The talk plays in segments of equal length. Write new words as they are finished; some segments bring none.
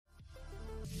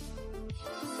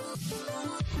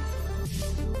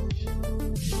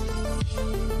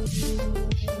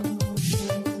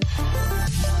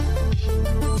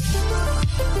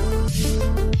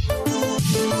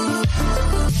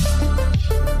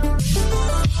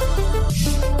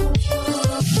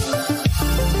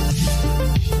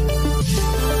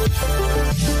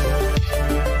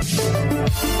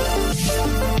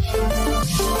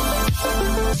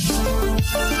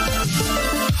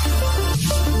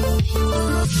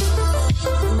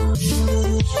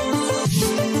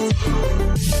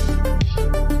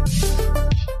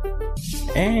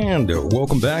And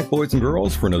welcome back, boys and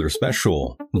girls, for another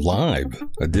special live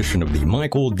edition of the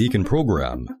Michael Deacon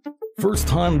program. First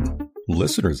time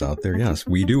listeners out there, yes,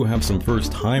 we do have some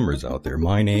first timers out there.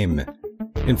 My name,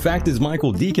 in fact, is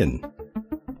Michael Deacon.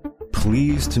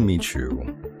 Pleased to meet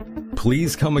you.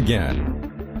 Please come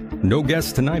again. No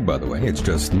guests tonight, by the way. It's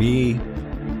just me,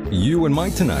 you, and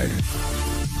Mike tonight.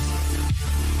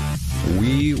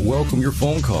 We welcome your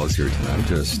phone calls here tonight.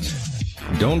 Just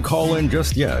don't call in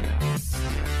just yet.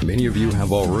 Many of you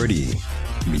have already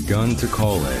begun to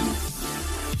call in.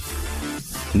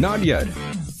 Not yet.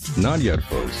 Not yet,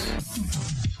 folks.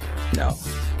 No.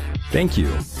 Thank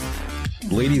you,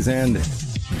 ladies and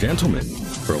gentlemen,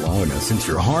 for allowing us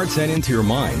into your hearts and into your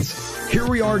minds. Here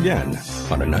we are again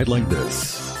on a night like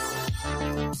this.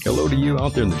 Hello to you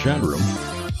out there in the chat room.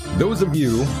 Those of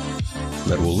you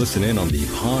that will listen in on the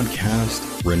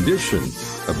podcast rendition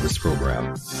of this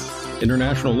program.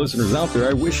 International listeners out there,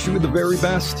 I wish you the very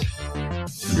best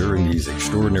during these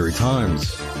extraordinary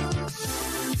times.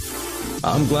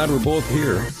 I'm glad we're both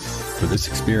here for this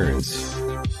experience.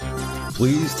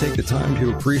 Please take the time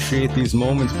to appreciate these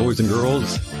moments, boys and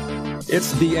girls.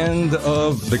 It's the end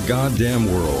of the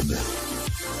goddamn world.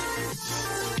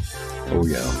 Oh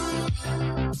yeah.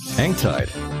 Hang tight.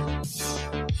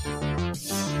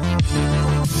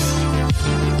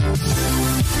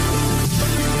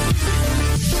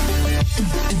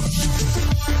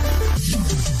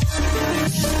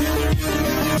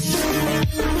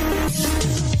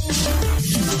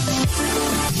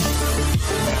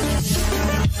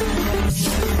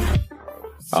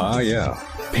 Ah, yeah.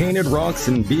 Painted rocks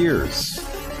and beers.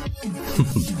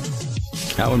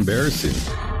 How embarrassing.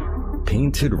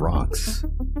 Painted rocks.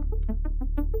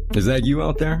 Is that you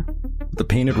out there? The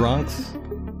painted rocks?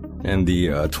 And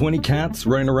the 20 cats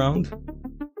running around?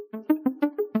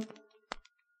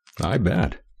 I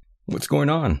bet. What's going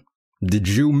on? Did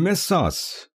you miss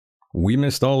us? We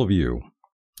missed all of you.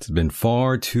 It's been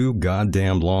far too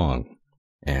goddamn long.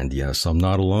 And yes, I'm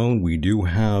not alone. We do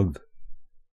have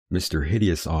Mr.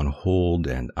 Hideous on hold,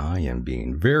 and I am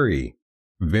being very,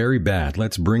 very bad.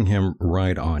 Let's bring him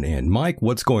right on in. Mike,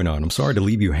 what's going on? I'm sorry to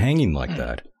leave you hanging like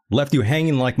that. Left you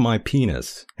hanging like my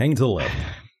penis. Hang to the left.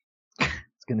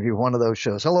 It's going to be one of those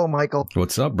shows. Hello, Michael.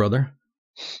 What's up, brother?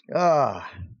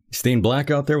 Staying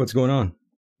black out there? What's going on?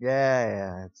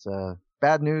 Yeah. It's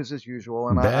bad news as usual.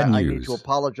 And I need to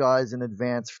apologize in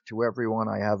advance to everyone.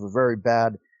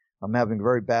 I'm having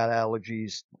very bad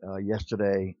allergies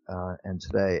yesterday and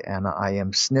today, and I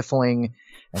am sniffling,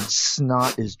 and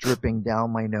snot is dripping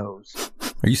down my nose.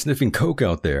 Are you sniffing coke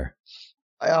out there?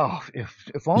 Oh,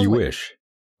 if only. You wish.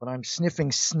 But I'm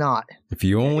sniffing snot. If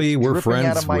you only were friends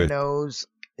out of my with... nose.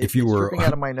 If you were dripping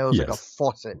out of my nose yes. like a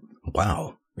faucet.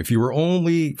 Wow. If you were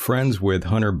only friends with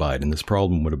Hunter Biden, this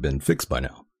problem would have been fixed by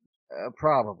now.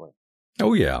 Probably.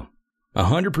 Oh, yeah.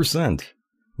 100%.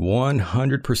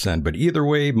 100%. But either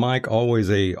way, Mike, always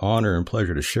a honor and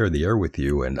pleasure to share the air with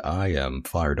you. And I am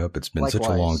fired up. It's been Likewise.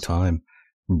 Such a long time,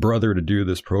 brother, to do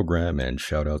this program. And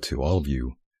shout out to all of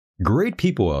you great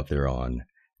people out there on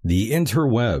the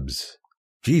interwebs.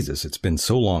 Jesus, it's been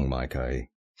so long, Mike. I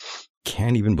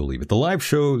can't even believe it. The live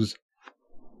shows,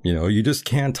 you just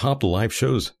can't top the live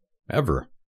shows ever.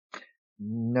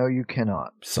 No, you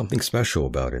cannot. Something special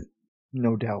about it.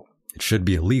 No doubt. It should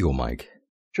be illegal, Mike.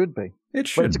 Should be. It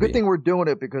should be. But it's a good thing we're doing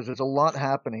it because there's a lot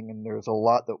happening and there's a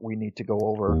lot that we need to go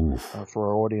over for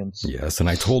our audience. Yes, and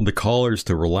I told the callers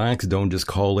to relax. Don't just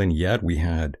call in yet. We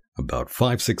had about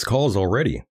 5-6 calls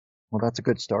already. Well, that's a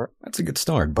good start. That's a good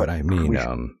start, but I mean,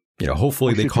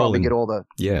 hopefully they call in. Get all the.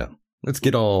 Yeah, let's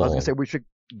get all. I was gonna say we should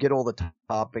get all the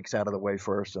topics out of the way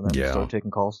first, and then start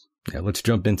taking calls. Yeah, let's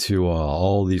jump into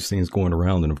all these things going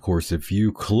around, and of course, if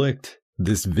you clicked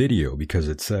this video because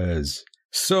it says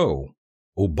so,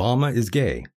 Obama is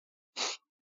gay.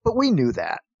 But we knew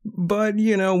that. But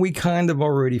we kind of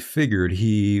already figured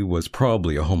he was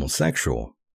probably a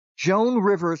homosexual. Joan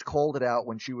Rivers called it out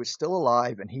when she was still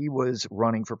alive and he was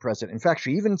running for president. In fact,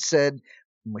 she even said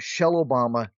Michelle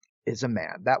Obama is a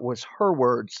man. That was her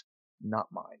words, not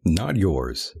mine. Not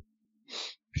yours.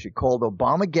 She called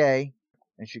Obama gay,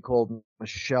 and she called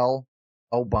Michelle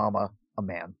Obama a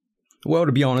man. Well,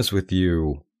 to be honest with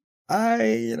you,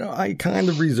 I kind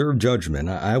of reserved judgment.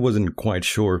 I wasn't quite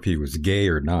sure if he was gay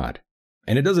or not.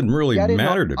 And it doesn't really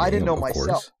matter to me, I didn't know of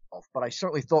myself, course. But I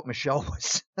certainly thought Michelle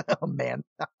was a man.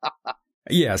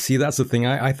 Yeah, see, that's the thing.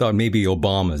 I thought maybe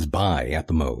Obama's bi at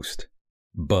the most.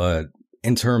 But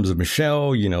in terms of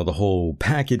Michelle, the whole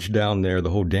package down there, the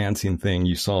whole dancing thing,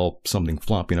 you saw something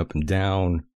flopping up and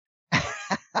down.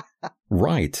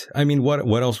 Right. I mean,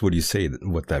 what else would you say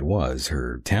what that was?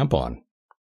 Her tampon.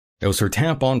 It was her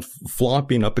tampon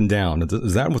flopping up and down.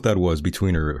 Is that what that was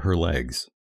between her legs?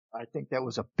 I think that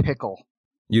was a pickle.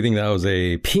 You think that was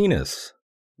a penis?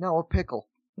 No, a pickle.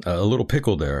 A little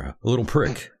pickle there. A little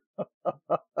prick.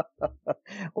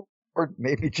 Or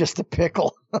maybe just a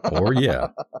pickle. Or, yeah.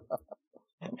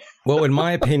 Well, in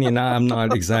my opinion, I'm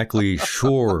not exactly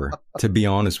sure, to be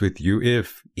honest with you,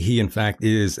 if he in fact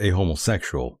is a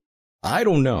homosexual. I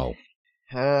don't know.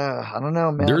 I don't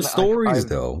know, man. There's stories,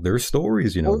 though. There's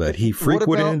stories, that he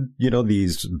frequented,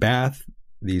 these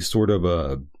sort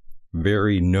of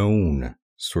very known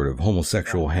sort of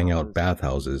homosexual hangout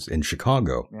bathhouses in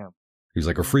Chicago. Yeah. He's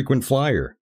like a frequent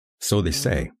flyer, so they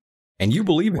say. And you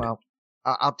believe it. Well,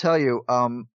 I'll tell you,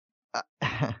 there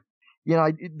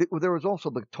was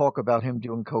also the talk about him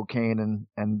doing cocaine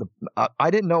and I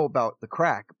didn't know about the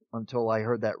crack until I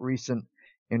heard that recent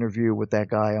interview with that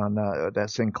guy on that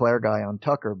Sinclair guy on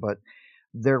Tucker, but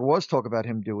there was talk about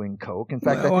him doing coke. In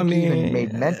fact, I think he even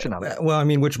made mention of it. Well, I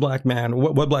mean, which black man?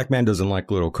 What black man doesn't like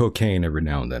a little cocaine every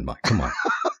now and then, Mike? Come on.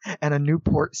 And a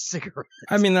Newport cigarette.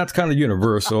 I mean, that's kind of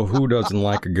universal. Who doesn't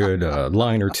like a good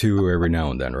line or two every now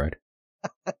and then, right?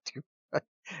 Again,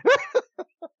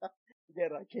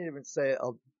 I can't even say it.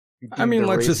 I mean,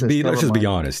 let's just be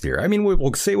honest here. I mean,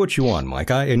 we'll say what you want,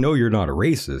 Mike. I know you're not a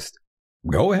racist.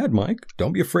 Go ahead, Mike.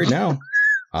 Don't be afraid now.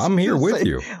 I'm here with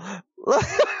you.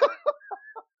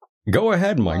 Go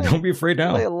ahead, Mike. Don't be afraid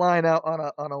now. Lay a line out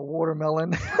on a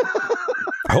watermelon.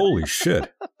 Holy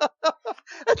shit.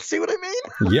 See what I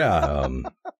mean? Yeah.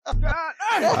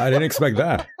 I didn't expect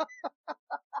that.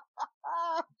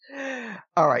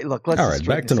 All right, look. All right,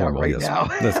 back to normal. Yes. Now.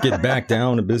 Let's get back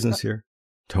down to business here.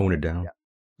 Tone it down.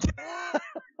 Yeah.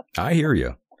 I hear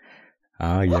you.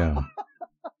 Yeah.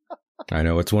 I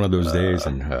know it's one of those days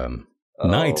and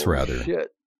nights rather. Shit.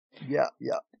 Yeah.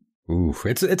 Oof,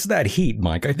 it's that heat,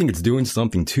 Mike. I think it's doing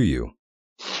something to you.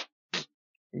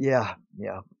 Yeah.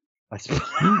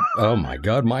 Oh my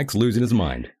God, Mike's losing his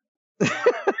mind.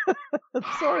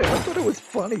 Sorry, I thought it was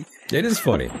funny. It is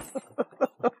funny.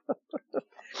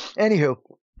 Anywho.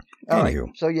 Right,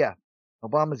 so yeah,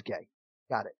 Obama's gay.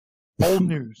 Got it. Old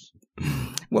news.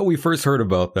 Well, we first heard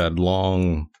about that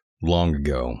long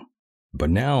ago, but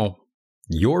now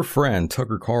your friend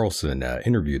Tucker Carlson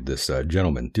interviewed this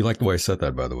gentleman. Do you like the way I said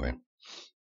that, by the way?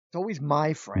 It's always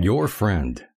my friend. Your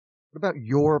friend. What about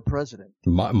your president?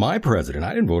 My president.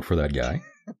 I didn't vote for that guy.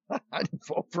 I didn't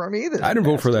vote for him either. I didn't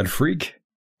vote for that freak.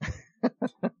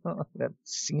 That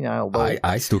senile vote.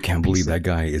 I still can't believe that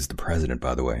guy is the president,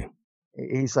 by the way.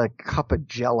 He's a cup of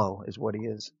jello is what he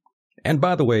is. And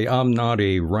by the way, I'm not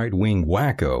a right-wing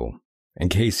wacko. In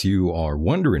case you are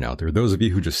wondering out there, those of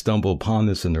you who just stumble upon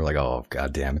this and they're like, oh,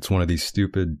 goddamn, it's one of these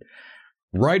stupid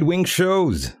right-wing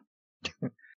shows.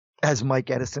 As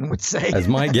Mike Edison would say. It's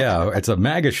a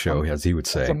MAGA show, as he would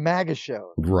say. It's a MAGA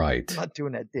show. Right. I'm not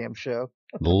doing that damn show.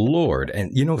 Lord.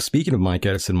 And, speaking of Mike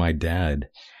Edison, my dad,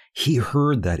 he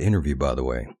heard that interview, by the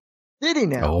way. Did he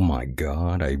now? Oh, my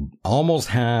God. I almost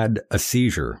had a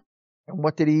seizure. And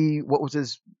what was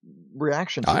his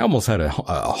reaction to I almost had a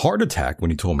heart attack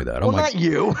when he told me that. Well, not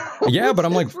you. Yeah, but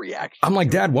I'm like,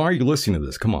 Dad, why are you listening to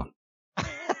this? Come on.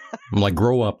 I'm like,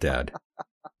 grow up, Dad.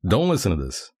 Don't listen to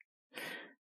this.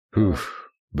 Oof.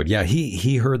 But yeah,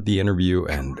 he heard the interview,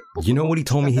 and you know what he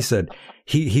told me? He said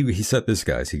he said this,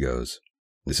 guys. He goes,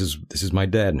 this is my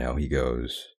dad now. He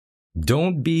goes,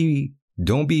 don't be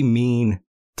mean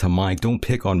to Mike. Don't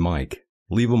pick on Mike.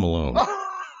 Leave him alone.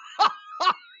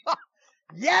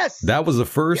 Yes. That was the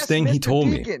first thing he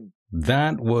told Deacon. Me.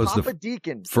 That was Papa the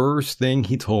Deacon. First thing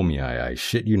he told me. I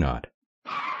shit you not.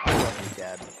 I love you,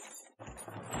 Dad.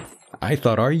 I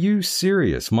thought, are you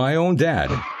serious? My own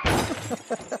dad.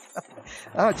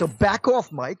 All right, so back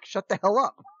off, Mike. Shut the hell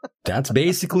up. That's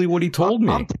basically what he told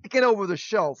me. I'm taking over the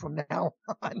show from now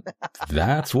on.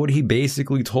 That's what he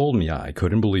basically told me. I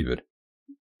couldn't believe it.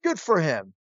 Good for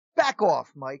him. Back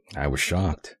off, Mike. I was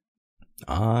shocked.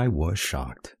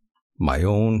 My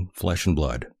own flesh and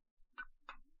blood.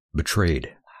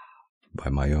 Betrayed by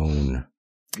my own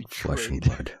flesh and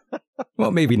blood.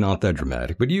 Well, maybe not that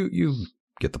dramatic, but you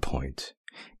get the point.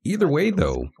 Either way,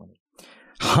 though,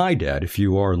 Hi, Dad, if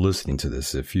you are listening to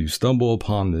this, if you stumble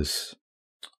upon this,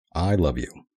 I love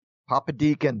you. Papa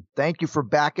Deacon, thank you for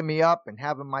backing me up and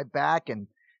having my back. And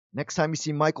next time you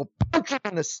see Michael, punch him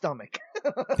in the stomach.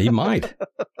 He might.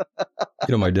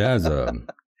 My dad's,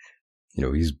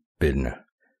 he's been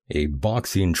a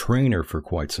boxing trainer for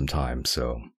quite some time,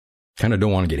 so kind of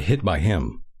don't want to get hit by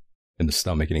him in the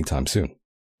stomach anytime soon.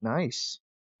 Nice.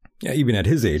 Yeah, even at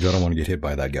his age, I don't want to get hit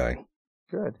by that guy.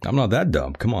 Good. I'm not that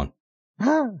dumb. Come on.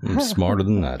 I'm smarter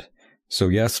than that. So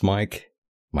yes, Mike,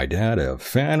 my dad, a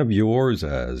fan of yours,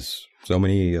 as so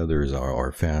many others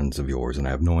are fans of yours, and I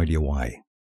have no idea why.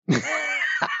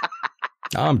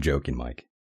 I'm joking, Mike.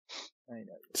 I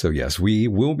know. So yes, we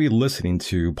will be listening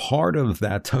to part of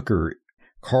that Tucker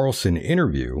Carlson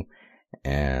interview,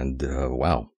 and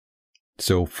wow.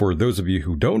 So for those of you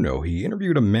who don't know, he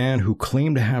interviewed a man who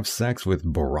claimed to have sex with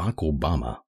Barack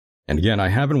Obama. And again, I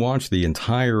haven't watched the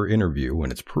entire interview,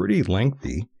 and it's pretty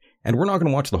lengthy. And we're not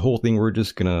going to watch the whole thing. We're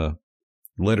just going to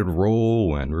let it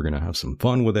roll, and we're going to have some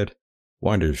fun with it.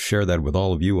 Wanted to share that with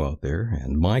all of you out there.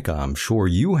 And Mike, I'm sure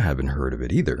you haven't heard of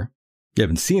it either. You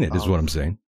haven't seen it, is what I'm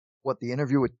saying. What, the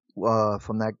interview with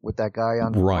that guy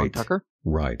on Tucker?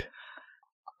 Right.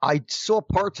 I saw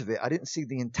parts of it. I didn't see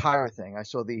the entire thing. I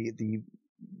saw the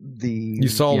you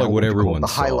saw like what everyone the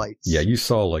saw. Highlights. Yeah, you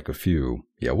saw like a few.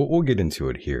 Yeah, we'll get into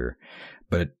it here.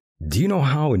 But do you know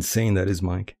how insane that is,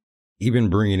 Mike? Even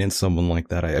bringing in someone like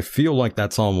that, I feel like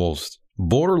that's almost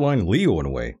borderline illegal in a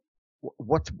way.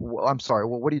 I'm sorry.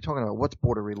 What are you talking about? What's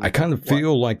borderline illegal? I kind of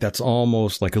feel like that's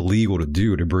almost like illegal to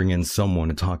do, to bring in someone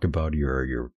to talk about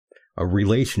a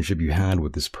relationship you had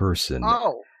with this person.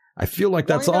 Oh. I feel like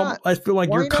that's all. I feel like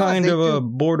you're kind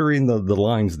of bordering the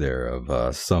lines there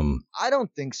of some. I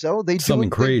don't think so. They something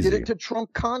crazy. They did it to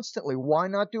Trump constantly. Why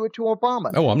not do it to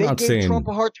Obama? Oh, I'm not saying. They gave Trump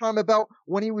a hard time about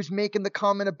when he was making the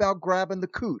comment about grabbing the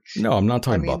cooch. No, I'm not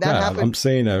talking about that. I'm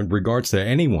saying in regards to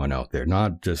anyone out there,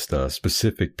 not just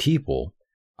specific people.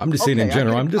 I'm just saying in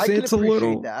general. I'm just saying it's a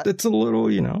little. It's a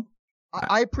little,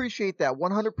 I appreciate that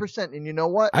 100%. And you know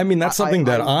what? I mean, that's something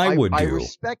that I would do. I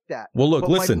respect that. Well, look,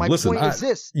 listen. My point is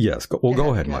this. Yes.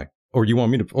 Go ahead, Mike. Or you want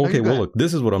me to? Okay. Well, look,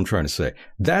 this is what I'm trying to say.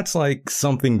 That's like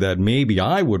something that maybe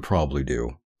I would probably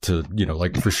do to,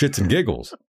 like for shits and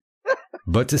giggles.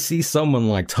 But to see someone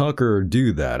like Tucker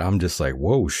do that, I'm just like,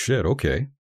 whoa, shit. Okay.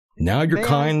 Now you're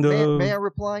May I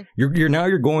reply?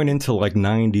 You're going into like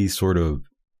 90s sort of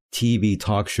TV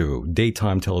talk show,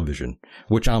 daytime television,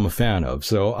 which I'm a fan of.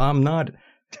 So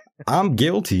I'm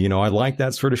guilty. I like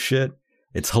that sort of shit.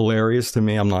 It's hilarious to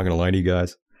me. I'm not going to lie to you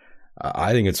guys.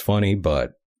 I think it's funny,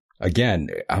 but again,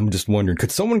 I'm just wondering,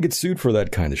 could someone get sued for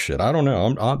that kind of shit? I don't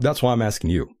know. That's why I'm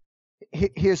asking you.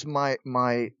 Here's my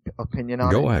opinion on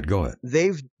it. Go ahead.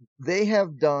 They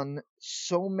have done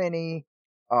so many,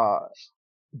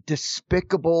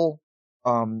 despicable,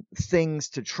 things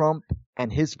to Trump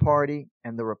and his party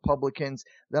and the Republicans,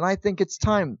 then I think it's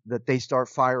time that they start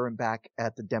firing back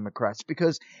at the Democrats,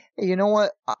 because hey, you know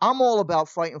what? I'm all about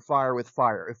fighting fire with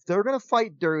fire. If they're going to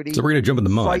fight dirty, so we're going to jump in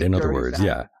the mud. In other words,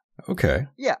 yeah. Okay.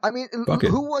 Yeah, I mean,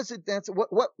 who was it that's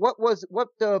what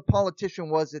the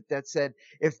politician was it that said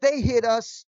if they hit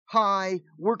us high,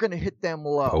 we're going to hit them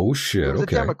low? Oh shit! It was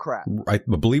okay. a Democrat. I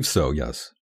believe so.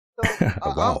 Yes. So,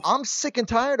 wow. I'm sick and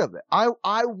tired of it.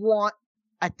 I want.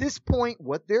 At this point,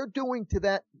 what they're doing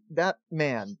to that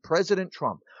man, President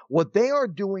Trump, what they are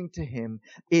doing to him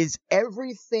is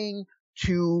everything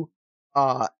to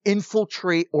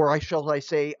infiltrate, or shall I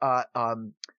say,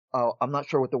 I'm not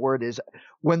sure what the word is,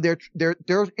 when they're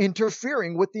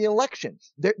interfering with the election.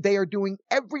 They are doing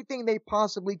everything they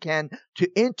possibly can to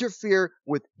interfere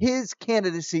with his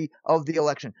candidacy of the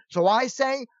election. So I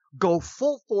say, go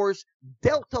full force,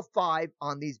 Delta 5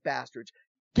 on these bastards.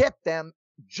 Get them.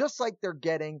 Just like they're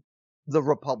getting the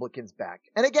Republicans back.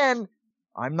 And again,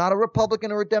 I'm not a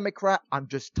Republican or a Democrat. I'm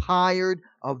just tired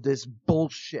of this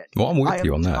bullshit. Well, I'm with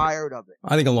you on that. I'm tired of it.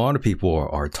 I think a lot of people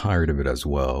are tired of it as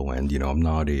well. And, I'm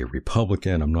not a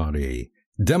Republican. I'm not a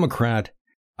Democrat.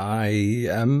 I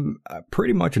am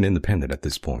pretty much an independent at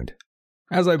this point,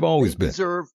 as I've always been.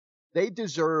 They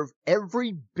deserve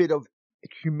every bit of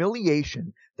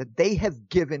humiliation that they have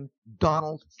given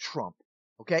Donald Trump,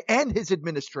 okay, and his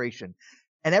administration.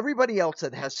 And everybody else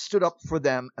that has stood up for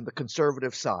them and the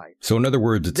conservative side. So in other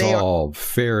words, it's all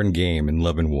fair and game in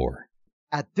love and war.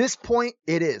 At this point,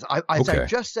 it is. As I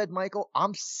just said, Michael,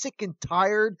 I'm sick and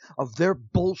tired of their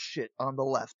bullshit on the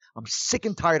left. I'm sick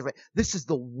and tired of it. This is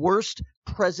the worst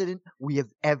president we have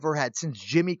ever had since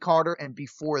Jimmy Carter and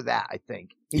before that, I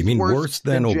think. You mean worse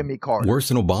than Jimmy Carter? Worse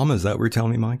than Obama? Is that what you're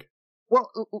telling me, Mike? Well,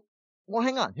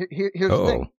 hang on. Here's the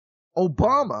thing.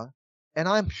 Obama, and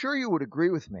I'm sure you would agree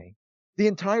with me, The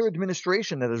entire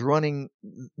administration that is running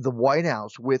the White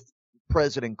House with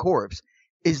President Corpse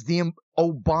is the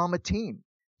Obama team.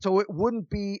 So it wouldn't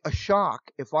be a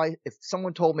shock if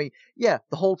someone told me, yeah,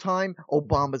 the whole time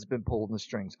Obama's been pulling the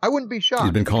strings. I wouldn't be shocked.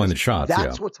 He's been calling the shots.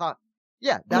 That's what's hot.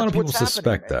 Yeah, that's a lot of people what's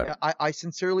suspect happening. that. I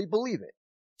sincerely believe it.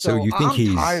 So you think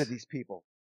I'm tired of these people.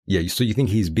 Yeah, so you think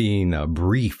he's being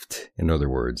briefed, in other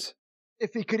words.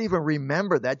 If he could even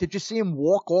remember that. Did you see him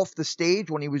walk off the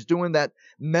stage when he was doing that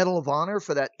Medal of Honor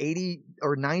for that 80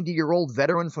 or 90-year-old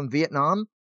veteran from Vietnam?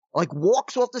 Like,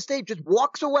 walks off the stage, just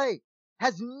walks away.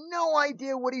 Has no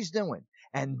idea what he's doing.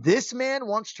 And this man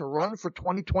wants to run for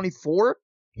 2024?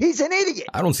 He's an idiot.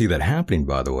 I don't see that happening,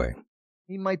 by the way.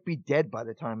 He might be dead by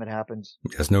the time it happens.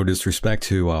 Yes, no disrespect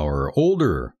to our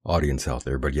older audience out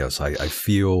there, but yes, I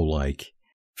feel like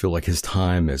his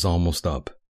time is almost up.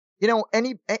 You know,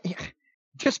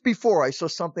 just before I saw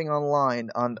something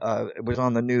online it was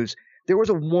on the news. There was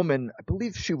a woman, I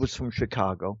believe she was from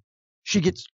Chicago. She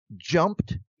gets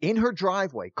jumped in her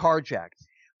driveway, carjacked.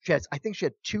 I think she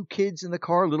had 2 kids in the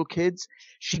car, little kids.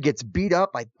 She gets beat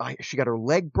up. She got her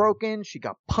leg broken. She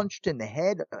got punched in the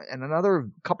head and another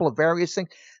couple of various things.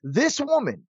 This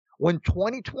woman, when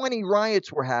 2020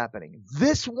 riots were happening,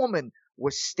 this woman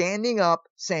was standing up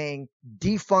saying,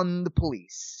 defund the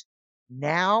police.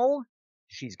 Now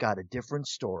she's got a different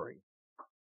story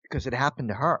because it happened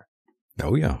to her.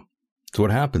 Oh, yeah. That's what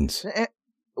happens.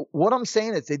 What I'm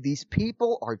saying is that these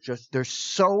people are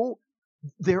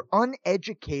they're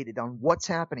uneducated on what's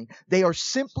happening. They are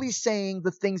simply saying the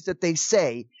things that they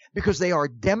say because they are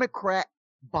Democrat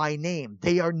by name.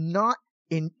 They are not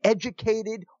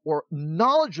educated or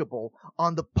knowledgeable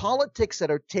on the politics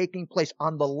that are taking place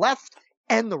on the left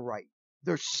and the right.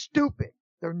 They're stupid.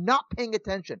 They're not paying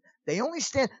attention. They only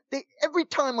every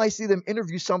time I see them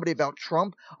interview somebody about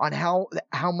Trump on how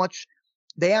much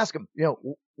they ask him, you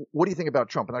know, what do you think about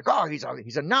Trump? And they're like, oh,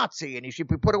 he's a Nazi and he should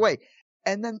be put away.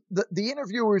 And then the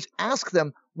interviewers ask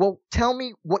them, well, tell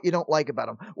me what you don't like about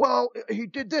him. Well, he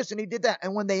did this and he did that.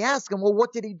 And when they ask him, well,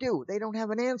 what did he do? They don't have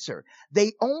an answer.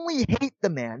 They only hate the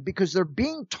man because they're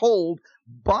being told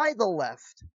by the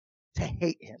left to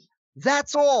hate him.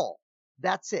 That's all.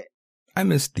 That's it. I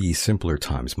miss the simpler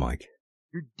times, Mike.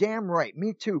 You're damn right.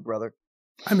 Me too, brother.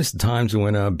 I miss the times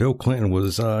when Bill Clinton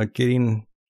was getting,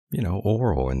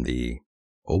 oral in the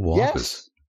Oval Office.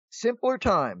 Simpler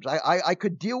times. I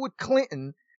could deal with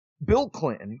Bill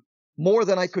Clinton, more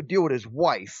than I could deal with his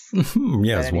wife.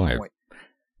 Yeah, his wife. Point.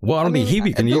 Well, I don't think he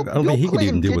could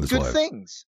even deal with his wife.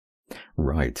 Things.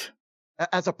 Right.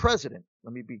 As a president,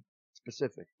 let me be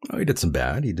specific. Oh, he did some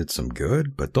bad. He did some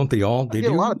good. But don't they all? They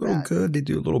do a little good. They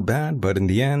do a little bad. But in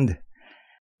the end,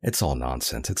 it's all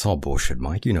nonsense. It's all bullshit,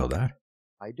 Mike. You know that.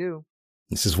 I do.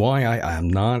 This is why I am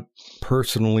not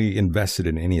personally invested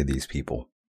in any of these people.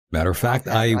 Matter of fact,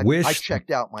 I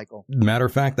checked out, Michael. Matter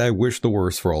of fact, I wish the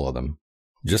worst for all of them.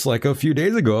 Just like a few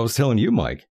days ago, I was telling you,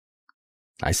 Mike.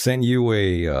 I sent you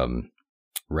a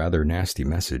rather nasty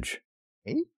message.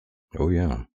 Me? Oh,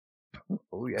 yeah.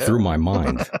 Oh, yeah. Through my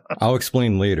mind. I'll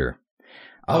explain later.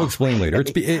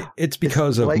 It's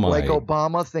because of like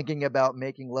Obama thinking about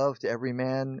making love to every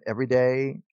man every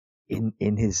day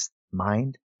in his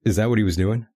mind. Is that what he was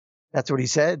doing? That's what he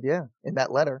said, yeah, in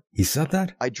that letter. He said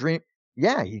that?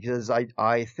 Yeah, he says,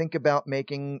 I think about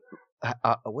making,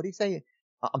 what did he say?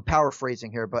 I'm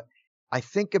paraphrasing here, but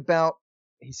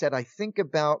he said, I think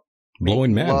about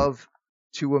blowing making love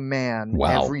to a man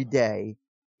every day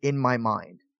in my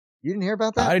mind. You didn't hear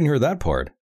about that? I didn't hear that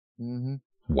part. Mm-hmm.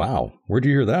 Wow. Where'd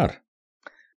you hear that?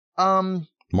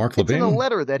 Mark Levin? It's in a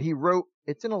letter that he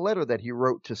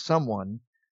wrote to someone,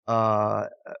 I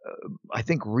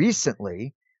think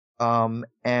recently.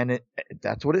 And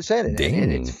that's what it said. And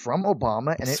it's from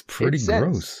Obama. And it's pretty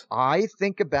gross. I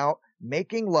think about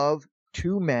making love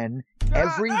to men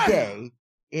every day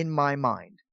in my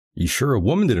mind. You sure a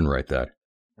woman didn't write that?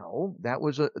 No, that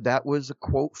was a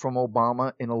quote from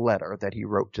Obama in a letter that he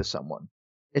wrote to someone.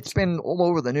 It's been all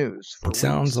over the news. It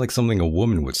sounds like something a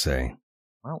woman would say.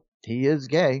 Well, he is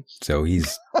gay. So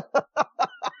he's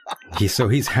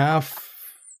half,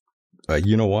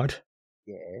 you know what?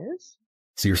 Yes.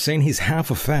 So you're saying he's half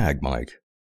a fag, Mike?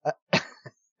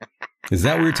 Is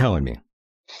that what you're telling me?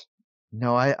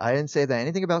 No, I didn't say that.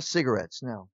 Anything about cigarettes?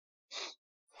 No.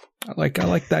 I like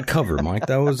that cover, Mike.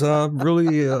 That was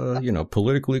really,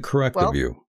 politically correct of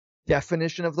you.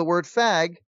 Definition of the word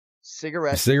fag: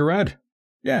 cigarette. Cigarette.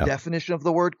 Yeah. Definition of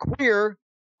the word queer: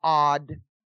 odd.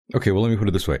 Okay, well, let me put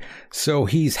it this way. So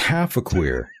he's half a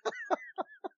queer.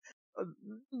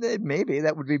 Maybe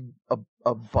that would be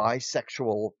a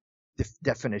bisexual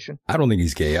definition. I don't think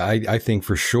he's gay. I think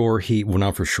for sure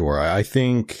not for sure. I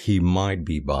think he might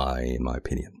be bi, in my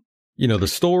opinion. You know, the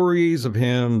stories of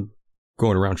him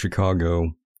going around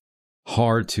Chicago,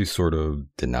 hard to sort of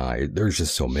deny. There's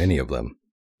just so many of them.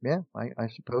 Yeah, I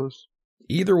suppose.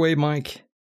 Either way, Mike,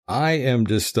 I am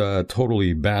just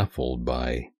totally baffled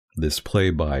by this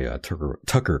play by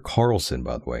Tucker Carlson,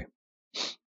 by the way.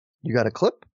 You got a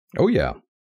clip? Oh, yeah.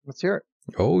 Let's hear it.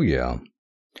 Oh, yeah.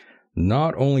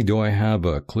 Not only do I have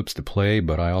clips to play,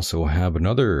 but I also have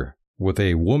another with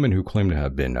a woman who claimed to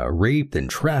have been raped and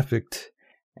trafficked.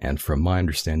 And from my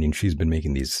understanding, she's been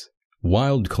making these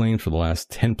wild claims for the last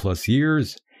 10 plus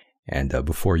years. And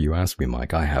before you ask me,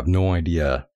 Mike, I have no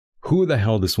idea who the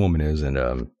hell this woman is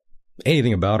and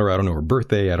anything about her. I don't know her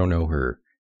birthday. I don't know her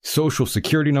social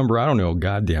security number. I don't know a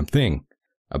goddamn thing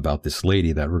about this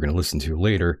lady that we're going to listen to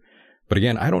later. But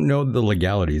again, I don't know the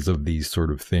legalities of these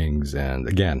sort of things. And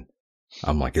again,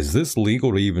 I'm like, is this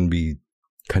legal to even be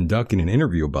conducting an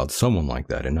interview about someone like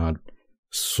that and not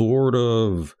sort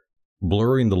of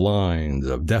blurring the lines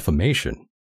of defamation?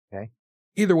 Okay.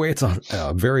 Either way, it's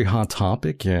a very hot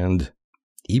topic. And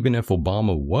even if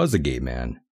Obama was a gay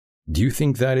man, do you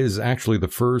think that is actually the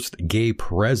first gay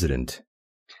president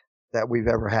that we've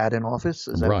ever had in office?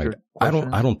 Is that right? I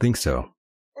don't think so.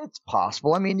 It's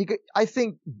possible. I mean, I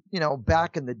think,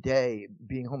 back in the day,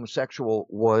 being homosexual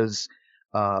was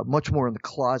much more in the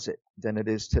closet than it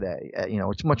is today.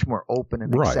 It's much more open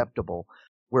and acceptable.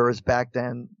 Whereas back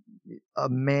then, a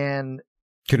man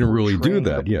couldn't really do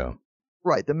that. Yeah.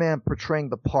 Right. The man portraying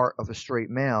the part of a straight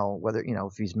male, whether,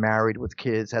 if he's married with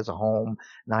kids, has a home,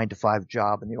 9-to-5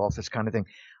 job in the office kind of thing.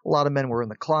 A lot of men were in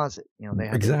the closet. They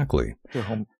had exactly their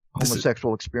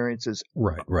homosexual experiences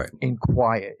right. In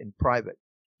quiet, in private.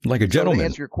 Like a gentleman. So to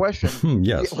answer your question,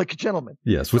 yes. Like a gentleman.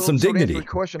 Yes, with some dignity. To answer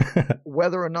your question,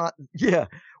 whether or not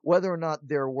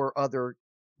there were other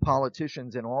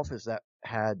politicians in office that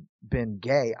had been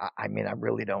gay, I mean, I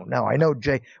really don't know. I know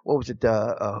J.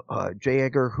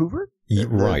 Edgar Hoover?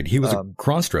 Right. He was a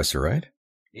cross-dresser, right?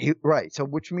 Right. So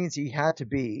which means he had to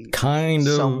be kind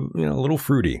of, a little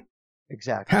fruity.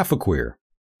 Exactly. Half a queer.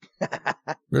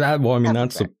 Those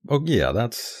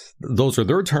are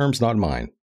their terms, not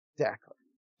mine. Exactly.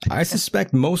 I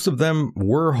suspect most of them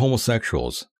were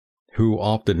homosexuals who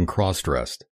opted and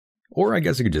cross-dressed. Or I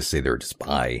guess you could just say they're just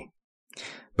bi.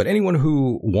 But anyone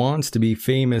who wants to be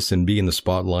famous and be in the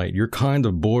spotlight, you're kind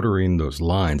of bordering those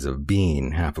lines of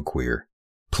being half a queer.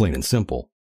 Plain and simple.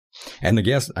 And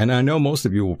I know most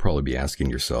of you will probably be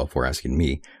asking yourself or asking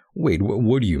me, wait,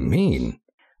 what do you mean?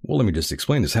 Well, let me just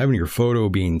explain this. Having your photo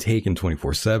being taken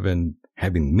 24/7,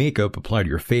 having makeup applied to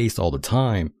your face all the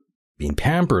time, being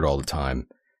pampered all the time,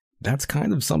 that's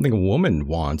kind of something a woman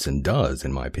wants and does,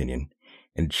 in my opinion.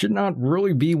 And it should not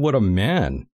really be what a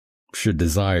man should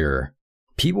desire.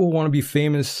 People who want to be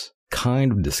famous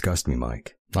kind of disgust me,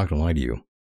 Mike. Not gonna lie to you.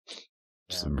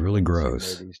 It's really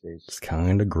gross. It's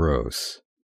kind of gross.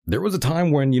 There was a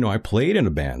time when, I played in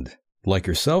a band like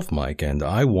yourself, Mike, and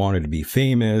I wanted to be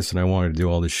famous and I wanted to do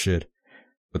all this shit.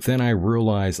 But then I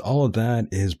realized all of that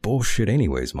is bullshit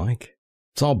anyways, Mike.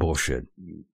 It's all bullshit.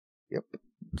 Yep.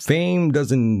 Fame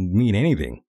doesn't mean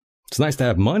anything. It's nice to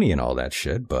have money and all that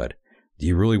shit, but do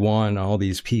you really want all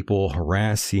these people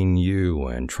harassing you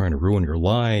and trying to ruin your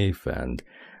life? And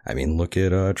I mean, look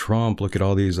at Trump, look at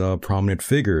all these prominent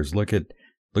figures, look at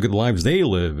the lives they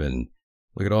live, and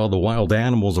look at all the wild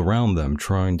animals around them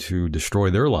trying to destroy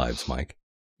their lives, Mike.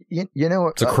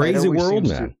 It's a crazy world,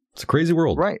 man. It's a crazy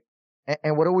world. Right.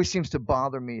 And what always seems to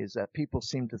bother me is that people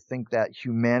seem to think that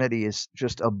humanity is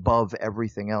just above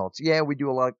everything else. Yeah, we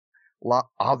do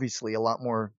obviously a lot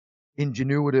more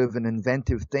ingenuitive and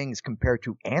inventive things compared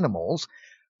to animals,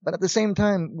 but at the same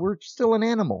time, we're still an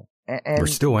animal. And we're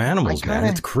still animals, man.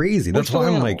 It's crazy. That's why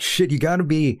I'm like, shit, you got to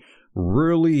be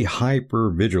really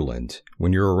hyper vigilant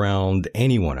when you're around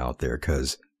anyone out there,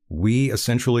 because we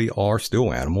essentially are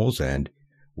still animals and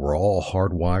we're all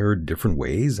hardwired different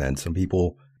ways, and some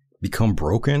people become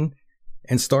broken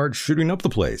and start shooting up the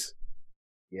place.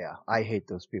 Yeah, I hate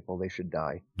those people. They should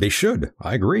die. They should.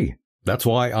 I agree. That's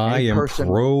why I am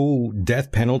pro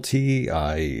death penalty.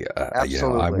 I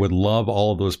would love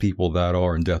all of those people that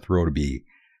are in death row to be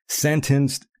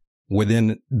sentenced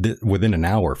within an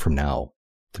hour from now,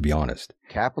 to be honest.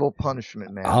 Capital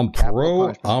punishment, man. I'm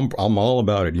I'm all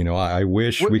about it. I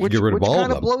wish we could get rid of all of them.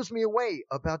 Which kind of blows me away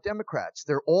about Democrats.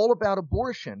 They're all about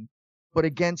abortion, but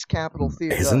against capital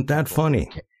theater. Isn't that funny?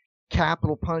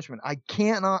 Capital punishment. I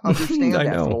cannot understand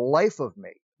that for the life of me.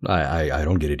 I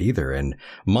don't get it either. And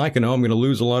Mike, I know I'm going to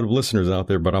lose a lot of listeners out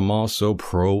there, but I'm also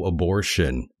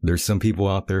pro-abortion. There's some people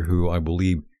out there who I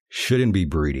believe shouldn't be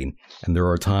breeding. And there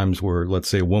are times where, let's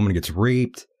say a woman gets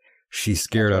raped, she's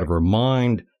scared out of her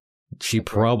mind, she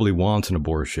probably wants an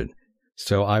abortion.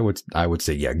 So I would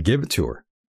say, yeah, give it to her.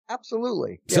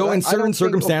 Absolutely. So in certain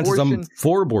circumstances, I'm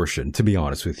for abortion, to be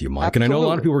honest with you, Mike. Absolutely. And I know a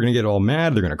lot of people are going to get all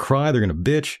mad. They're going to cry. They're going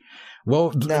to bitch. Well,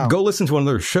 go listen to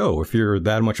another show if you're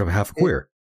that much of a half queer.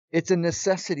 It's a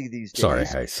necessity these days. Sorry,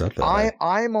 I said that.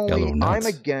 I'm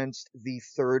against the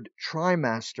third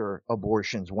trimester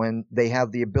abortions when they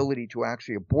have the ability to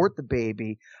actually abort the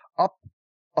baby up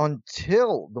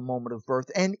until the moment of birth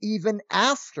and even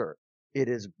after it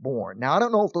is born. Now, I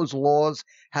don't know if those laws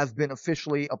have been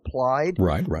officially applied.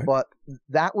 Right. But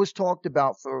that was talked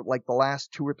about for like the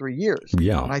last 2 or 3 years.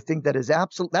 Yeah. And I think that is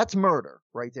that's murder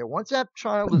right there. Once that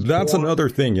child is That's born, another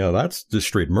thing. Yeah, that's just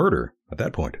straight murder at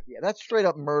that point. Yeah, that's straight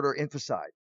up murder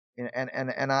infanticide. And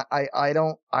I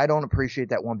don't appreciate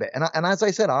that one bit. And as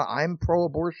I said, I'm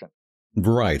pro-abortion.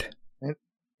 Right.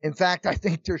 In fact, I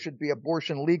think there should be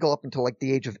abortion legal up until like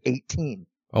the age of 18.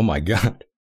 Oh my God.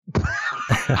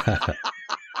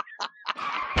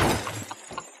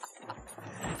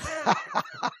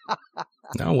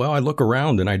 Now, well, I look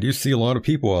around and I do see a lot of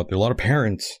people out there, a lot of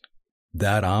parents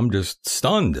that I'm just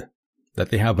stunned that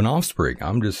they have an offspring.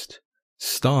 I'm just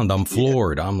stunned. I'm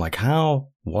floored. Yeah. I'm like, how?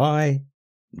 Why?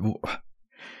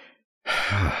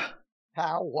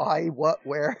 How? Why? What?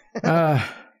 Where?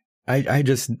 I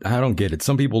don't get it.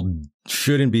 Some people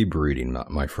shouldn't be breeding,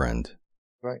 my friend.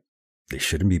 Right. They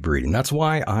shouldn't be breeding. That's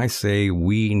why I say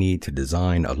we need to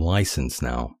design a license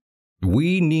now.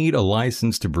 We need a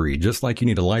license to breed. Just like you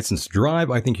need a license to drive,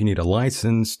 I think you need a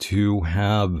license to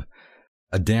have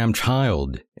a damn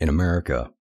child in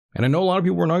America. And I know a lot of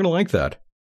people are not going to like that.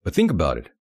 But think about it.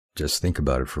 Just think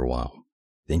about it for a while.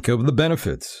 Think of the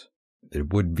benefits.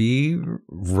 It would be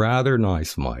rather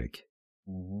nice, Mike.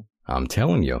 Mm-hmm. I'm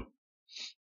telling you.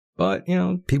 But,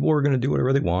 people are going to do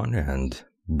whatever they want and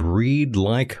breed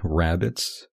like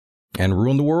rabbits and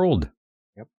ruin the world.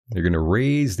 Yep. They're going to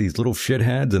raise these little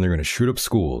shitheads and they're going to shoot up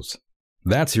schools.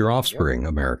 That's your offspring,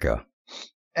 America.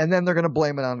 And then they're going to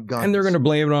blame it on guns. And they're going to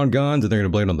blame it on guns and they're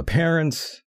going to blame it on the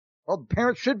parents. Well, the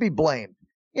parents should be blamed.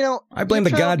 I blame the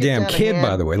goddamn kid,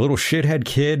 by the way. Little shithead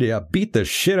kid. Yeah, beat the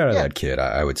shit out of that kid,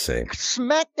 I would say.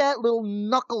 Smack that little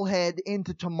knucklehead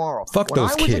into tomorrow. Fuck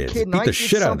those kids. Beat the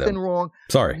shit out of them. Wrong,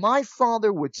 sorry. My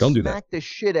father would smack the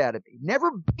shit out of me. Never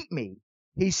beat me.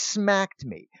 He smacked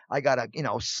me. I got a,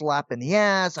 slap in the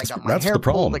ass. I got my hair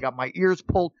pulled. I got my ears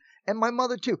pulled. And my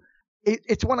mother, too.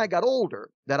 It's when I got older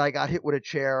that I got hit with a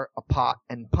chair, a pot,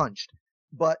 and punched.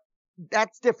 But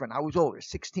that's different. I was older,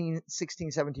 16,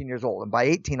 17 years old. And by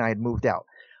 18, I had moved out.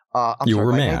 By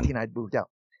 19, I'd moved out.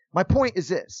 My point is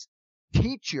this.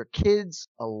 Teach your kids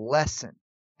a lesson.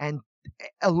 And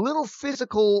a little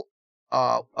physical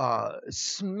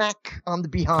smack on the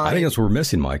behind. I think that's what we're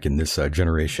missing, Mike, in this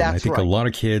generation. I think a lot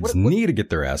of kids need to get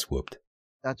their ass whooped.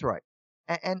 That's right.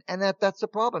 And that's the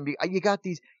problem. You got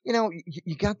these,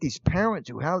 you got these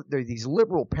parents they're these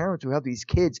liberal parents who have these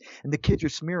kids, and the kids are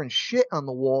smearing shit on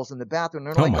the walls in the bathroom.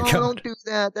 They're like, don't do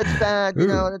that. That's bad.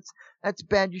 That's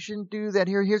bad. You shouldn't do that.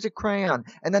 Here's a crayon.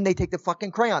 And then they take the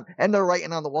fucking crayon and they're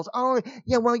writing on the walls. Oh,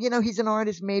 yeah, well, he's an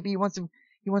artist. Maybe he wants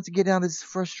to get out his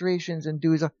frustrations and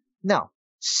do his own. No,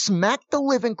 smack the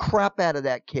living crap out of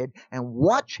that kid and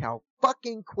watch how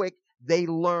fucking quick they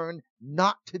learn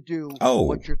not to do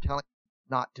what you're telling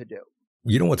not to do.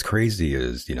 You know what's crazy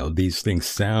is, these things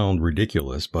sound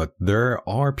ridiculous, but there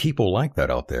are people like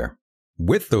that out there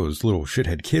with those little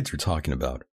shithead kids you're talking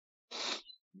about.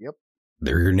 Yep.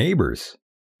 They're your neighbors.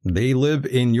 They live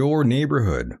in your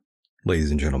neighborhood,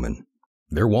 ladies and gentlemen.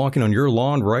 They're walking on your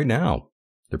lawn right now.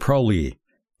 They're probably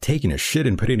taking a shit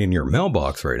and putting it in your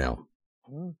mailbox right now.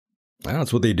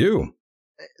 That's what they do.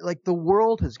 Like, the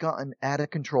world has gotten out of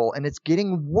control, and it's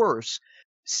getting worse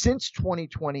since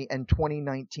 2020 and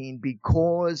 2019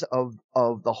 because of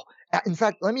the, in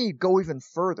fact, let me go even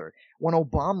further. When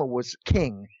Obama was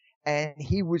king and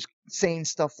he was saying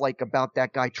stuff like about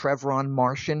that guy, Trayvon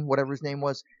Martin, whatever his name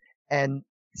was, and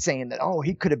saying that,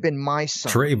 he could have been my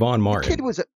son. Trayvon Martin. The kid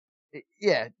was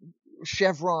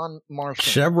Chevron Martian.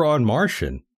 Chevron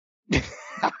Martian.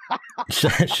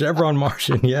 Chevron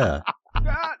Martian, yeah.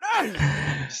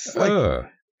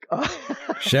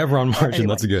 Chevron Martian, anyway.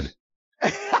 That's good.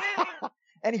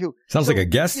 Anywho, sounds like a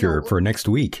guest here for next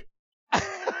week.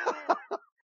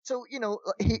 So,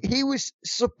 he was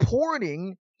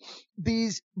supporting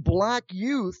these black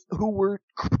youth who were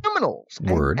criminals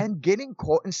and getting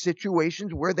caught in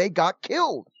situations where they got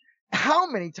killed. How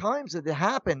many times has it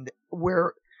happened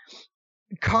where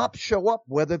cops show up,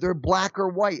 whether they're black or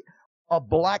white? A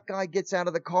black guy gets out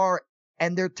of the car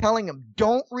And they're telling them,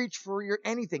 don't reach for your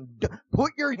anything.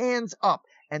 Put your hands up.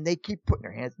 And they keep putting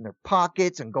their hands in their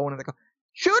pockets and going in the car.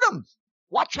 Shoot them.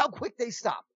 Watch how quick they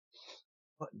stop.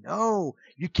 But no,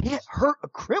 you can't hurt a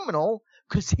criminal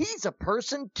because he's a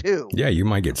person too. Yeah, you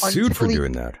might get sued for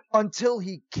doing that. Until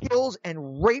he kills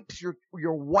and rapes your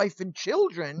wife and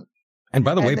children. And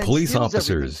by the way, police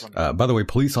officers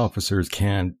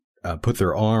can't put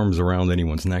their arms around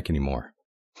anyone's neck anymore.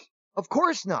 Of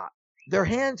course not. Their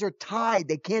hands are tied.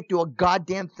 They can't do a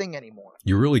goddamn thing anymore.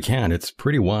 You really can. It's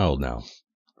pretty wild now.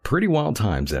 Pretty wild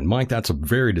times. And Mike, that's a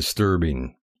very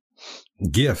disturbing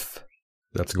GIF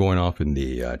that's going off in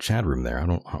the chat room there.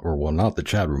 Not the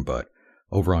chat room, but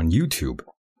over on YouTube.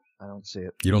 I don't see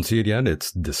it. You don't see it yet?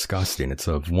 It's disgusting. It's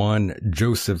of one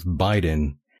Joseph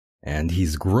Biden, and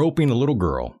he's groping a little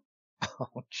girl.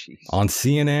 Oh, jeez. On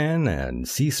CNN and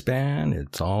C-SPAN,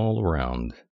 it's all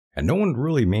around. And no one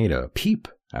really made a peep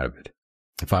out of it.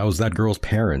 If I was that girl's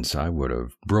parents, I would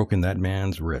have broken that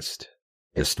man's wrist.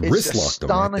 Just wrist locked him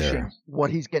right there. Astonishing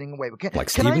what he's getting away with. Like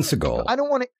Steven Seagal. I don't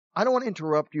want to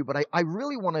interrupt you, but I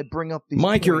really want to bring up these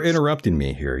Mike, points. You're interrupting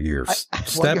me here. You're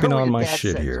stepping on my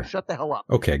shit here. So shut the hell up.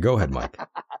 Okay, go ahead, Mike.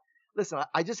 Listen,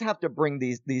 I just have to bring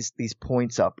these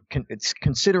points up. It's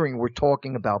considering we're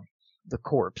talking about the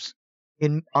corpse.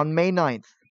 On May 9th,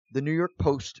 the New York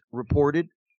Post reported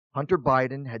Hunter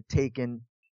Biden had taken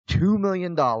 $2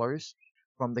 million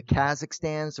from the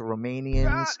Kazakhstans, the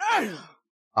Romanians,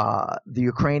 the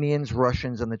Ukrainians,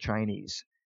 Russians, and the Chinese.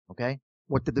 Okay?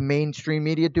 What did the mainstream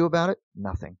media do about it?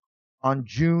 Nothing. On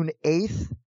June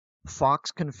 8th,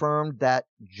 Fox confirmed that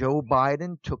Joe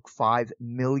Biden took $5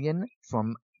 million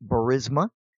from Burisma.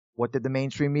 What did the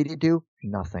mainstream media do?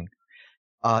 Nothing.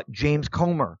 James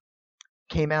Comer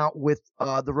came out with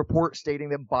the report stating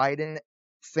that Biden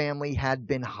family had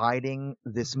been hiding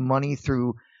this money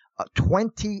through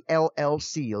 20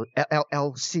 LLCs,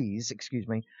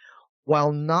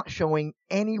 while not showing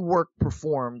any work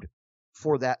performed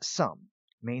for that sum.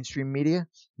 Mainstream media,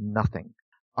 nothing.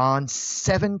 On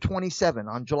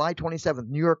July 27th,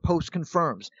 New York Post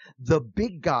confirms the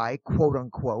big guy, quote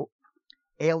unquote,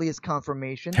 alias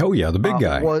confirmation. Hell yeah, the big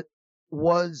guy.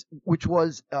 Which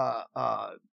was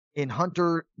in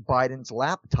Hunter Biden's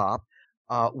laptop,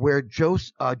 where Joe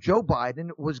Biden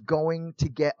was going to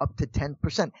get up to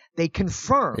 10%. They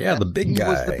confirmed. Yeah, the big guy.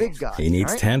 Was the big guy. He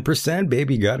needs 10%,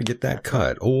 baby. Got to get that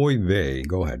cut. Oy vey.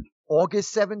 Go ahead.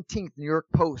 August 17th, New York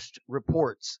Post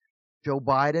reports Joe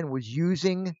Biden was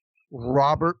using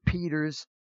Robert Peters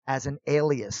as an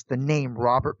alias, the name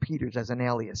Robert Peters as an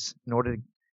alias, in order to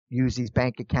use these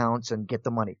bank accounts and get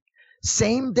the money.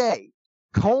 Same day,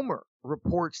 Comer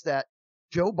reports that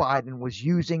Joe Biden was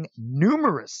using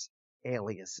numerous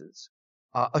aliases.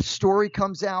 A story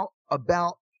comes out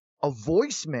about a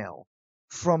voicemail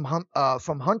from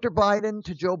Hunter Biden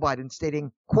to Joe Biden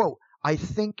stating, quote, "I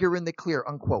think you're in the clear,"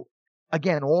 unquote.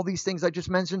 Again, all these things I just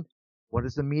mentioned, what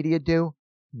does the media do?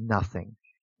 Nothing.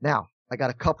 Now, I got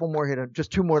a couple more here,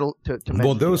 just two more to mention.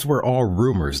 Well, those were all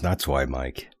rumors. That's why,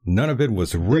 Mike. None of it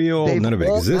was real. None of it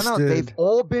existed. No, they've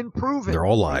all been proven. They're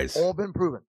all lies. They've all been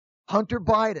proven. Hunter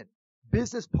Biden,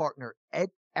 business partner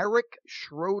Eric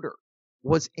Schroeder,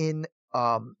 was in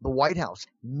the White House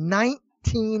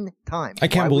 19 times. I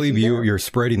can't believe you're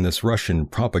spreading this Russian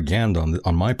propaganda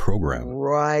on my program.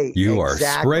 Right. You are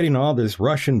spreading all this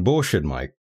Russian bullshit,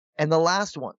 Mike. And the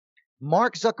last one,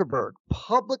 Mark Zuckerberg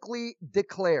publicly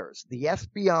declares the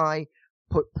FBI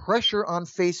put pressure on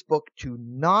Facebook to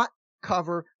not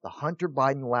cover the Hunter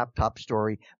Biden laptop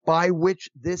story, by which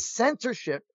this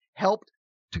censorship helped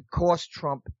to cost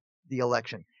Trump the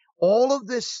election. All of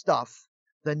this stuff,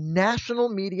 the national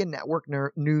media network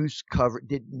news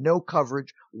did no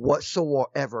coverage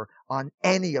whatsoever on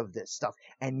any of this stuff.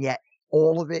 And yet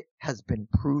all of it has been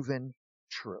proven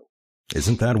true.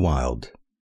 Isn't that wild?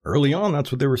 Early on,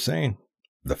 that's what they were saying.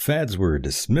 The feds were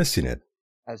dismissing it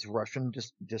as Russian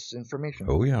disinformation.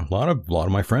 Oh yeah, a lot of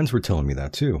my friends were telling me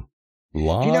that too. A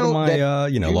lot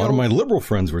of my liberal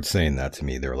friends were saying that to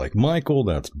me. They're like, "Michael,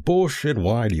 that's bullshit.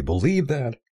 Why do you believe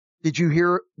that?" Did you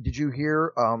hear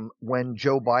when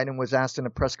Joe Biden was asked in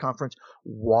a press conference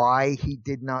why he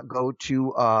did not go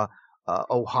to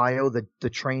Ohio, the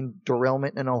train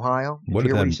derailment in Ohio? What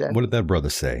did that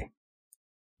brother say?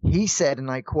 He said,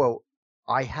 and I quote,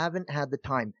 "I haven't had the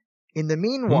time." In the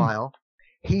meanwhile,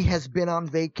 he has been on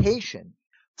vacation.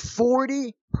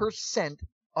 40%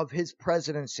 of his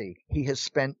presidency he has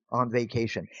spent on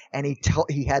vacation. And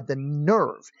he had the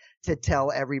nerve to tell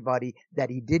everybody that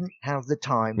he didn't have the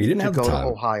time to go to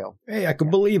Ohio. Hey, I can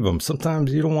believe him.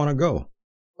 Sometimes you don't want to go.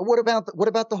 What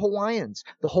about the Hawaiians?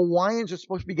 The Hawaiians are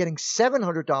supposed to be getting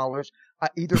 $700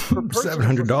 either per person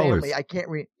or per family. I can't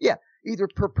read. Yeah, either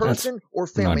per person or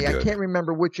family. I can't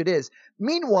remember which it is.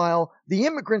 Meanwhile, the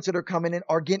immigrants that are coming in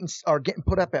are getting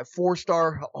put up at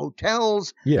 4-star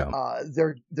hotels. Yeah,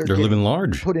 they're living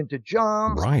large, put into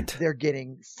jobs. Right. They're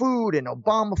getting food and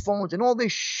Obama phones and all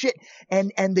this shit.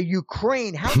 And the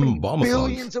Ukraine, how many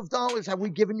billions of dollars have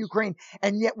we given Ukraine?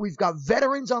 And yet we've got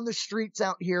veterans on the streets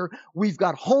out here. We've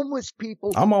got homeless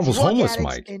people. I'm almost homeless,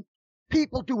 Mike. And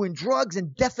people doing drugs and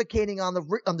defecating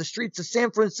on the streets of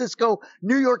San Francisco,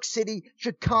 New York City,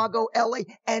 Chicago, LA.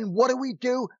 And what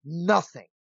do? Nothing.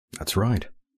 That's right.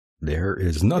 There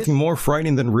is nothing more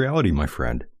frightening than reality, my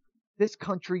friend. This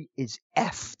country is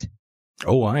effed.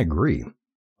 Oh, I agree.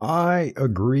 I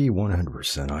agree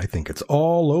 100%. I think it's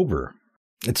all over.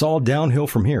 It's all downhill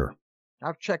from here.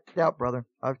 I've checked out, brother.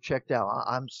 I've checked out.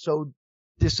 I'm so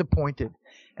disappointed.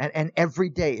 And every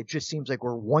day it just seems like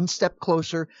we're one step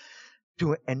closer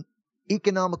to an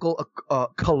economical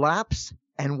collapse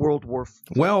and World War IV.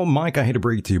 Well, Mike, I hate to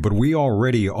break it to you, but we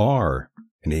already are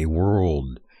in a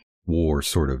world war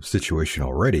sort of situation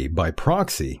already. By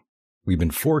proxy, we've been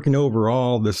forking over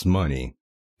all this money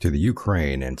to the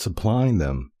Ukraine and supplying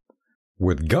them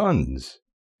with guns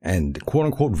and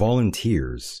quote-unquote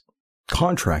volunteers,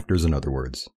 contractors, in other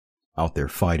words, out there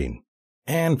fighting.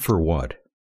 And for what?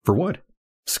 For what?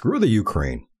 Screw the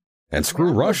Ukraine. And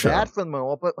screw Russia. Bad for them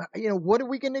all, but what are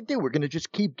we going to do? We're going to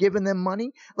just keep giving them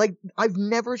money? Like, I've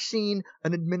never seen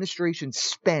an administration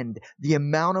spend the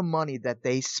amount of money that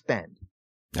they spend.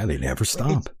 And they never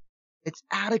stop. It's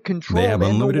out of control. They have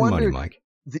unlimited money, Mike.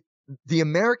 The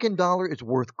American dollar is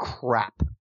worth crap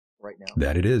right now.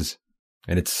 That it is.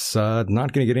 And it's not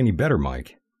going to get any better,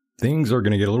 Mike. Things are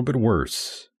going to get a little bit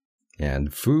worse.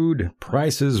 And food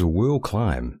prices will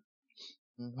climb,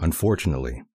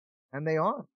 unfortunately. And they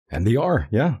are. And they are,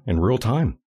 yeah, in real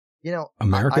time.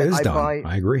 America is done.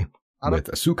 I agree. With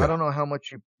Asuka. I don't know how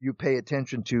much you pay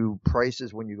attention to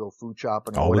prices when you go food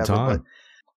shopping or all whatever, the time.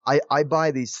 But I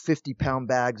buy these 50-pound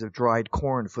bags of dried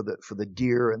corn for the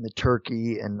deer and the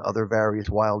turkey and other various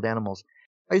wild animals.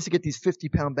 I used to get these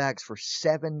 50-pound bags for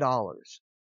 $7.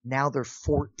 Now they're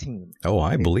 $14. Oh,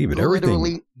 I believe it.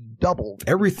 Literally doubled.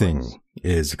 Everything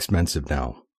is expensive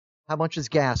now. How much is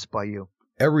gas by you?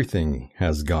 Everything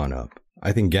has gone up.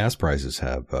 I think gas prices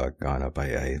have gone up.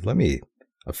 Let me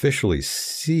officially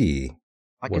see.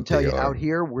 I can tell you out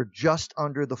here, we're just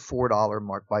under the $4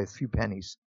 mark by a few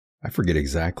pennies. I forget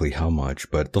exactly how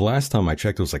much, but the last time I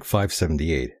checked, it was like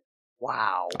 $5.78.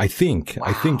 Wow. I think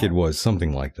it was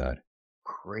something like that.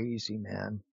 Crazy,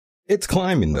 man. It's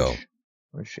climbing, though.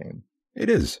 What a shame.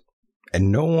 It is.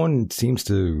 And no one seems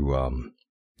to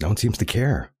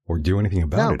care or do anything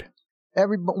about it.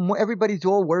 Everybody's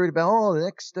all worried about, the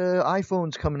next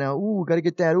iPhone's coming out. Ooh, got to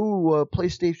get that. Ooh,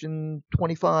 PlayStation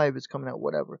 25 is coming out,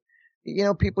 whatever.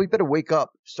 People, you better wake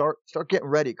up. Start getting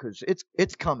ready because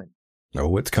it's coming.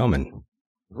 Oh, it's coming.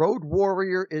 Road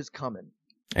Warrior is coming.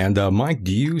 And Mike,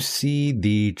 do you see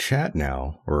the chat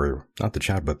now? Or not the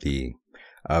chat, but the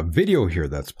video here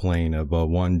that's playing of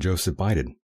one Joseph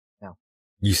Biden? No.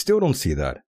 You still don't see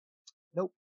that?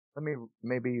 Nope.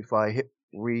 Maybe if I hit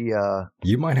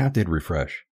you might have to hit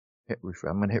refresh. Hit refresh.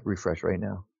 I'm going to hit refresh right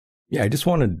now. Yeah, I just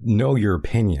want to know your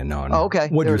opinion on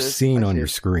what you're seeing on your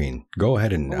screen. Go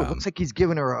ahead and... it looks like he's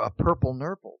giving her a purple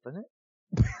nurple, doesn't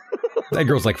it? That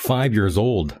girl's like 5 years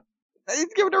old.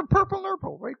 He's giving her a purple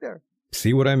nurple right there.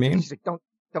 See what I mean? She's like,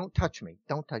 don't touch me.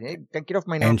 Don't touch me. Get off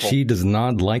my nurple. And she does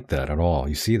not like that at all.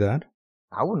 You see that?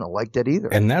 I wouldn't have liked that either.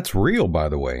 And that's real, by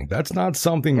the way. That's not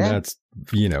something that's,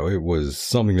 it was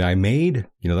something that I made.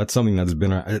 That's something that's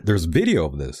been, there's video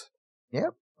of this.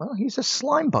 Yep. Well, he's a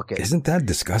slime bucket. Isn't that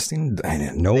disgusting?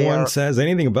 No one says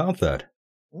anything about that.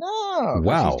 No.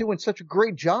 Wow. He's doing such a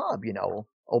great job, Biden.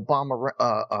 Obama's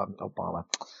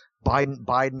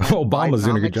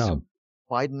doing a good job.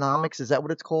 Bidenomics, is that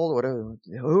what it's called?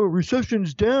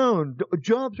 Recession's down.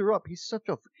 Jobs are up. He's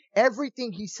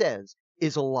everything he says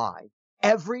is a lie.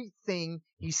 Everything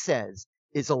he says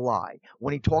is a lie.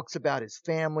 When he talks about his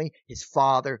family, his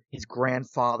father, his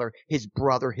grandfather, his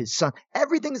brother, his son,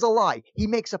 everything is a lie. He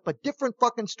makes up a different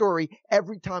fucking story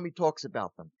every time he talks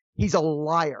about them. He's a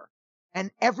liar. And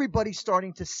everybody's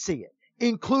starting to see it,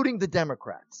 including the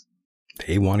Democrats.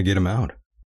 They want to get him out.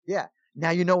 Yeah. Now,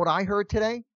 you know what I heard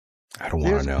today? I don't want to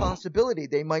know. There's a possibility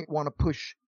they might want to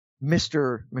push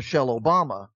Mr. Michelle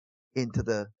Obama into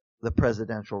the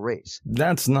presidential race.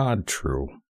 That's not true.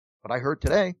 But I heard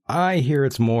today. I hear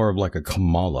it's more of like a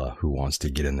Kamala who wants to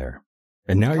get in there.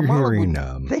 And now Kamala you're hearing...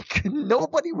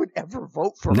 nobody would ever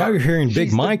vote for her. Now you're hearing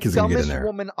Big Mike is going to get in there. She's the dumbest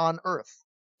woman on earth.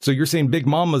 So you're saying Big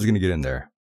Mama's going to get in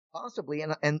there? Possibly.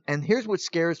 And here's what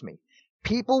scares me.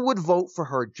 People would vote for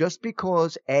her just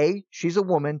because A, she's a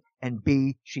woman, and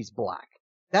B, she's black.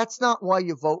 That's not why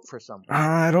you vote for someone.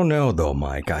 I don't know, though,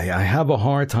 Mike. I have a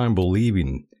hard time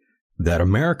believing that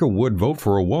America would vote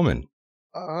for a woman.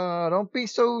 Don't be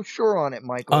so sure on it,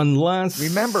 Michael.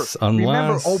 Remember,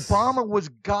 Obama was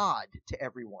God to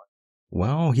everyone.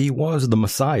 Well, he was the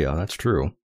Messiah. That's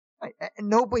true.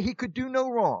 No, but he could do no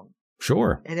wrong.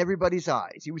 Sure. In everybody's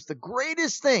eyes. He was the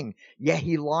greatest thing. Yet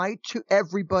he lied to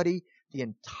everybody, the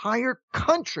entire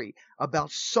country, about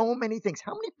so many things.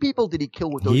 How many people did he kill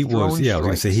with those drone strikes? I was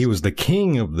going to say, he was the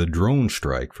king of the drone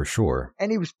strike, for sure.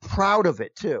 And he was proud of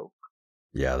it, too.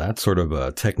 Yeah, that sort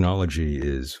of technology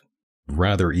is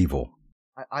rather evil.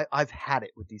 I've had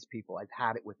it with these people. I've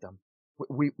had it with them.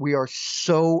 We are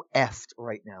so effed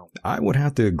right now. I would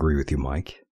have to agree with you,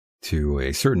 Mike. To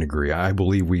a certain degree, I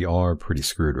believe we are pretty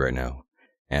screwed right now.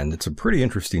 And it's a pretty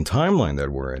interesting timeline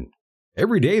that we're in.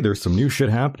 Every day there's some new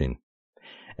shit happening.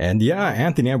 And yeah,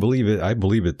 Anthony, I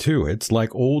believe it too. It's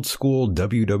like old school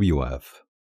WWF.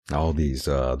 All these,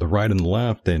 the right and the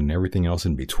left and everything else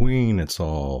in between. It's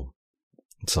all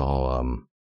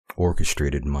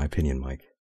orchestrated, in my opinion, Mike.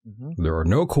 Mm-hmm. There are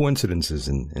no coincidences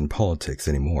in politics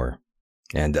anymore.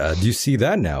 And do you see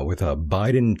that now with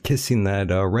Biden kissing that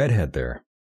redhead there?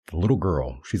 The little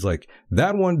girl. She's like,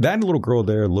 that little girl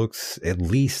there looks at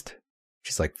least,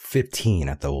 she's like 15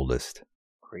 at the oldest.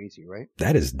 Crazy, right?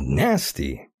 That is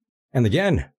nasty. And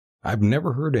again, I've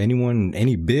never heard anyone,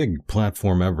 any big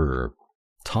platform ever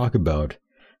talk about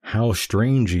how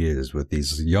strange he is with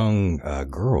these young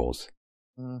girls.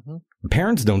 Mm-hmm.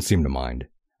 Parents don't seem to mind.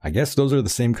 I guess those are the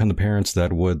same kind of parents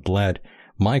that would let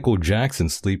Michael Jackson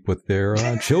sleep with their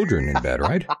children in bed,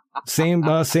 right? Same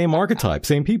archetype,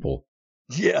 same people.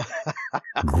 Yeah.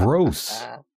 Gross.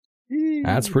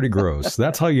 That's pretty gross.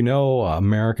 That's how you know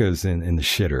America's in the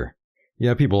shitter.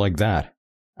 Yeah, people like that.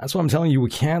 That's what I'm telling you. We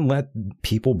can't let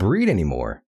people breed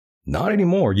anymore. Not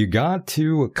anymore. You got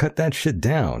to cut that shit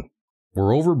down.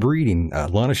 We're overbreeding a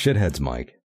lot of shitheads,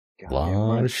 Mike. A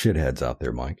lot of shitheads out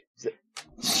there, Mike.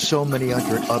 So many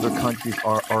other countries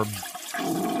are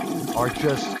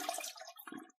just.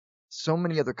 So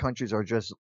many other countries are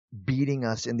just beating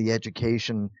us in the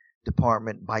education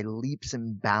department by leaps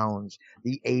and bounds.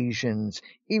 The Asians,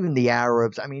 even the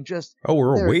Arabs. I mean, just. Oh,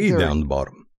 we're way down the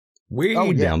bottom.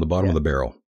 Down the bottom of the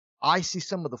barrel. I see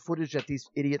some of the footage that these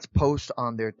idiots post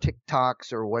on their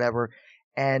TikToks or whatever,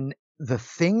 and the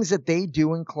things that they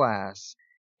do in class,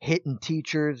 hitting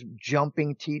teachers,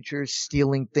 jumping teachers,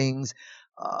 stealing things,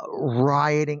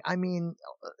 rioting. I mean,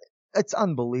 it's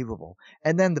unbelievable.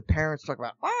 And then the parents talk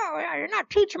about, oh, you're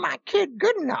not teaching my kid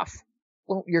good enough.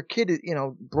 Well, your kid,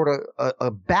 brought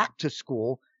a bat to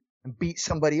school and beat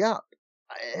somebody up.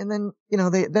 And then,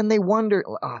 they wonder,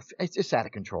 it's just out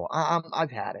of control. I've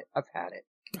had it.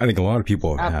 I think a lot of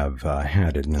people have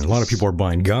had it. And a lot of people are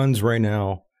buying guns right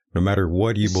now, no matter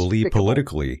what you believe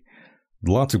politically.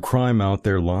 Lots of crime out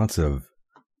there, lots of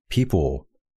people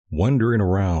wandering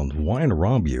around, wanting to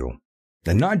rob you.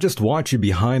 And not just watch you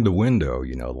behind the window,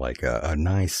 like a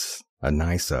nice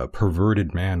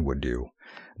perverted man would do.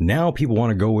 Now people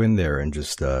want to go in there and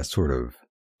just sort of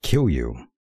kill you.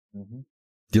 Mm-hmm.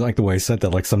 Do you like the way I said that?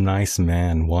 Like some nice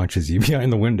man watches you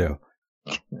behind the window.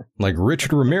 Like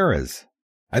Richard Ramirez.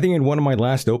 I think in one of my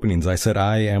last openings, I said,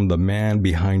 I am the man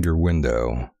behind your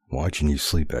window, watching you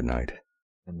sleep at night.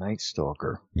 A night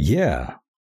stalker. Yeah.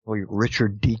 Well, you're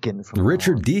Richard Deacon.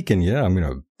 Richard Deacon, yeah. I'm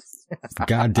going to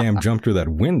goddamn jump through that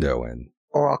window and...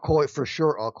 Or I'll call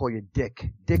you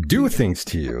Dick. Do Deacon. Things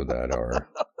to you that are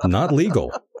not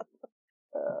legal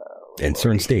in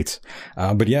certain states.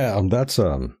 But yeah, that's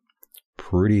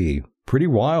pretty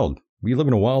wild. We live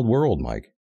in a wild world,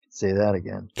 Mike. Say that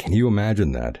again. Can you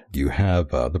imagine that? You have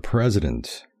the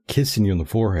president kissing you on the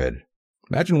forehead.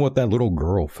 Imagine what that little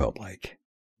girl felt like.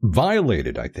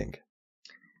 Violated, I think.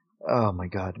 Oh, my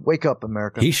God. Wake up,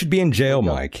 America. He should be in jail,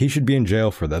 Mike. He should be in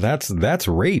jail for that. That's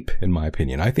rape, in my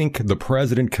opinion. I think the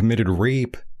president committed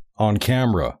rape on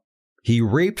camera. He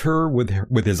raped her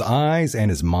with his eyes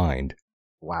and his mind.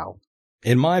 Wow.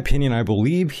 In my opinion, I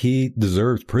believe he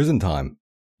deserves prison time.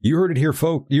 You heard it here,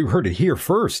 folks. You heard it here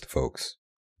first, folks.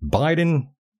 Biden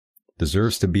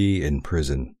deserves to be in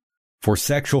prison for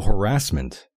sexual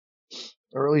harassment.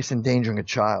 Or at least endangering a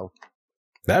child.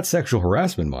 That's sexual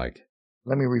harassment, Mike.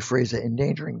 Let me rephrase it.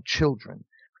 Endangering children.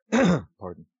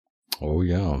 Pardon. Oh,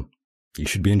 yeah. He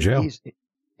should be in jail.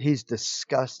 He's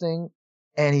disgusting,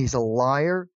 and he's a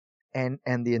liar, and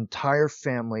the entire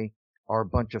family are a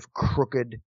bunch of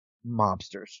crooked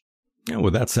mobsters. Yeah,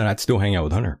 with that said, I'd still hang out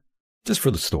with Hunter. Just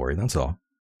for the story, that's all.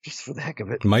 Just for the heck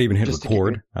of it. Might even hit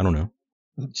record. I don't know.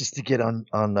 Just to get on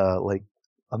like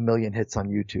 1 million hits on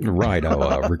YouTube. Right.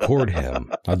 I'll record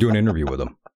him. I'll do an interview with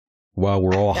him while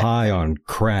we're all high on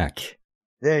crack.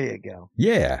 There you go.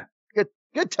 Yeah.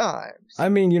 Good times. I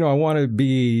mean, I want to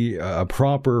be a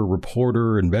proper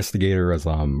reporter, investigator, as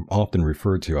I'm often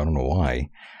referred to. I don't know why.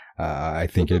 I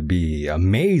think it'd be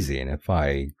amazing if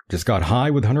I just got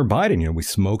high with Hunter Biden. We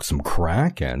smoked some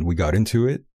crack and we got into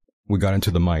it. We got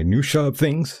into the minutia of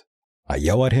things. I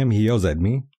yell at him. He yells at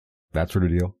me. That sort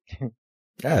of deal.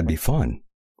 Yeah, it'd be fun.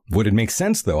 Would it make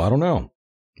sense, though? I don't know.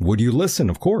 Would you listen?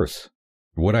 Of course.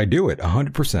 Would I do it?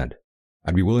 100%.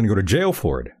 I'd be willing to go to jail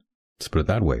for it. Let's put it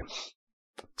that way.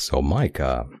 So, Mike,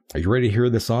 are you ready to hear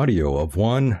this audio of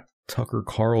one Tucker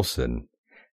Carlson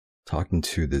talking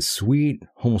to this sweet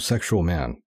homosexual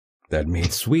man that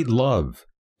made sweet love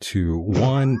to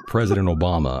one President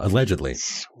Obama, allegedly?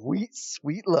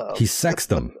 Sweet love. He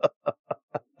sexed him.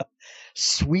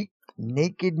 Sweet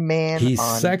naked man he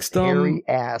on sexed hairy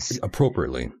ass.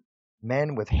 Appropriately.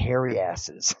 Men with hairy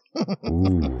asses.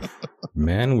 Ooh,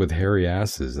 men with hairy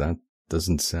asses. That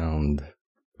doesn't sound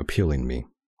appealing to me.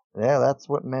 Yeah, that's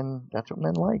what men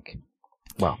like.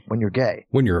 Well, when you're gay.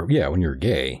 When you're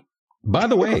gay. By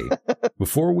the way,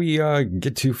 before we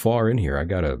get too far in here, I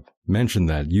gotta mention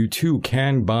that you too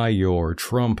can buy your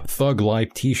Trump Thug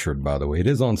Life t-shirt, by the way. It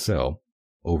is on sale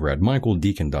over at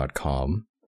michaeldeacon.com.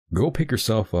 Go pick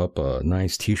yourself up a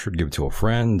nice t-shirt, give it to a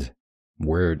friend,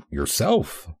 wear it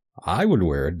yourself. I would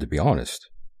wear it, to be honest.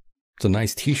 It's a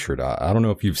nice t-shirt. I don't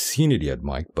know if you've seen it yet,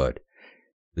 Mike, but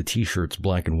the t-shirt's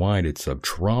black and white. It's of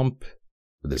Trump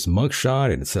with this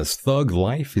mugshot, and it says Thug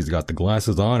Life. He's got the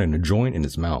glasses on and a joint in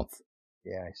his mouth.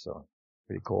 Yeah, I saw it.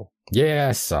 Pretty cool. Yeah,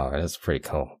 I saw it. That's pretty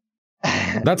cool.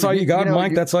 That's all you got,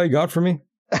 Mike? That's all you got for me?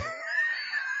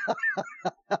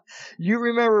 You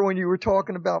remember when you were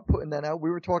talking about putting that out? We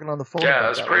were talking on the phone. Yeah,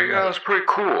 that's pretty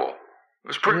cool. It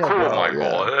was pretty cool, bro, Michael.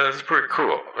 Yeah. It's pretty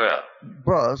cool. Yeah.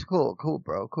 Bro, that's cool,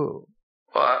 bro. Cool.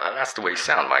 Well, that's the way you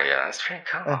sound, Mike. Yeah, that's pretty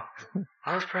cool.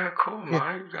 That was pretty cool,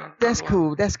 Mike. Yeah, that's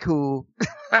cool. That's cool.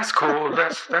 That's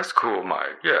cool, Mike.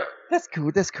 Yeah. That's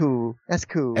cool.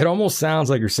 It almost sounds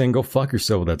like you're saying, go fuck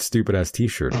yourself with that stupid ass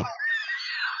t-shirt.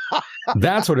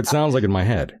 That's what it sounds like in my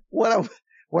head. What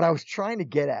I was trying to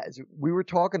get at is we were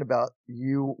talking about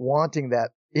you wanting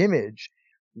that image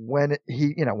when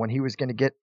he was going to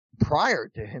get, prior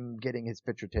to him getting his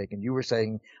picture taken. You were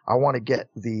saying, I want to get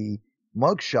the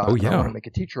mugshot. Oh, yeah. I want to make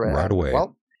a teacher right away.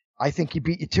 Well, I think he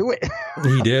beat you to it.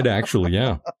 He did, actually,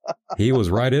 yeah. He was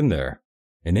right in there.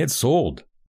 And it sold.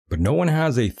 But no one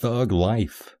has a Thug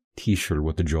Life t-shirt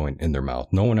with the joint in their mouth.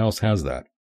 No one else has that.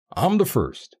 I'm the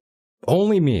first.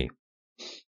 Only me.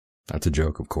 That's a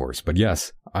joke, of course. But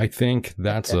yes, I think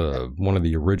that's one of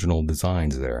the original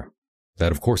designs there.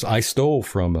 That, of course, I stole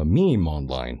from a meme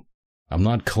online. I'm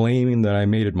not claiming that I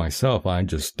made it myself. I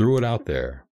just threw it out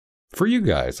there for you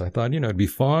guys. I thought, it'd be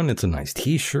fun. It's a nice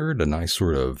t-shirt, a nice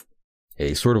sort of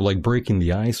like breaking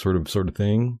the ice sort of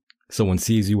thing. Someone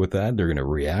sees you with that, they're going to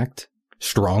react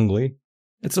strongly.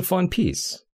 It's a fun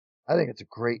piece. I think it's a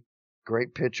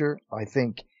great picture. I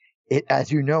think it,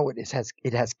 as you know, it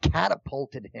has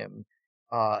catapulted him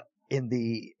in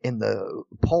the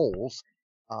polls.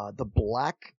 The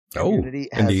black community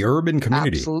and the urban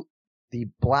community. The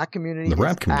black community the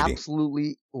rap community.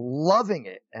 Absolutely loving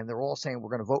it. And they're all saying, we're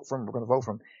going to vote for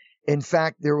him. In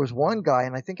fact, there was one guy,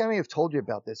 and I think I may have told you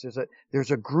about this.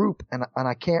 There's a group, and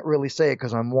I can't really say it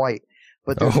because I'm white,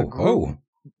 but there's a group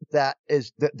that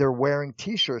they're wearing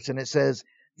t-shirts, and it says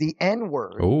the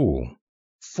N-word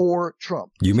for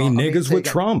Trump. You mean niggas with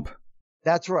Trump?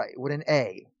 That's right, with an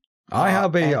A. I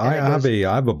have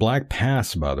a black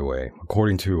pass, by the way,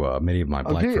 according to many of my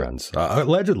black friends.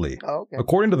 Allegedly,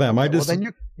 according to them, I'm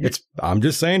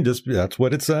just saying, that's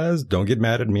what it says. Don't get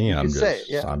mad at me. I'm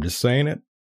just saying it.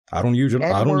 I don't use it.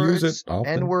 I don't use it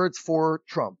often. N-words for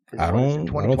Trump. I don't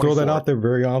throw that out there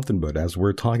very often, but as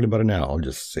we're talking about it now, I'll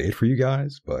just say it for you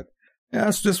guys. But yeah,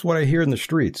 that's just what I hear in the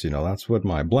streets. That's what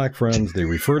my black friends, they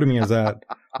refer to me as that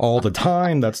all the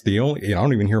time. That's the only. I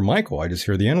don't even hear Michael. I just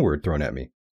hear the N-word thrown at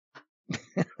me.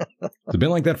 It's been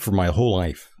like that for my whole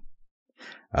life.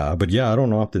 But yeah, I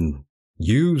don't often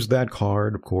use that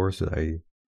card, of course.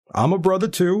 I'm a brother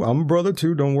too.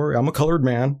 Don't worry. I'm a colored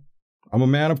man. I'm a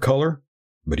man of color.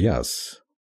 But yes,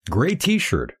 great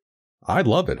t-shirt. I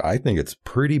love it. I think it's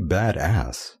pretty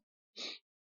badass.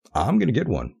 I'm going to get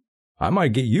one. I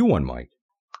might get you one, Mike.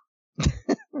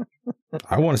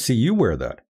 I want to see you wear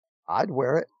that. I'd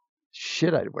wear it.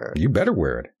 Shit, I'd wear it. You better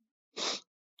wear it.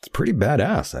 It's pretty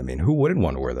badass. I mean, who wouldn't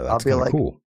want to wear that? That's kind of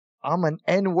cool. I'm an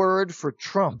N-word for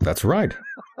Trump. That's right.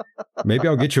 Maybe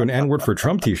I'll get you an N-word for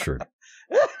Trump t-shirt.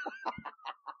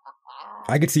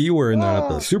 I could see you wearing that at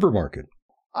the supermarket.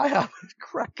 I was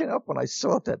cracking up when I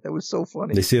saw that. That was so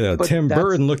funny. They see a Tim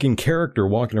Burton-looking character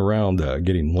walking around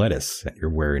getting lettuce, and you're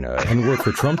wearing a N-word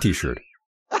for Trump t-shirt.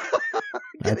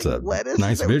 That's a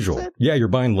nice visual. Yeah, you're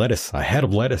buying lettuce, a head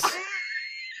of lettuce.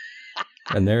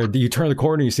 And there, you turn the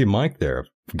corner and you see Mike there.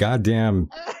 Goddamn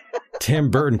Tim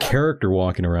Burton character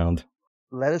walking around.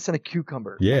 Lettuce and a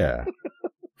cucumber. Yeah.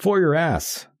 For your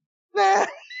ass. Get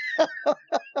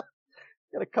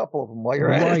a couple of them while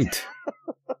you're at it. Right.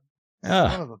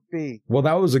 Son of a bee. Well,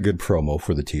 that was a good promo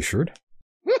for the t-shirt.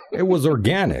 It was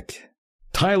organic.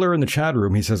 Tyler in the chat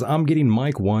room, he says, I'm getting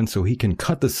Mike one so he can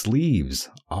cut the sleeves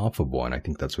off of one. I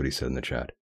think that's what he said in the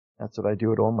chat. That's what I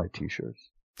do with all my t-shirts.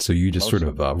 So you just sort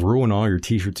of ruin all your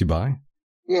t-shirts you buy?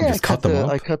 Yeah, just cut them up?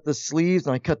 I cut the sleeves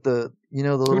and I cut the, the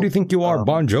little... Who do you think you are,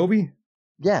 Bon Jovi?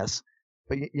 Yes.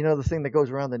 But the thing that goes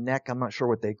around the neck, I'm not sure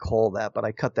what they call that, but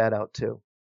I cut that out too.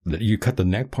 You cut the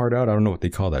neck part out? I don't know what they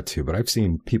call that too, but I've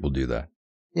seen people do that.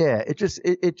 Yeah,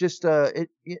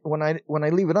 when I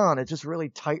leave it on, it's just really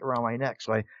tight around my neck.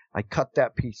 So I cut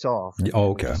that piece off.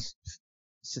 Oh, okay.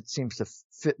 It seems to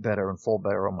fit better and fall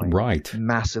better on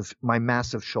my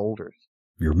massive shoulders.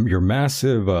 Your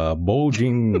massive,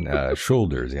 bulging,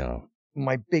 shoulders,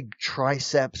 My big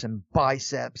triceps and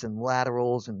biceps and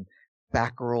laterals and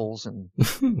back rolls and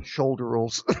shoulder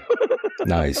rolls.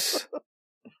 Nice.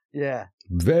 Yeah.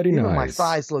 Very nice. My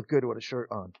thighs look good with a shirt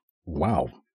on. Wow.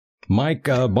 Mike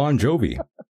Bon Jovi.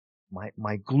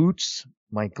 My glutes,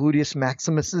 my gluteus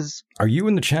maximuses. Are you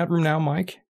in the chat room now,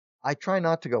 Mike? I try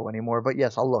not to go anymore, but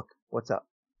yes, I'll look. What's up?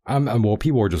 Well,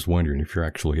 people are just wondering if you're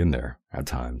actually in there at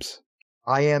times.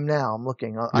 I am now. I'm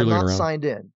looking. I'm not signed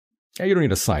in. Yeah, you don't need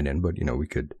to sign in, but we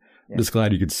could. Yeah. Just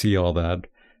glad you could see all that.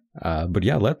 But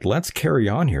yeah, let's carry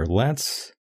on here.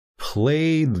 Let's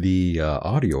play the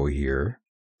audio here.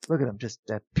 Look at him, just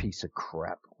that piece of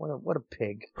crap. What a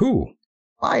pig. Who?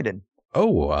 Biden.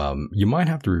 Oh, you might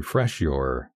have to refresh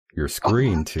your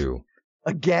screen too.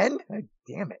 Again?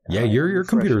 Damn it. Yeah, your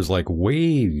computer is like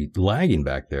way lagging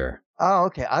back there. Oh,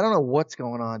 okay. I don't know what's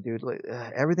going on, dude.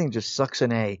 Everything just sucks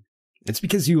an A. It's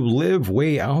because you live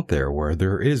way out there where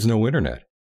there is no internet,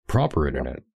 proper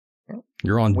internet. Yep.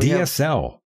 You're on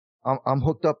DSL. I'm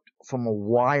hooked up from a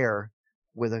wire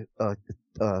with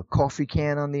a coffee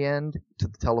can on the end to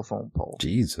the telephone pole.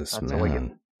 Jesus,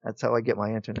 man. That's how I get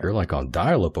my internet. You're like on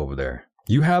dial-up over there.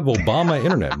 You have Obama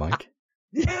internet, Mike.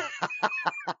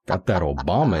 Got that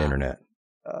Obama internet.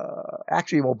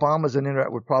 Actually, Obama's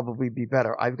internet would probably be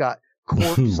better. I've got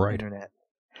corpse internet.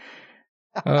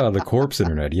 The corpse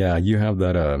internet. Yeah, you have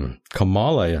that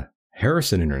Kamala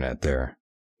Harrison internet there.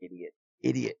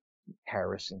 Idiot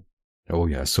Harrison. Oh,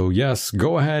 yeah. So, yes,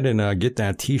 go ahead and get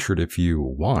that t-shirt if you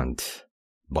want.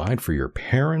 Buy it for your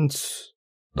parents.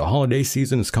 The holiday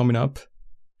season is coming up.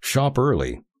 Shop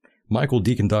early.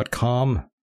 MichaelDeacon.com.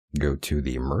 Go to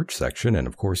the merch section, and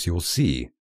of course, you'll see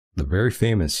the very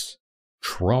famous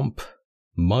Trump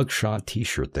mugshot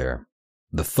t-shirt there.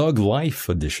 The Thug Life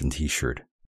edition t-shirt.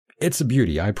 It's a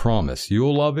beauty, I promise.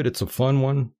 You'll love it. It's a fun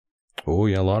one. Oh,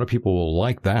 yeah, a lot of people will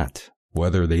like that.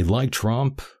 Whether they like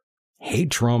Trump,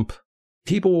 hate Trump,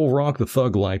 people will rock the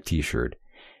Thug Life t-shirt.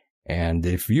 And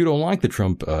if you don't like the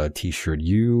Trump t-shirt,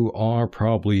 you are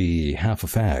probably half a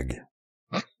fag.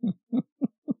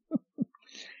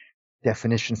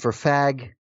 Definition for fag,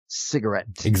 cigarette.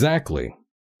 Exactly.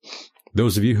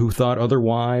 Those of you who thought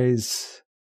otherwise,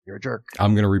 you're a jerk.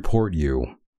 I'm going to report you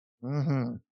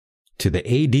to the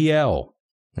ADL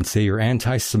and say you're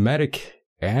anti-Semitic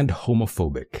and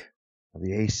homophobic. The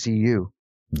ACU.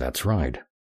 That's right.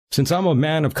 Since I'm a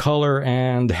man of color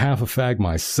and half a fag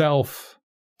myself,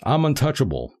 I'm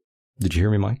untouchable. Did you hear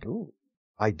me, Mike? Ooh,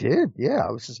 I did. Yeah,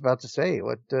 I was just about to say,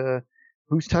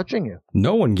 who's touching you?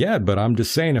 No one yet, but I'm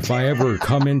just saying if I ever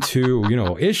come into,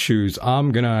 issues,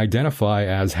 I'm going to identify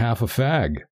as half a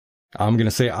fag. I'm going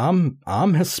to say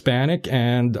I'm Hispanic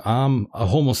and I'm a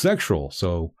homosexual,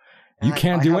 so you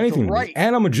can't do anything to me.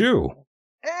 And I'm a Jew.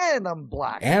 And I'm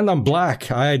black. And I'm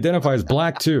black. I identify as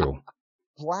black, too.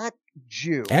 Black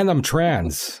Jew. And I'm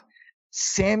trans.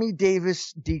 Sammy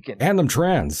Davis Deacon. And I'm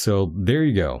trans, so there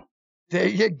you go. There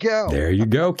you go. There you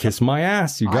go. Kiss my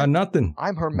ass. You got nothing.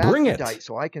 I'm hermaphrodite,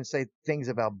 so I can say things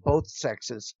about both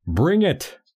sexes. Bring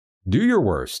it. Do your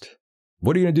worst.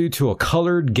 What are you going to do to a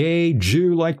colored gay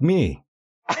Jew like me?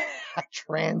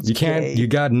 Trans You can't. gay. You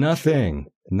got nothing.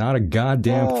 Not a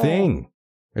goddamn thing.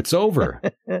 It's over.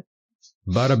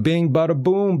 Bada bing, bada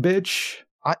boom, bitch.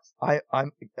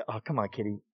 I'm. Oh, come on,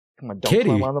 Kitty. Come on, don't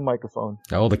climb on the microphone.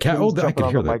 Oh, the cat. Please I can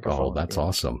hear that. microphone. Oh, that's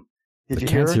awesome. Did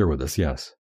you hear her? Here with us,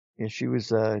 yes. Yeah, she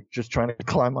was just trying to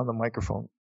climb on the microphone.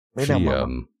 She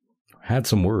had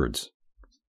some words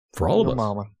for all of us.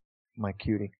 Mama, my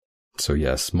cutie. So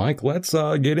yes, Mike, let's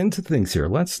get into things here.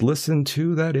 Let's listen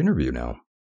to that interview now.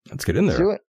 Let's get in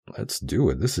there. Let's do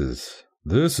it. This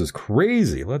is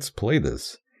crazy. Let's play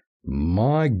this.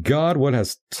 My God, what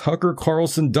has Tucker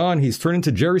Carlson done? He's turned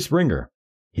into Jerry Springer.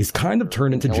 He's kind of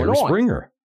turned into Jerry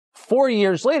Springer. 4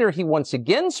 years later, he once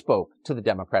again spoke to the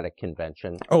Democratic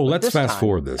convention. Oh, let's fast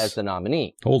forward this. As the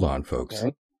nominee. Hold on, folks.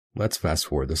 Okay. Let's fast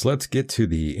forward this. Let's get to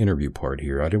the interview part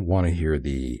here. I didn't want to hear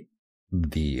the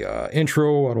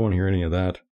intro. I don't want to hear any of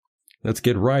that. Let's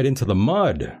get right into the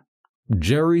mud.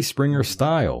 Jerry Springer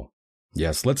style.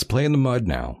 Yes, let's play in the mud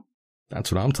now.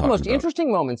 That's what I'm talking about. The most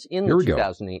interesting moments in the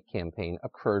 2008 campaign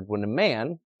occurred when a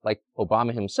man, like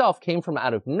Obama himself, came from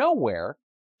out of nowhere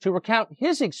to recount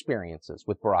his experiences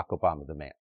with Barack Obama, the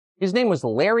man. His name was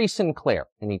Larry Sinclair,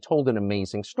 and he told an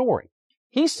amazing story.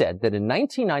 He said that in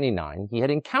 1999, he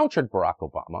had encountered Barack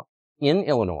Obama in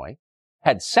Illinois,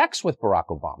 had sex with Barack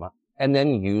Obama, and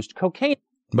then used cocaine.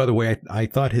 By the way, I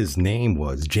thought his name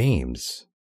was James.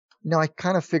 No, I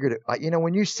kind of figured it.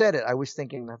 When you said it, I was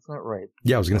thinking that's not right.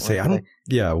 Yeah, I was going to say,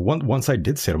 once I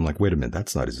did say it, I'm like, wait a minute,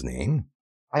 that's not his name.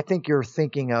 I think you're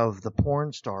thinking of the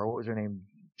porn star. What was her name?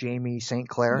 Jamie St.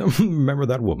 Clair. Remember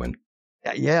that woman?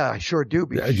 Yeah, I sure do.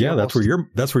 Yeah, that's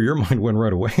where your mind went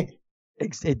right away.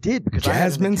 It did, because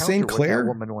Jasmine St. Clair.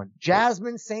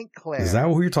 Jasmine St. Clair. Is that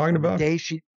who you're talking about?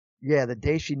 The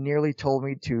day she nearly told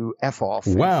me to F off.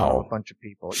 Wow. A bunch of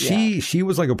people. She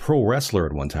was like a pro wrestler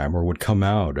at one time, or would come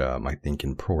out, I think,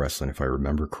 in pro wrestling, if I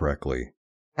remember correctly.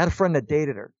 I had a friend that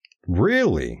dated her.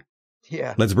 Really?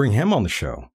 Yeah. Let's bring him on the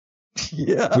show.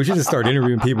 Yeah. We should just start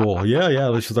interviewing people. Yeah,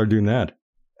 let's just start doing that.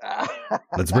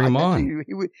 Let's bring him on.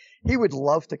 He would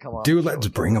love to come on. Dude, let's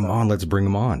bring him on. Let's bring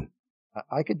him on.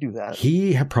 I could do that.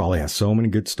 He probably has so many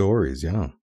good stories. Yeah.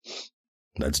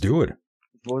 Let's do it.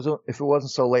 If it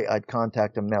wasn't so late, I'd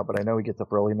contact him now, but I know he gets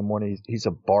up early in the morning. He's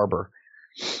a barber.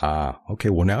 Okay.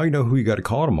 Well, now you know who you got to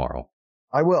call tomorrow.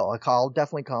 I will. I'll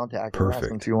definitely contact him. Perfect.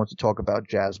 Ask him if he wants to talk about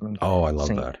Jasmine. Oh, I love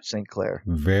that. St. Clair.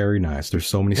 Very nice. There's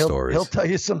so many stories. He'll tell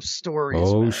you some stories.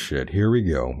 Oh, man. Shit. Here we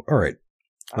go. All right.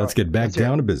 Let's get back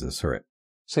down to business. All right.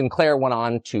 Sinclair went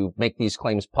on to make these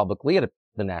claims publicly at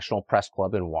the National Press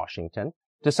Club in Washington,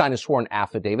 to sign a sworn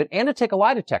affidavit, and to take a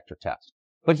lie detector test.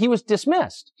 But he was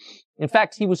dismissed. In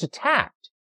fact, he was attacked.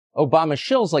 Obama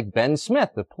shills like Ben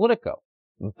Smith of Politico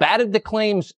batted the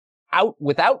claims out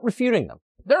without refuting them.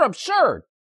 They're absurd.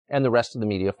 And the rest of the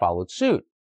media followed suit.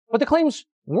 But the claims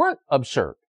weren't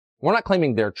absurd. We're not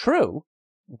claiming they're true,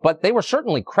 but they were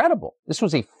certainly credible. This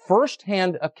was a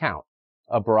first-hand account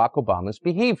of Barack Obama's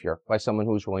behavior by someone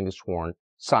who was willing to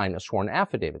sign a sworn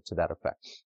affidavit to that effect.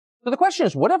 So the question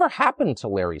is, whatever happened to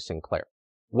Larry Sinclair?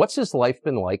 What's his life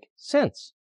been like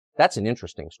since? That's an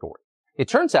interesting story. It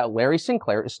turns out Larry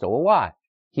Sinclair is still alive.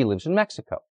 He lives in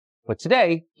Mexico. But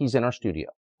today, he's in our studio,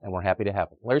 and we're happy to have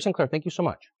him. Larry Sinclair, thank you so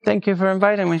much. Thank you for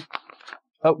inviting me.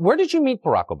 Where did you meet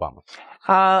Barack Obama?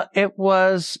 It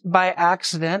was by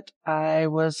accident. I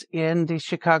was in the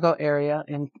Chicago area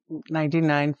in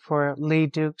 99 for Lee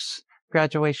Duke's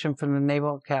graduation from the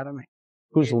Naval Academy.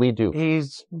 Who's Lee Duke?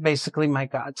 He's basically my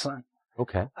godson.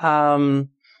 Okay.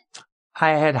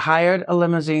 I had hired a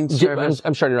limousine service.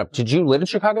 I'm sorry to interrupt. Did you live in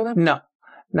Chicago then?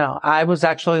 No. I was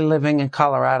actually living in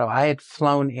Colorado. I had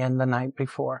flown in the night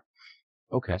before.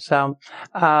 Okay. So,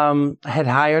 had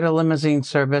hired a limousine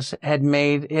service, had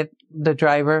made the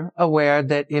driver aware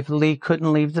that if Lee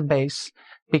couldn't leave the base,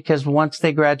 because once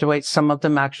they graduate, some of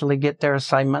them actually get their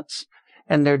assignments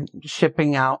and they're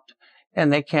shipping out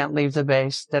and they can't leave the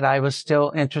base, that I was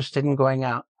still interested in going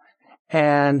out.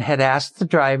 And had asked the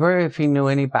driver if he knew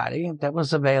anybody that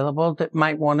was available that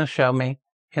might want to show me,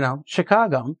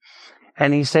 Chicago.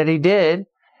 And he said he did.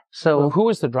 So well, who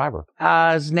was the driver?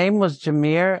 His name was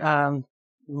Jamir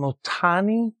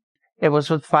Multani. It was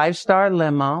with 5-star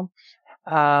limo.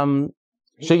 So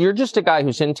you're just a guy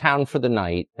who's in town for the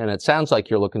night, and it sounds like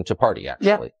you're looking to party,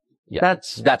 actually. Yeah.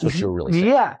 That's what you're really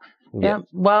saying. Yeah.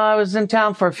 Well, I was in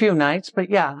town for a few nights, but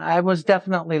yeah, I was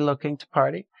definitely looking to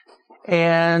party.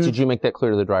 And did you make that clear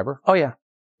to the driver? Oh yeah.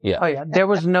 Yeah. Oh yeah. There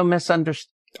was no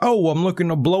misunderstanding. Oh, I'm looking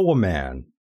to blow a man.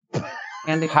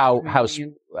 And how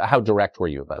direct were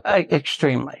you about that?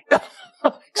 Extremely.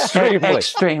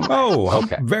 Extremely. Oh,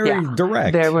 okay. Very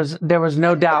direct. There was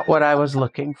no doubt what I was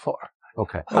looking for.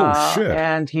 Okay. Oh shit.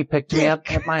 And he picked me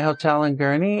up at my hotel in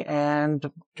Gurnee and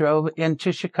drove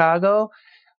into Chicago,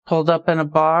 pulled up in a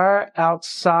bar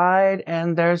outside,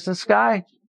 and there's this guy.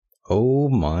 Oh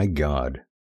my God.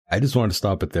 I just wanted to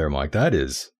stop it there, Mike.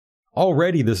 This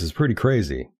is pretty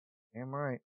crazy. Damn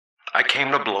right. I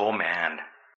came to blow a man.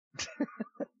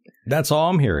 That's all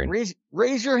I'm hearing.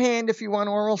 Raise your hand if you want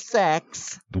oral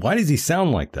sex. Why does he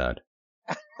sound like that?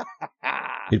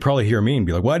 He'd probably hear me and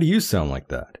be like, why do you sound like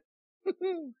that?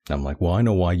 I'm like, well, I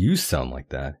know why you sound like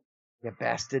that. You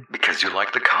bastard. Because you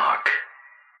like the cock.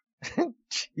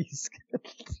 Jeez.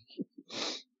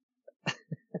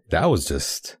 That was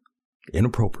just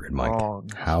inappropriate, Mike. Wrong.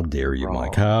 How dare you, Wrong.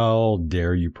 Mike? How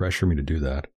dare you pressure me to do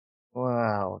that?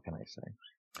 Well, what can I say?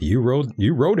 You wrote it.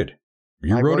 You wrote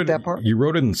it. That part? You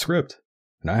wrote it in the script.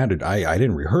 And I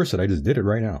didn't rehearse it. I just did it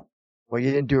right now. Well,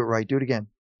 you didn't do it right. Do it again.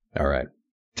 All right.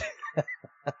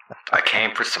 I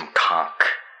came for some cock.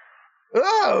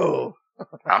 Oh!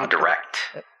 I'm direct.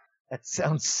 That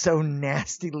sounds so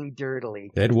nastily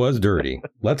dirtily. It was dirty.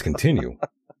 Let's continue.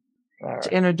 Right.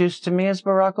 Introduced to me as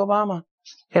Barack Obama.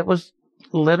 It was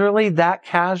literally that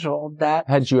casual. That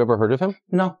Had you ever heard of him?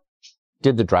 No.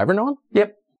 Did the driver know him?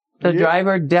 Yep. The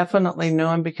driver definitely knew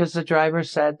him because the driver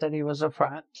said that he was a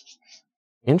friend.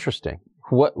 Interesting.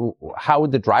 How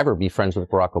would the driver be friends with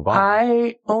Barack Obama?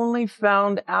 I only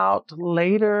found out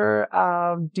later,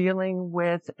 dealing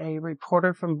with a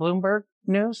reporter from Bloomberg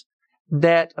News,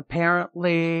 that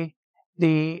apparently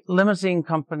the limousine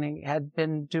company had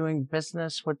been doing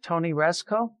business with Tony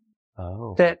Resco.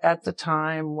 Oh. That at the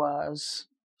time was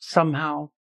somehow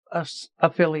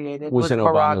affiliated was with in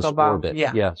Barack Obama's Obama. orbit.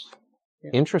 Yeah. Yes.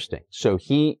 Yeah. Interesting. So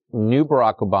he knew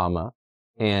Barack Obama,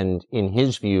 and in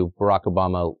his view, Barack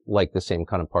Obama liked the same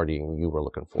kind of partying you were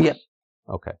looking for. Yeah.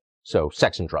 Okay. So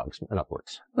sex and drugs and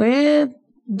upwards.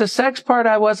 The sex part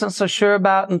I wasn't so sure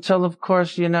about until, of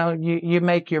course, you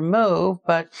make your move,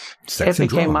 but Sex it and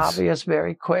became drugs. obvious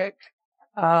very quick.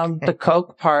 The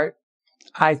coke part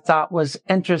I thought was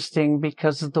interesting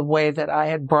because of the way that I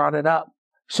had brought it up.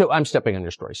 So I'm stepping on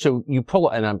your story. So you pull,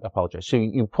 and I apologize. So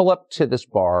you pull up to this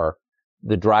bar.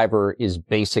 The driver is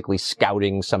basically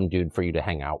scouting some dude for you to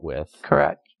hang out with.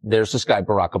 Correct. There's this guy,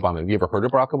 Barack Obama. Have you ever heard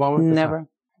of Barack Obama? Never.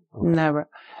 Okay. Never.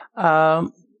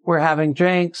 We're having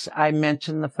drinks. I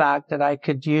mentioned the fact that I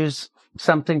could use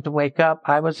something to wake up.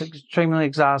 I was extremely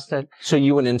exhausted. So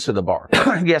you went into the bar?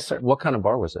 Yes, sir. What kind of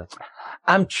bar was it?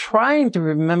 I'm trying to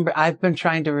remember. I've been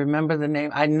trying to remember the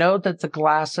name. I know that the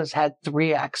glasses had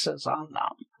 3 X's on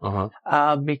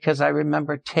them. Because I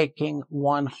remember taking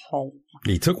one home.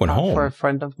 He took one home for a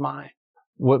friend of mine.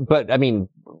 But I mean,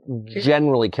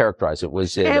 generally characterize it.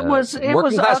 Was it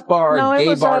working class bar,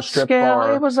 gay bar, strip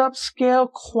bar? It was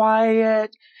upscale,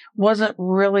 quiet. Wasn't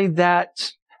really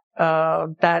that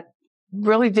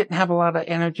really didn't have a lot of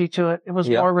energy to it. It was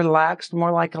more relaxed,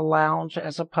 more like a lounge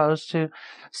as opposed to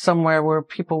somewhere where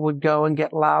people would go and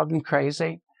get loud and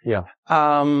crazy. Yeah.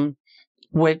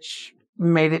 Which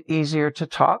made it easier to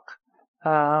talk.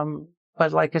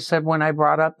 But like I said, when I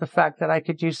brought up the fact that I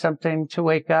could use something to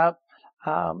wake up,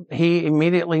 he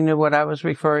immediately knew what I was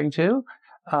referring to,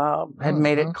 had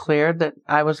made it clear that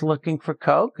I was looking for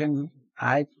coke, and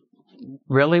I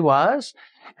really was,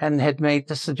 and had made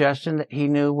the suggestion that he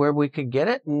knew where we could get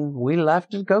it, and we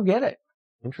left to go get it.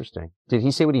 Interesting. Did he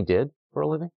say what he did for a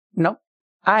living? Nope.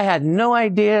 I had no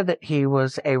idea that he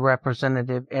was a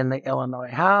representative in the Illinois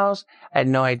House. I had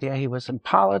no idea he was in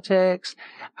politics.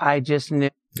 I just knew.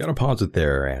 Gotta pause it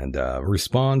there and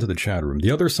respond to the chat room.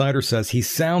 The other sider says he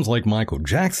sounds like Michael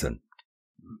Jackson.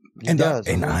 He does.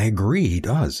 And I agree, he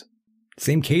does.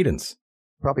 Same cadence.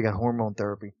 Probably got hormone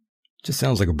therapy. Just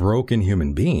sounds like a broken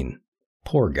human being.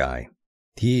 Poor guy.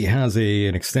 He has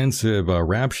an extensive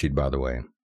rap sheet, by the way.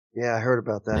 Yeah, I heard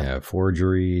about that. Yeah,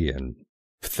 forgery and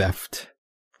theft,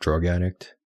 drug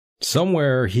addict.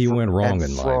 Somewhere he went wrong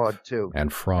in life. Fraud, too.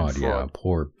 And fraud, yeah.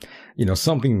 Poor.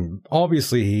 Something,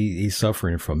 obviously he's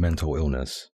suffering from mental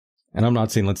illness. And I'm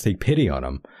not saying let's take pity on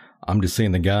him. I'm just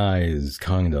saying the guy is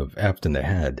kind of effed in the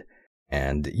head.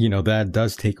 And, that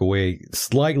does take away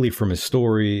slightly from his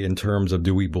story in terms of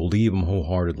do we believe him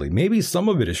wholeheartedly? Maybe some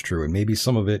of it is true, and maybe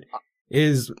some of it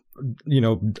is,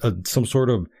 some sort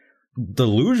of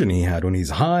delusion he had when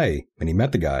he's high and he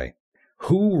met the guy.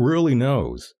 Who really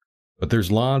knows? But there's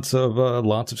lots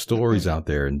of stories out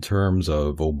there in terms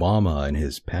of Obama and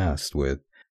his past with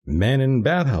men in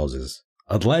bathhouses.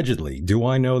 Allegedly. Do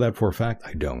I know that for a fact?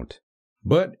 I don't.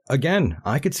 But again,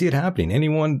 I could see it happening.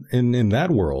 Anyone in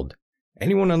that world,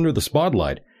 anyone under the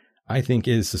spotlight, I think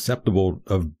is susceptible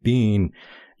of being,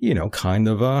 kind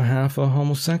of half a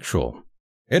homosexual.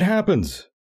 It happens.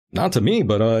 Not to me,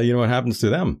 but, it happens to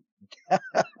them.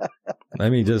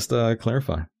 Let me just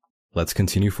clarify. Let's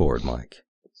continue forward, Mike.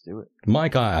 Let's do it.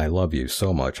 Mike, I love you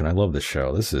so much, and I love the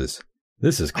show. This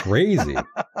is crazy.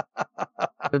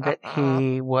 That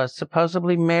he was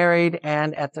supposedly married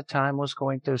and at the time was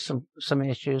going through some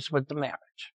issues with the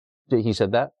marriage. He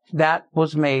said that? That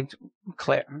was made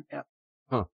clear.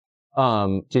 Yeah.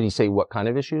 Did he say what kind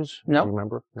of issues? No. Do you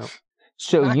remember? No.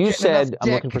 So you said,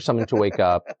 I'm looking for someone to wake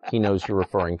up. He knows you're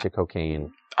referring to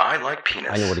cocaine. I like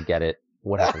penis. I know where to get it.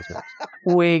 What happens next?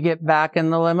 We get back in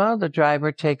the limo. The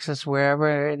driver takes us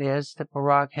wherever it is that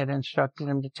Barack had instructed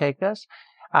him to take us.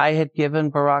 I had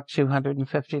given Barack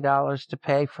 $250 to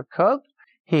pay for coke.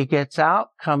 He gets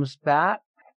out, comes back.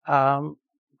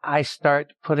 I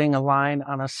start putting a line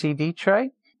on a CD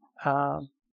tray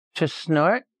to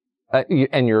snort.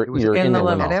 And you're in the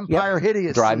limo. An Empire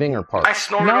Hideous. Driving or parked? I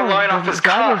snorted a line off his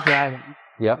cock. Driving.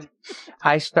 Yep.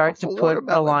 I start to put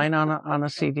a line on a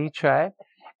CD tray,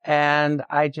 and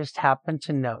I just happen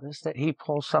to notice that he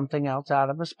pulls something else out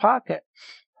of his pocket.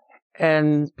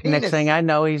 And next thing I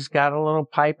know, he's got a little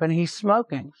pipe and he's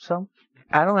smoking. So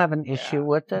I don't have an issue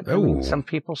with it. I mean, some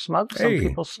people smoke, some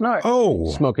people snort.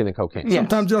 Smoking the cocaine. Yes.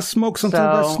 Sometimes they'll smoke,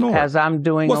 sometimes they'll snort. As I'm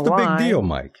doing What's a the line, big deal,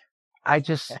 Mike? I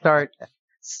just start.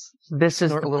 This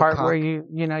is Snort the part where you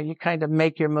kind of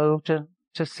make your move to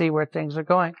see where things are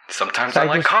going. Sometimes So I I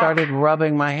like just cock. started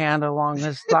rubbing my hand along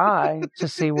his thigh to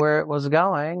see where it was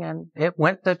going, and it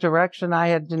went the direction I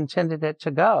had intended it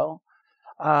to go.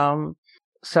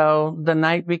 So the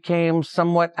night became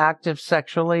somewhat active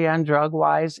sexually and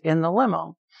drug-wise in the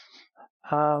limo.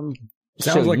 So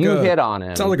you hit on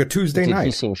him. Sounds like a Tuesday night. Did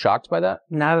he seem shocked by that?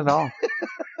 Not at all.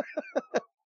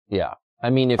 Yeah. I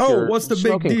mean, if you're what's the big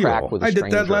smoking deal? crack with a I did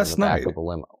stranger that last in the back night. of a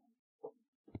limo,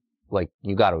 like,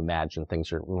 you got to imagine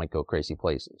things might go crazy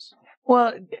places.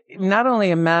 Well, not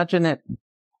only imagine it,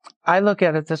 I look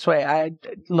at it this way.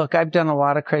 I've done a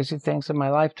lot of crazy things in my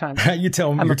lifetime. You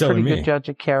tell me. I'm You're a pretty telling me. good judge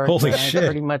of character. Holy I shit.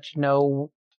 pretty much know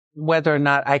whether or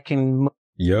not I can.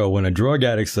 Yo, when a drug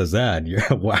addict says that,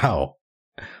 wow.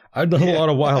 I've done a lot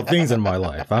of wild things in my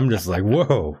life. I'm just like,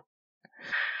 whoa.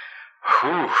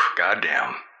 Whew,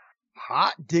 goddamn.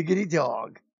 Hot diggity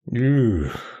dog.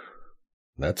 Ooh.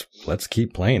 Let's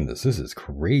keep playing this. This is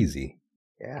crazy.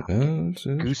 Yeah. It's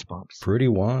Goosebumps. pretty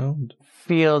wild.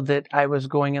 Feel that I was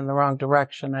going in the wrong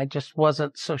direction. I just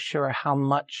wasn't so sure how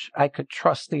much I could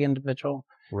trust the individual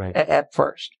Right. at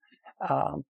first.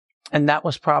 And that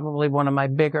was probably one of my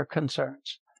bigger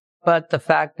concerns. But the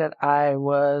fact that I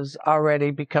was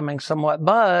already becoming somewhat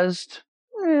buzzed,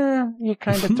 you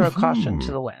kind of throw caution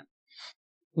to the wind.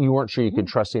 You weren't sure you could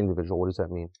trust the individual. What does that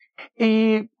mean?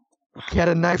 He had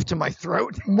a knife to my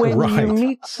throat. When Right. you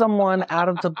meet someone out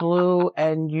of the blue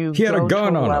and you He had go a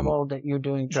gun to a on him. level that you're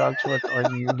doing drugs with,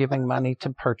 or you're giving money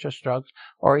to purchase drugs,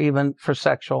 or even for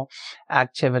sexual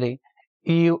activity,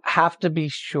 you have to be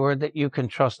sure that you can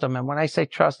trust them. And when I say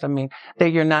trust, I mean that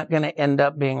you're not going to end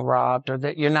up being robbed, or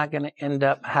that you're not going to end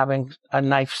up having a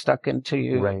knife stuck into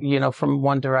you, Right. From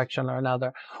one direction or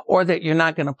another, or that you're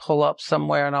not going to pull up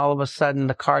somewhere and all of a sudden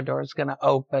the car door is going to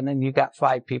open and you got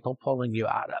 5 people pulling you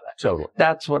out of it. Totally.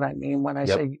 That's what I mean when I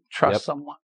say trust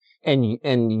someone. And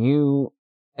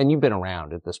you've been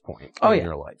around at this point in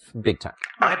your life, big time.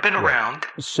 I've been around.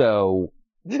 So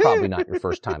probably not your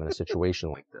first time in a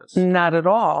situation like this. Not at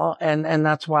all. And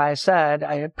that's why I said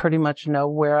I pretty much know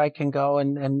where I can go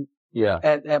and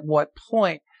at what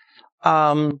point.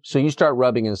 So you start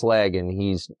rubbing his leg and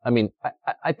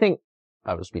I think,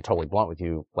 I'll just be totally blunt with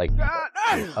you, like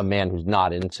a man who's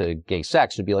not into gay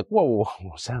sex would be like, whoa,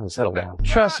 settle down.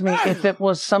 Trust me, if it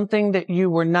was something that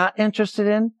you were not interested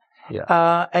in,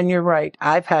 and you're right,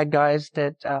 I've had guys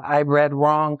that I read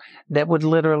wrong that would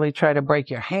literally try to break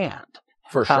your hand.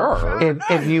 For sure.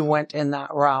 If you went in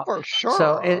that route. For sure.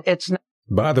 So it's not.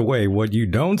 By the way, what you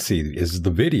don't see is the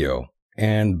video.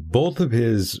 And both of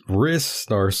his wrists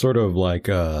are sort of like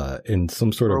in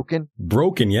some sort of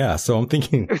broken. Yeah. So I'm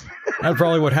thinking that's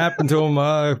probably what happened to him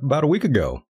about a week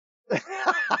ago.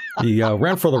 He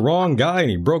ran for the wrong guy and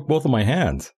he broke both of my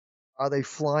hands. Are they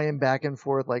flying back and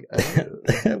forth like?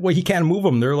 Well, he can't move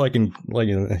them. They're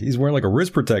he's wearing like a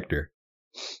wrist protector.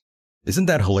 Isn't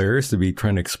that hilarious to be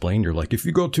trying to explain? You're like, if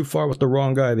you go too far with the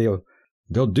wrong guy,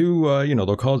 they'll do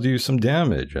they'll cause you some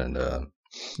damage. And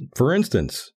for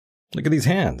instance, look at these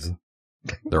hands.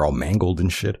 They're all mangled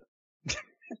and shit.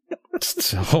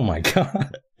 Oh my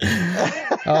God.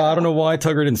 I don't know why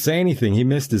Tugger didn't say anything. He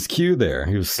missed his cue there.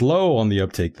 He was slow on the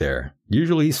uptake there.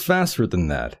 Usually he's faster than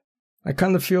that. I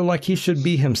kind of feel like he should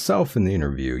be himself in the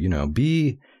interview.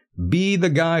 Be the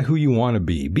guy who you want to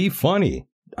be. Be funny.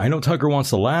 I know Tucker wants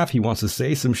to laugh. He wants to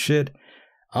say some shit.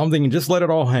 I'm thinking just let it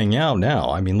all hang out now.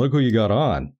 I mean, look who you got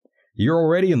on. You're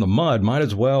already in the mud. Might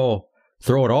as well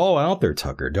throw it all out there,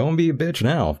 Tucker. Don't be a bitch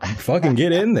now. Fucking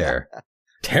get in there.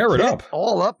 Tear it up.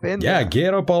 All up in there. Yeah,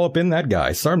 get all up in that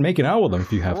guy. Start making out with him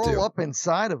if you have to. All up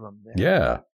inside of him. Man.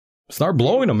 Yeah. Start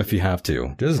blowing them if you have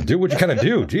to. Just do what you gotta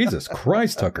do. Jesus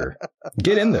Christ, Tucker.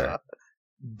 Get in there.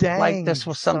 Dang, like this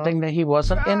was something that he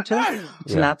wasn't into.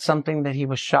 It's not something that he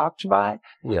was shocked by.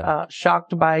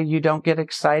 Shocked by you don't get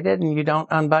excited and you don't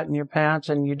unbutton your pants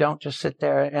and you don't just sit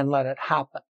there and let it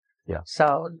happen. Yeah.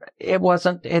 So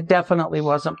it definitely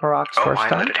wasn't Barack's first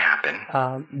time. I let it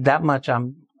happen. That much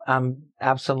I'm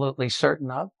absolutely certain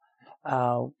of.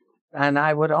 And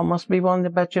I would almost be willing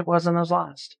to bet you it wasn't his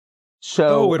last.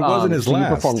 So it wasn't his last.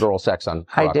 You performed oral sex on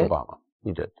Barack Obama.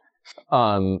 You did.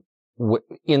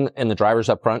 In the driver's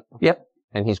up front? Yep.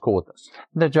 And he's cool with this.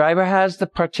 The driver has the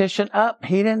partition up.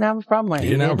 He didn't have a problem with it. He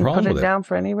didn't have a problem put with it down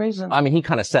for any reason. I mean, he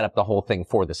kind of set up the whole thing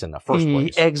for this in the first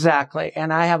place. Exactly.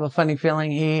 And I have a funny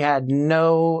feeling he had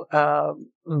no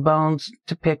bones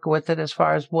to pick with it as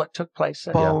far as what took place.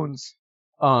 Bones.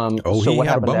 So he what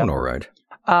had a bone, after? all right.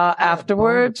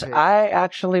 Afterwards, I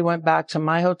actually went back to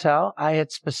my hotel. I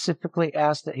had specifically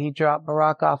asked that he drop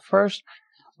Barack off first,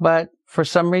 but for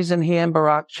some reason, he and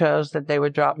Barack chose that they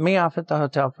would drop me off at the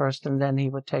hotel first, and then he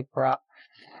would take Barack.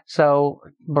 So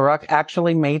Barack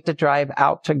actually made the drive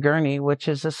out to Gurnee, which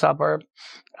is a suburb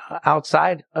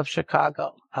outside of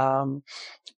Chicago,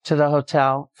 to the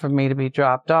hotel for me to be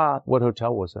dropped off. What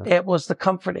hotel was it? It was the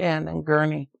Comfort Inn in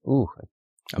Gurnee. Ooh.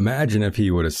 Imagine if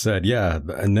he would have said, yeah,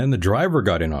 and then the driver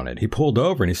got in on it. He pulled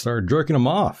over and he started jerking him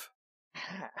off.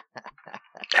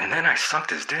 And then I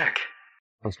sucked his dick.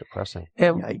 That's depressing.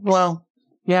 Well,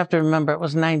 you have to remember it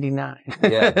was 99.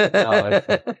 Yeah. No,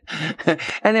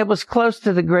 and it was close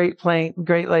to the Great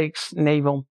Lakes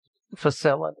Naval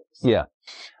facilities. Yeah.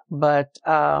 But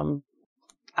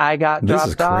I got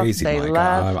dropped off. This is crazy, They Mike.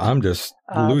 left. I'm just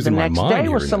losing my mind. The next day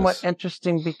was hearing somewhat this.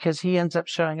 interesting because he ends up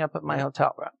showing up at my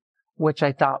hotel room, which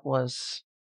I thought was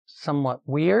somewhat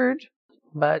weird.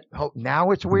 But now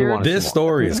it's weird. This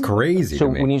story is crazy. So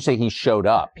to me. when you say he showed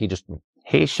up,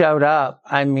 he showed up.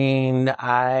 I mean,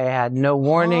 I had no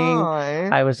warning. Hi.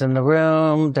 I was in the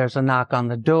room. There's a knock on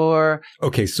the door.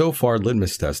 Okay, so far,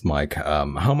 litmus test, Mike.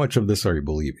 How much of this are you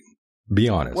believing? Be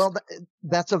honest. Well,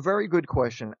 that's a very good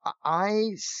question.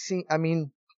 I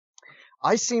seem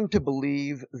to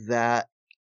believe that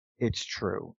it's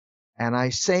true. And I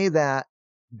say that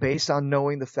based on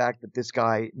knowing the fact that this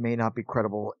guy may not be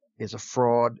credible, is a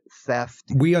fraud, theft.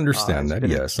 We understand that,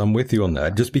 yes. I'm with you on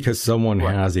that. Just because someone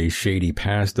has a shady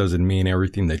past doesn't mean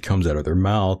everything that comes out of their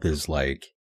mouth is like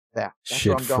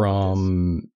shit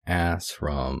from, ass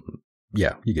from.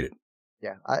 Yeah, you get it.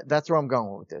 Yeah, that's where I'm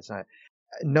going with this.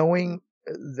 Knowing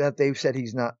that they've said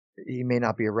he may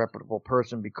not be a reputable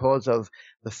person because of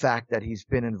the fact that he's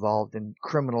been involved in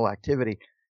criminal activity,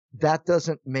 that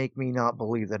doesn't make me not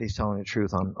believe that he's telling the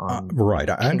truth on right.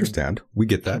 I understand. We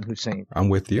get that. Hussein. I'm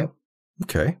with you. Yep.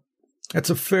 Okay. That's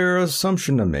a fair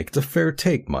assumption to make. It's a fair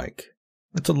take, Mike.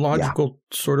 It's a logical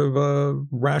sort of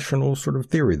rational sort of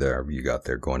theory there you got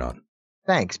there going on.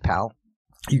 Thanks, pal.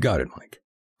 You got it, Mike.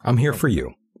 I'm here for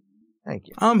you. Thank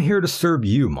you. I'm here to serve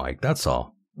you, Mike. That's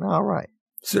all. All right.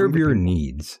 Serve your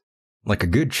needs like a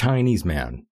good Chinese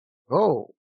man.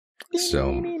 Oh. So,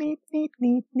 I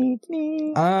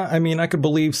mean, I could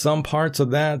believe some parts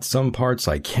of that, some parts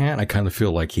I can't. I kind of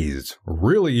feel like he was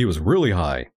really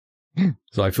high.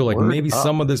 So I feel like maybe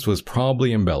some of this was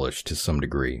probably embellished to some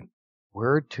degree.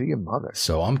 Word to your mother.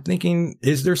 So I'm thinking,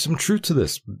 is there some truth to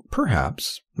this?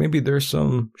 Perhaps. Maybe there's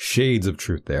some shades of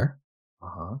truth there.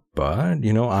 But,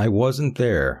 I wasn't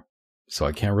there. So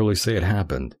I can't really say it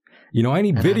happened. I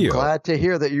need video. I'm glad to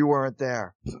hear that you weren't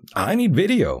there. I need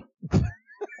video.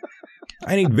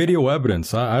 I need video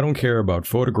evidence. I don't care about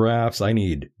photographs. I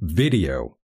need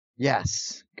video.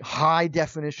 Yes. High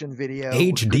definition video.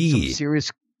 HD.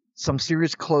 Some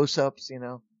serious close-ups,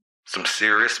 Some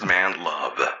serious man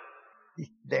love.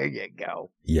 There you go.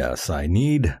 Yes, I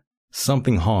need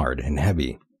something hard and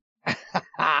heavy.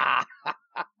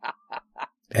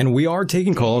 And we are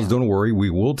taking calls. Don't worry. We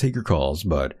will take your calls,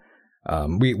 but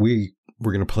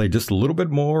we're going to play just a little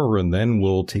bit more, and then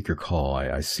we'll take your call.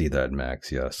 I see that,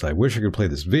 Max. Yes. I wish I could play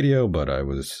this video, but I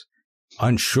was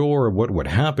unsure of what would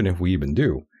happen if we even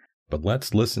do. But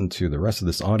let's listen to the rest of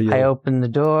this audio. I open the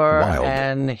door,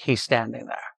 and he's standing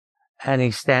there. And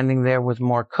he's standing there with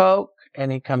more Coke,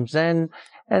 and he comes in,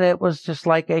 and it was just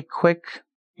like a quick,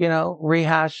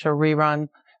 rehash or rerun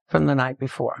from the night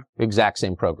before. Exact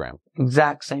same program.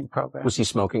 Was he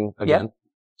smoking again? Yep.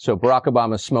 So Barack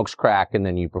Obama smokes crack, and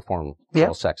then you perform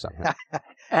oral sex on him.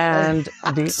 And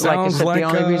like I said, the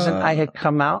only reason I had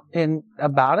come out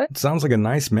about it. Sounds like a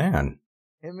nice man.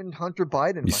 Him and Hunter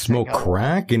Biden. You smoke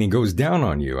crack and he goes down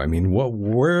on you. I mean,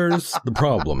 where's the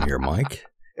problem here, Mike?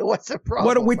 What's the problem?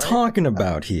 What are we talking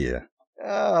about here?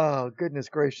 Oh, goodness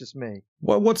gracious me.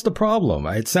 What's the problem?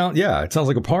 It sounds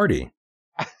like a party.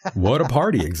 What a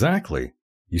party, exactly.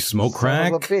 You smoke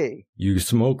crack,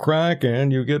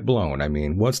 and you get blown. I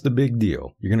mean, what's the big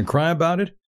deal? You're going to cry about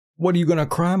it? What are you going to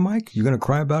cry, Mike? You're going to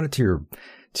cry about it to your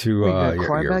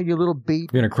little baby?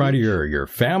 You're going to cry to your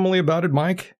family about it,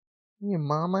 Mike? Your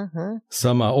mama, huh?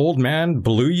 Some old man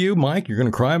blew you, Mike? You're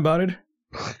going to cry about it?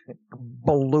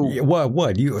 Blew.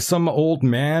 What? Some old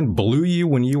man blew you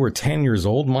when you were 10 years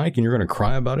old, Mike, and you're going to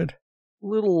cry about it?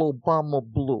 Little Obama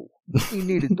blew. He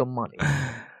needed the money.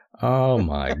 Oh,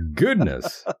 my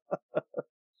goodness.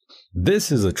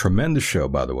 This is a tremendous show,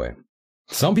 by the way.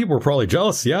 Some people are probably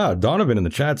jealous. Yeah, Donovan in the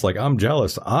chat's like, I'm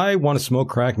jealous. I want to smoke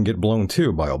crack and get blown,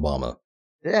 too, by Obama.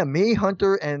 Yeah, me,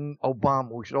 Hunter, and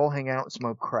Obama, we should all hang out and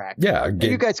smoke crack. Yeah. And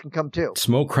you guys can come, too.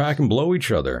 Smoke crack and blow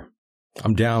each other.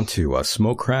 I'm down to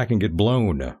smoke crack and get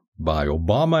blown by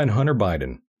Obama and Hunter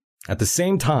Biden. At the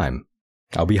same time,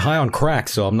 I'll be high on crack,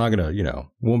 so I'm not going to,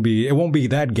 it won't be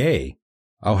that gay.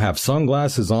 I'll have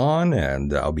sunglasses on,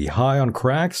 and I'll be high on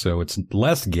crack, so it's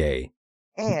less gay.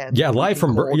 And live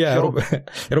from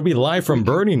it'll be live from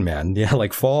Burning Man. Yeah,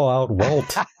 like Fallout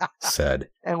Walt said.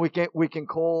 And we can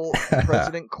call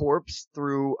President Corpse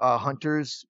through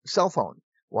Hunter's cell phone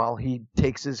while he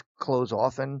takes his clothes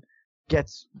off and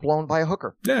gets blown by a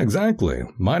hooker. Yeah, exactly.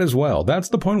 Might as well. That's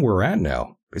the point we're at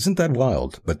now. Isn't that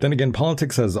wild? But then again,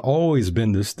 politics has always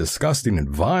been this disgusting and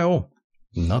vile.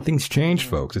 Nothing's changed,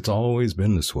 folks. It's always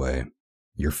been this way.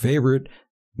 Your favorite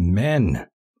men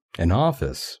in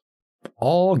office,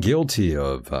 all guilty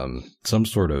of some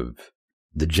sort of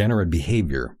degenerate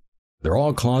behavior. They're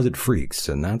all closet freaks,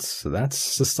 and that's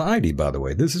society, by the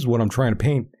way. This is what I'm trying to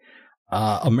paint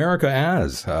America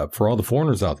as for all the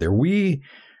foreigners out there. We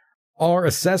are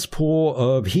a cesspool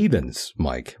of heathens,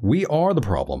 Mike. We are the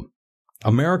problem.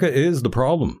 America is the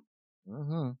problem.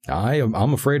 Mm-hmm.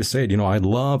 I'm afraid to say it. I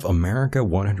love America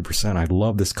 100%. I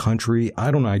love this country. I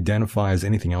don't identify as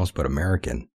anything else but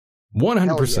American.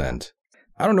 100%.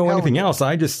 I don't know anything else.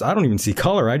 I don't even see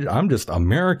color. I'm just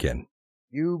American.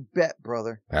 You bet,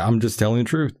 brother. I'm just telling the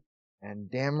truth. And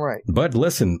damn right. But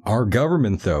listen, our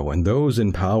government, though, and those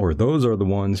in power, those are the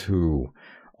ones who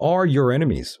are your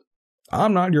enemies.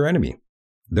 I'm not your enemy.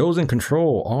 Those in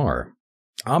control are.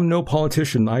 I'm no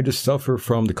politician. I just suffer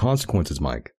from the consequences,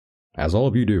 Mike. As all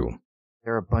of you do.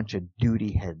 They're a bunch of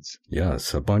duty heads.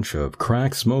 Yes, a bunch of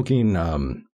crack-smoking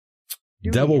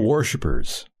devil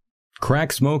worshippers.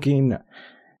 Crack-smoking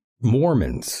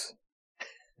Mormons.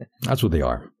 That's what they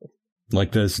are.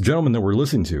 Like this gentleman that we're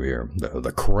listening to here.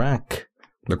 The crack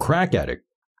addict.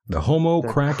 The homo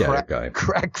crack addict guy.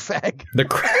 Crack fag. The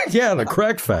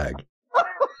crack fag.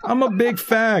 I'm a big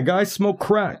fag. I smoke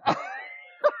crack.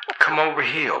 Come over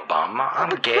here, Obama.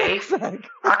 I'm gay.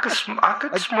 I could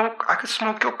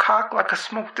smoke your cock like I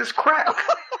smoke this crack.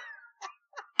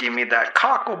 Give me that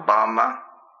cock, Obama.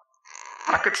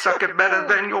 I could suck it better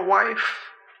than your wife,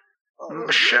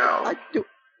 Michelle.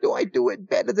 Do I do it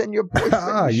better than your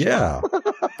boyfriend? Yeah.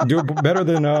 Do it better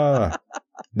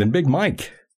than Big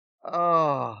Mike.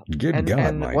 Oh, good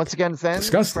God, Mike. Once again,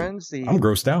 friends, I'm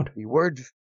grossed out. The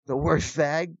word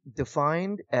fag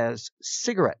defined as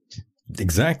cigarette.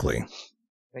 Exactly.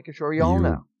 Making sure you all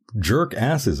know. Jerk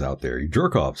asses out there. You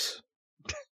jerk offs.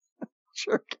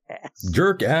 Jerk ass.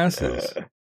 Jerk asses.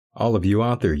 All of you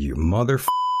out there, you mother.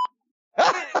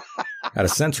 Had to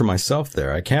censor myself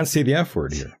there. I can't say the F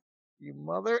word here. You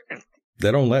mother.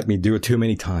 They don't let me do it too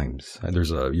many times.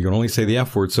 You can only say the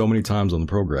F word so many times on the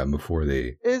program before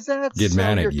they get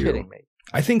mad at you. Kidding me?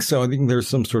 I think so. I think there's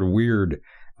some sort of weird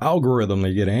algorithm.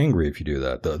 They get angry if you do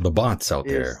that. The bots out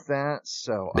there. Is that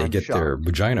so? They get their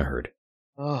vagina hurt.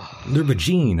 Their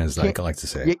vagine, as I like to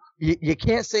say. You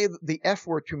can't say the F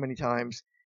word too many times,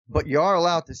 but you are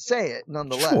allowed to say it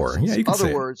nonetheless. Sure, yeah, you can say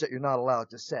other words that you're not allowed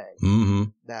to say. Mm-hmm.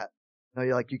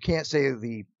 You can't say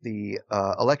the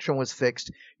election was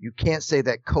fixed. You can't say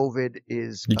that COVID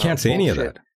is. You can't say any of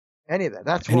that. Any of that.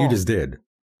 That's and wrong. You just did.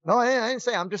 No, I didn't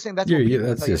say. I'm just saying that's what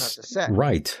people tell you not to say.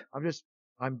 Right.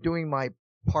 I'm doing my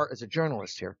part as a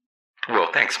journalist here.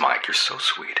 Well, thanks, Mike. You're so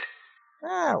sweet.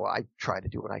 Well, I try to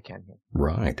do what I can here.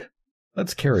 Right.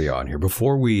 Let's carry on here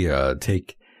before we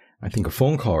take, I think, a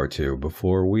phone call or two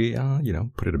before we,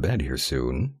 put it to bed here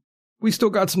soon. We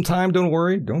still got some time. Don't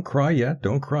worry. Don't cry yet.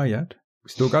 We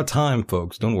still got time,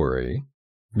 folks. Don't worry.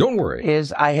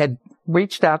 I had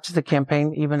reached out to the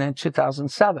campaign even in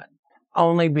 2007.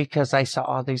 Only because I saw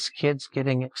all these kids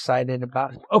getting excited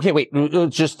about it. Okay, wait.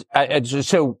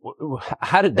 So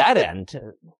how did that end?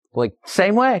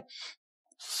 Same way.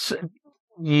 So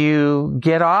you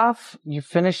get off, you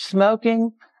finish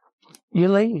smoking, you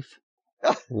leave.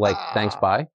 Thanks,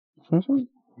 bye? Mm-hmm.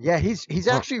 Yeah, he's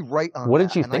actually right on What that.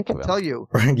 did you think of him? I can tell you.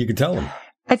 You can tell him.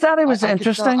 I thought it was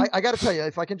interesting. I got to tell you,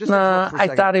 if I can just. I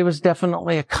thought he was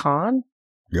definitely a con.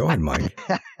 Go ahead, Mike.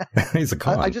 He's a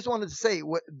con. I just wanted to say,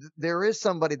 there is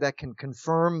somebody that can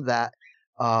confirm that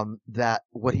that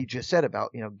what he just said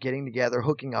about getting together,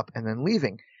 hooking up, and then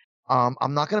leaving.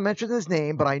 I'm not going to mention his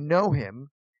name, but I know him,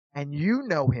 and you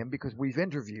know him because we've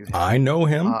interviewed him. I know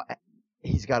him.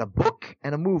 He's got a book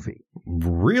and a movie.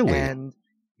 Really? And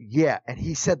yeah, and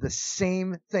he said the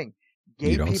same thing.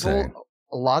 Gay people, say.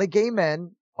 A lot of gay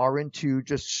men are into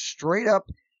just straight up,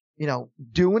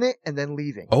 doing it and then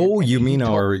leaving. Oh, and you mean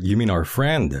our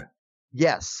friend?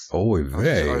 Yes. Oh,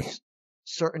 our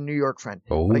certain New York friend.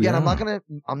 Oh, but again, yeah.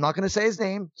 I'm not gonna say his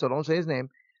name, so don't say his name.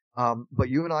 But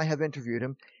you and I have interviewed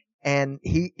him, and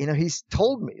he's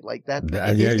told me like that.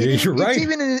 You're right. It's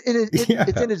even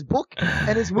it's in his book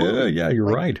and his movie. Yeah, you're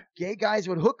right. Gay guys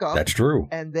would hook up. That's true.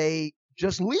 And they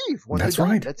just leave when That's they're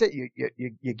done. right. That's it. You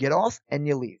get off and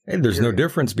you leave. Hey, there's no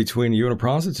difference between you and a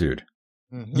prostitute.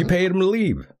 Mm-hmm. You paid him to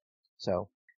leave. So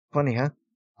funny, huh?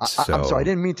 I'm sorry, I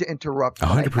didn't mean to interrupt.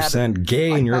 100%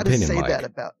 gay in your opinion,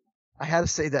 Mike. I had to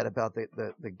say that about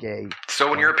the gay.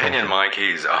 So in your opinion, Mike,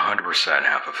 he's 100%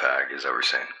 half a fag. Is that what you're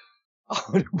saying?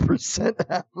 100%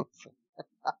 half.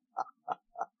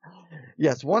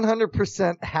 Yes,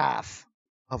 100% half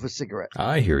of a cigarette.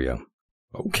 I hear you.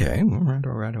 Okay,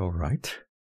 all right.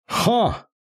 Huh.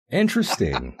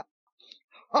 Interesting.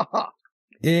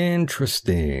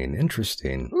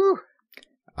 Interesting. Whew.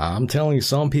 I'm telling you,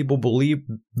 some people believe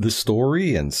the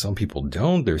story and some people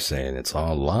don't. They're saying it's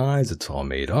all lies, it's all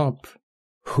made up.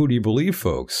 Who do you believe,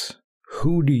 folks?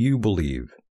 Who do you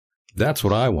believe? That's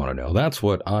what I want to know. That's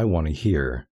what I want to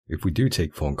hear. If we do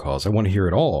take phone calls, I want to hear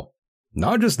it all.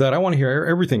 Not just that, I want to hear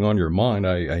everything on your mind.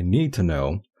 I need to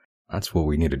know. That's what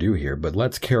we need to do here. But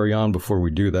let's carry on before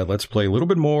we do that. Let's play a little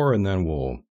bit more and then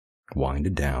we'll wind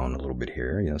it down a little bit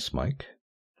here. Yes, Mike?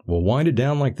 We'll wind it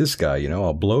down like this guy.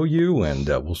 I'll blow you and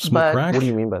we'll smoke crack. What do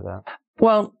you mean by that?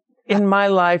 Well, in my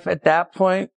life at that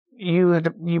point, you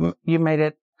made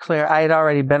it clear. I had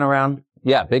already been around.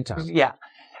 Yeah, big time. Yeah.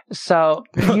 So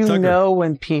you know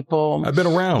when people I've been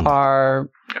around. Are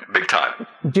big time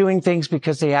doing things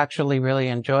because they actually really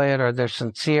enjoy it, or they're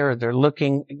sincere, or they're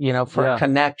looking, for a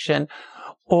connection,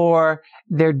 or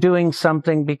they're doing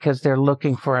something because they're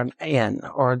looking for an in,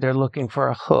 or they're looking for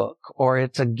a hook, or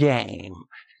it's a game.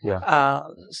 Yeah.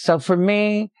 So for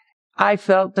me, I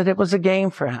felt that it was a game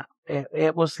for him.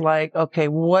 It was like, okay,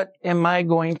 what am I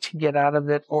going to get out of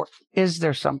it? Or is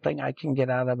there something I can get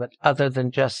out of it other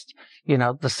than just,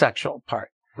 the sexual part?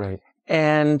 Right.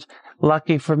 And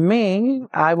lucky for me,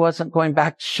 I wasn't going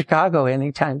back to Chicago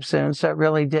anytime soon, so it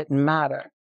really didn't matter.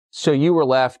 So you were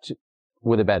left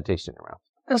with a bad taste in your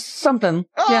mouth. Something.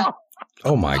 Yeah.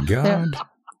 Oh my God. Yeah.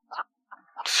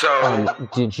 So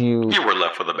did you were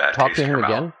left with a bad talk taste to in him your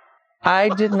again? mouth? I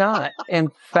did not. In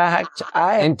fact,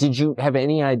 And did you have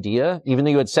any idea, even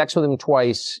though you had sex with him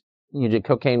twice, you did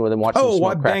cocaine with him, watched him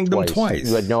smoke crack banged him twice.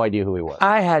 You had no idea who he was.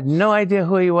 I had no idea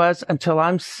who he was until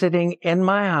I'm sitting in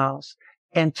my house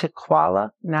in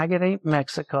Tequila, Nayarit,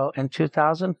 Mexico in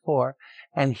 2004,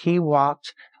 and he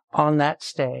walked on that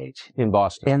stage in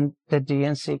Boston in the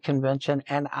DNC convention,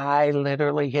 and I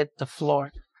literally hit the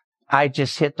floor. I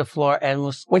just hit the floor and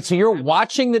was... Wait, so you're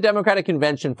watching the Democratic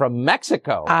Convention from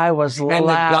Mexico? I was laughing. And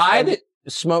the guy that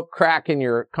smoked crack in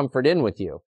your comfort inn with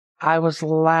you? I was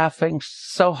laughing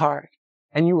so hard.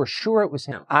 And you were sure it was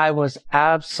him? I was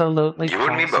absolutely You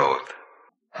and me both.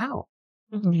 How?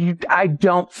 I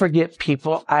don't forget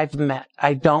people I've met.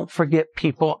 I don't forget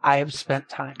people I have spent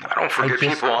time with. I don't forget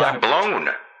people I've blown.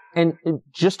 And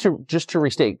just to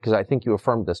restate, because I think you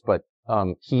affirmed this, but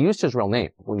he used his real name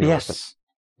when you were with him.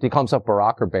 Did he call himself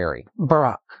Barack or Barry?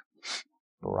 Barack.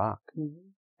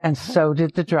 And so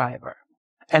did the driver.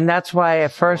 And that's why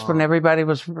at first when everybody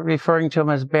was referring to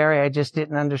him as Barry, I just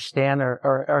didn't understand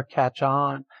or catch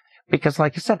on. Because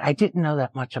like I said, I didn't know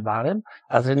that much about him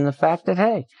other than the fact that,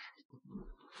 hey,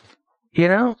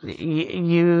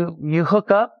 you hook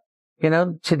up,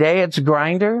 today it's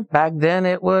Grindr. Back then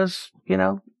it was,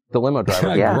 the limo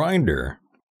driver. Yeah. Grindr.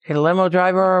 A limo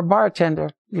driver or a bartender,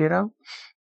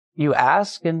 You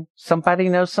ask and somebody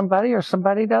knows somebody or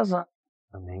somebody doesn't.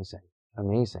 Amazing.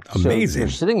 So you're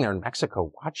sitting there in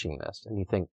Mexico watching this and you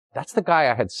think, that's the guy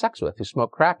I had sex with who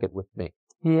smoked crack with me.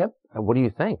 Yep. And what do you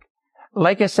think?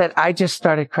 Like I said, I just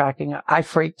started cracking up. I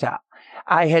freaked out.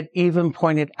 I had even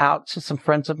pointed out to some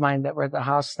friends of mine that were at the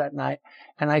house that night.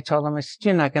 And I told them, I said,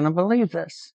 you're not going to believe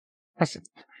this. I said,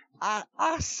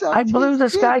 I blew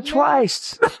this guy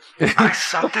twice. I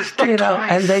sucked his dick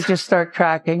twice. And they just start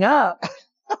cracking up.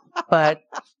 But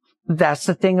that's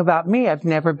the thing about me. I've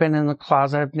never been in the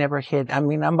closet. I've never hid. I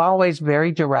mean, I'm always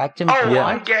very direct and blunt.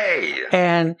 I'm gay.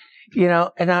 And,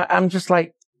 and I'm just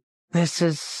like, this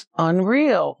is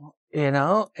unreal,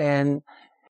 and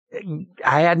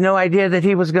I had no idea that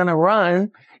he was going to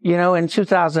run, in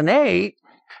 2008,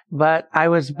 but I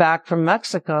was back from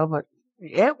Mexico, but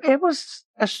it was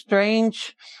a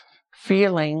strange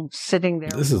feeling sitting there.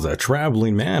 This is a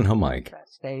traveling man, huh, Mike? That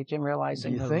stage and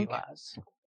realizing who he was.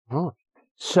 Oh.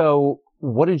 So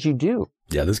what did you do?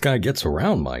 Yeah, this guy gets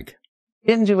around, Mike.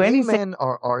 Didn't do anything. Gay men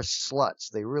are sluts.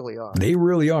 They really are. They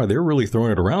really are. They're really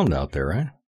throwing it around out there, right?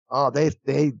 Oh,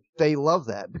 they love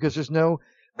that because there's no.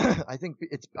 I think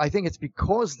it's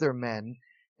because they're men,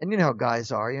 and you know how guys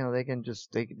are. They can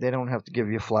just they don't have to give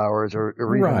you flowers or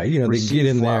right. Even they get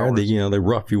in flowers. there. They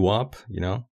rough you up.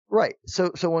 Right.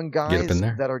 So when guys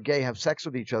that are gay have sex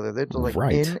with each other, they're just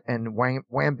like in and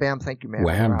wham bam, thank you, man.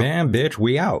 Wham bam, bitch,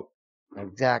 we out.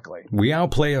 Exactly. We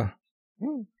out, player.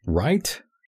 Right?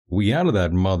 We out of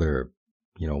that mother.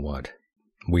 You know what?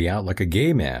 We out like a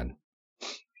gay man.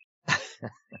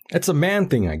 It's a man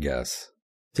thing, I guess.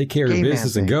 Take care of your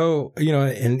business and go,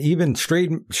 and even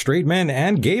straight men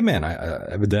and gay men,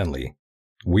 evidently.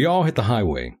 We all hit the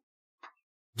highway.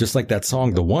 Just like that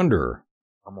song, The Wanderer.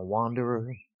 I'm a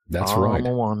wanderer. That's right. I'm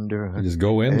a wanderer. You just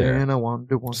go in there. And I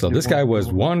wander. So this guy was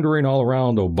wandering all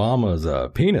around Obama's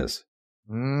penis.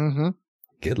 Mm-hmm.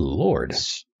 Good Lord.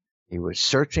 He was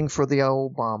searching for the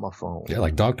Obama phone. Yeah,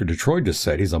 like Dr. Detroit just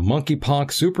said, he's a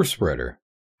monkeypox super spreader.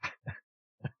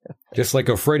 Just like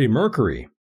a Freddie Mercury.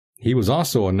 He was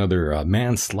also another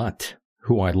man slut,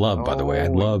 who I love, by the way. I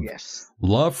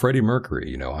love Freddie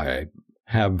Mercury. I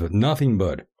have nothing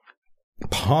but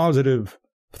positive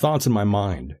thoughts in my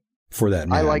mind for that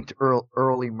man. I liked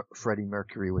early Freddie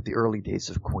Mercury with the early days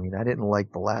of Queen. I didn't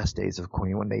like the last days of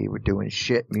Queen when they were doing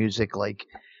shit music, like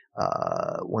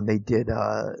when they did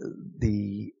Captain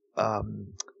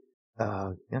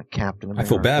America. I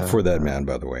feel bad for that man,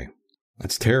 by the way.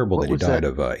 It's terrible that he died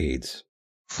of AIDS.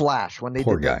 Flash, when they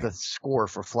did the score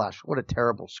for Flash. What a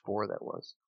terrible score that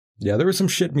was. Yeah, there was some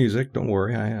shit music. Don't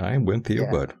worry. I went with you,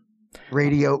 but...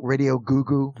 Radio Goo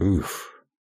Goo. Oof.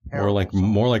 More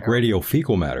like Radio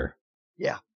Fecal Matter.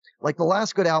 Yeah. Like the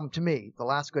last good album to me,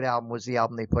 was the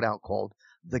album they put out called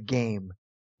The Game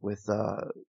with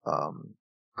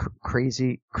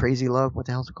Crazy Love. What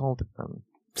the hell's it called?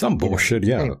 Some bullshit,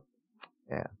 yeah. Anyway.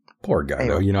 Yeah. Poor guy,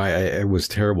 though. It was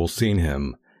terrible seeing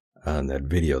him on that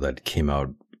video that came out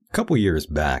a couple years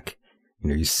back.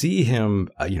 You see him,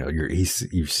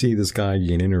 you see this guy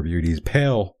getting interviewed. He's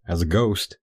pale as a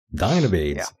ghost, dying of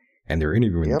AIDS, and they're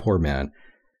interviewing the poor man.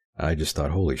 I just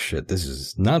thought, holy shit, this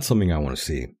is not something I want to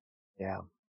see. Yeah.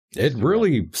 It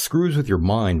really screws with your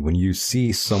mind when you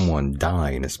see someone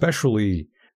dying, especially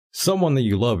someone that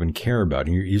you love and care about,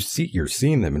 and you're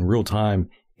seeing them in real time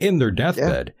in their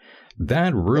deathbed.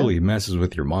 That really messes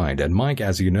with your mind. And Mike,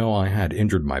 as you know, I had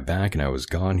injured my back and I was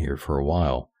gone here for a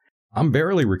while. I'm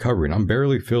barely recovering. I'm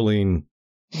barely feeling,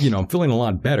 I'm feeling a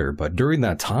lot better. But during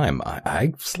that time,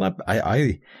 I slept.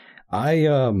 I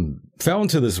fell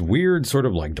into this weird sort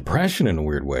of like depression in a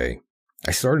weird way.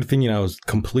 I started thinking I was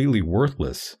completely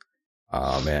worthless.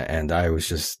 And I was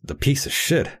just the piece of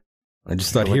shit. I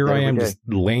just thought, here I am just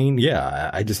laying. Yeah,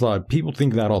 I just thought people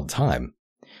think that all the time.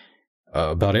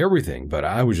 About everything, but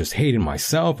I was just hating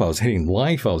myself. I was hating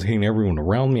life. I was hating everyone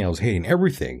around me. I was hating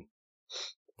everything.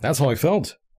 That's how I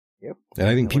felt. Yep. And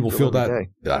I think people feel that.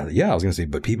 I was going to say,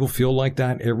 but people feel like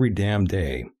that every damn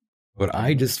day. But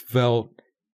I just felt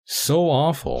so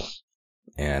awful.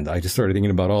 And I just started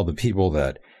thinking about all the people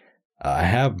that I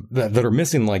have that are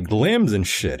missing like limbs and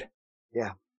shit.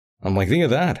 Yeah. I'm like, think of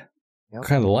that. Yep. What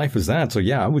kind of life is that? So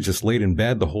yeah, I was just laid in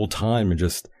bed the whole time and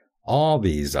just all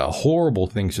these horrible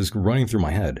things just running through my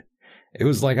head. It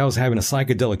was like I was having a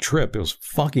psychedelic trip. It was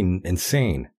fucking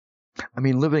insane. I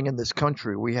mean, living in this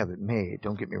country, we have it made.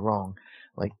 Don't get me wrong.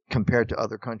 Like, compared to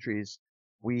other countries,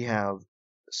 we have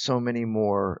so many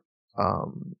more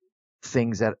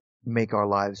things that make our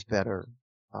lives better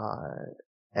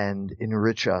and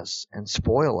enrich us and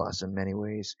spoil us in many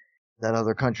ways that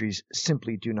other countries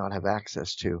simply do not have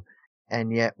access to.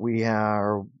 And yet we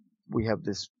have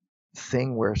this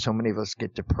thing where so many of us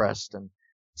get depressed and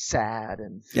sad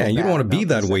and you don't want to be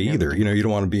that way either. You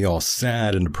don't want to be all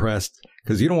sad and depressed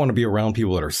because you don't want to be around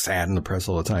people that are sad and depressed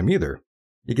all the time either.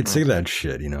 You could say that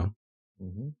shit,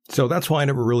 Mm-hmm. So that's why I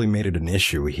never really made it an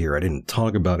issue here. I didn't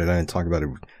talk about it. I didn't talk about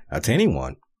it to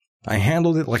anyone. I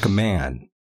handled it like a man.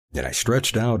 And I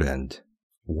stretched out and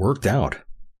worked out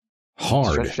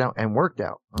hard. Stretched out and worked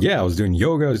out. Okay. Yeah, I was doing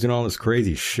yoga. I was doing all this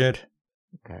crazy shit.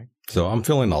 Okay. So I'm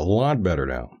feeling a lot better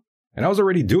now. And I was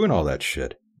already doing all that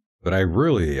shit. but I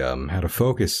really had to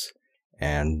focus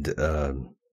and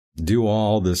do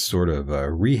all this sort of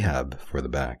rehab for the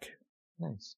back.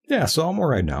 Nice. Yeah, so I'm all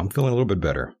right now. I'm feeling a little bit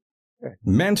better. Good.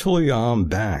 Mentally, I'm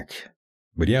back.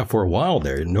 But yeah, for a while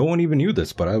there, no one even knew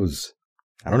this, but I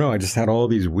don't know, I just had all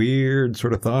these weird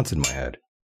sort of thoughts in my head.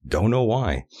 Don't know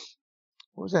why.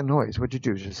 What was that noise? What'd you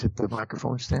do? Just hit the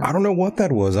microphone stand? I don't know what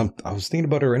that was. I was thinking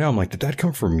about it right now. I'm like, did that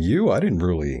come from you? I didn't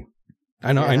really.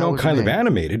 I know I'm kind of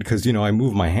animated because, I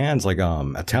move my hands like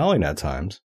Italian at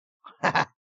times.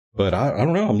 But I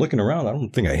don't know. I'm looking around. I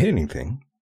don't think I hit anything.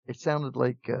 It sounded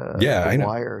like I know.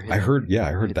 Wire I heard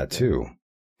that too.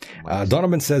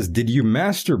 Donovan says, did you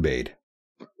masturbate?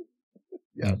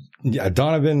 Yeah. Yeah,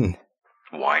 Donovan.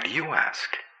 Why do you ask?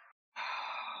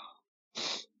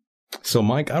 So,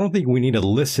 Mike, I don't think we need to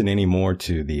listen anymore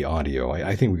to the audio.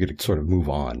 I think we could sort of move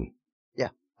on. Yeah,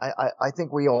 I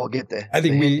think we all get the. I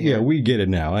think we get it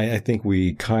now. I think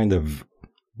we kind of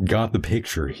got the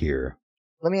picture here.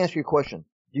 Let me ask you a question.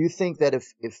 Do you think that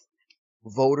if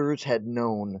voters had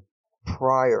known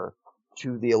prior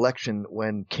to the election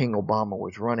when King Obama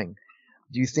was running,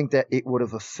 do you think that it would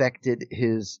have affected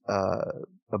his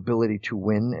ability to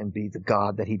win and be the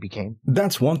god that he became?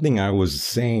 That's one thing I was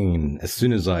saying as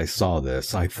soon as I saw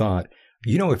this. I thought,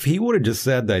 if he would have just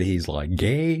said that he's like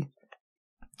gay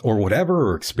or whatever,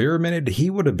 or experimented, he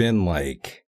would have been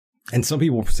like, and some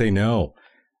people say no,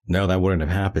 that wouldn't have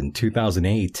happened.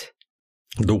 2008,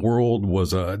 the world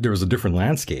there was a different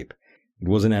landscape. It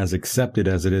wasn't as accepted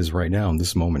as it is right now in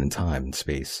this moment in time and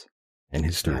space and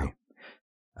history. Yeah.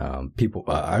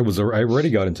 I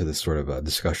already got into this sort of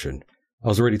discussion. I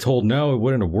was already told, no, it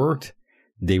wouldn't have worked.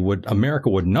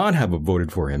 America would not have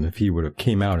voted for him if he would have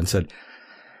came out and said,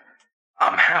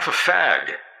 I'm half a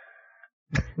fag.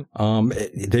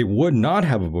 They would not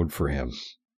have a vote for him.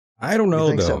 I don't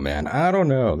know though, man. I don't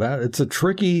know. It's a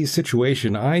tricky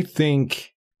situation. I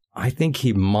think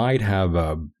he might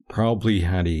have probably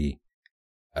had a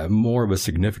more of a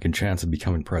significant chance of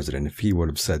becoming president if he would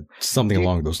have said something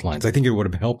along those lines. I think it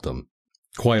would have helped him,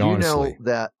 quite honestly. You know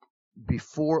that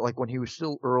before, like when he was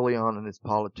still early on in his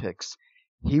politics,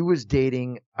 he was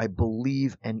dating, I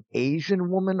believe, an Asian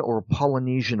woman or a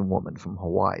Polynesian woman from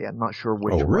Hawaii. I'm not sure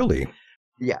which. Oh, really?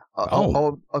 Yeah.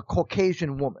 A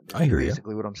Caucasian woman. I hear you.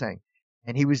 Basically what I'm saying.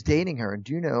 And he was dating her. And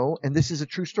do you know, and this is a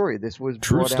true story. This was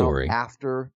true brought story. out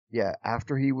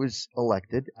after he was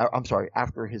elected. I'm sorry,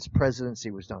 after his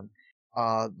presidency was done.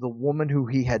 The woman who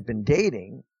he had been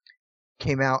dating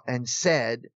came out and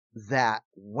said that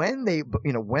when they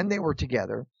were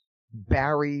together,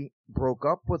 Barry broke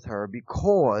up with her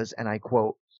because, and I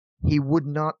quote, he would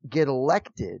not get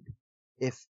elected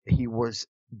if he was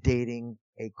dating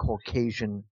a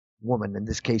Caucasian woman, in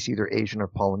this case either Asian or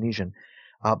Polynesian.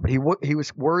 But he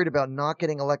was worried about not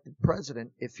getting elected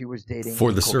president if he was dating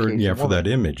for the certain woman. For that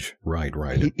image, right.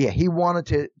 He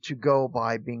wanted to go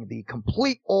by being the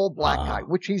complete all black guy,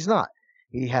 which he's not.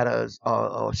 He had a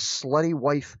slutty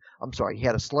wife. I'm sorry, he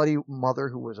had a slutty mother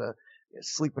who was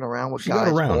sleeping around with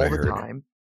guys all the time.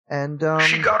 And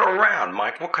she got around,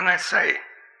 Mike. What can I say?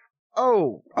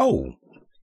 Oh.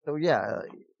 So yeah,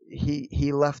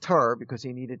 he left her because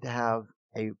he needed to have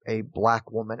a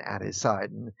black woman at his side.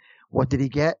 And what did he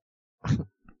get?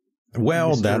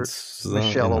 Well, that's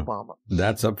Michelle Obama.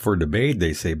 That's up for debate.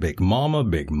 They say Big Mama,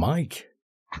 Big Mike,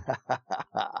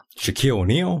 Shaquille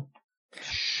O'Neal,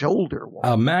 shoulder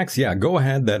one. Max, yeah, go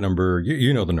ahead. That number,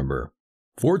 you know the number,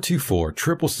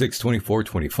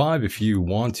 424-666-2425. If you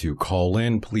want to call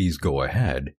in, please go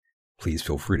ahead. Please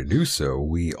feel free to do so.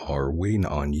 We are waiting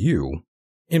on you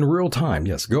in real time.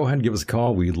 Yes, go ahead and give us a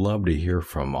call. We'd love to hear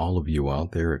from all of you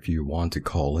out there if you want to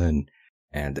call in.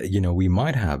 And, we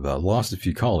might have lost a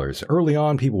few callers. Early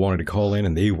on, people wanted to call in,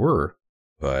 and they were.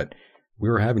 But we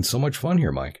were having so much fun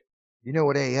here, Mike. You know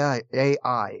what AI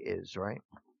is, right?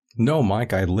 No,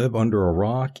 Mike, I live under a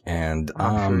rock, and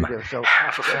I'm sure you do. So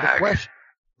half a fag.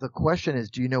 The question is,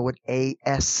 do you know what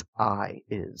ASI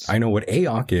is? I know what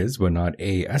AOC is, but not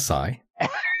ASI.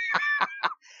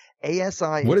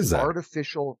 ASI what is that?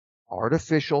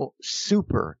 Artificial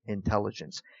super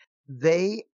intelligence.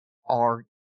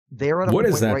 They're at a what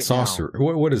point is that right sorcery?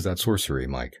 now. What is that sorcery,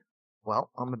 Mike? Well,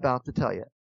 I'm about to tell you.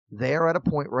 They're at a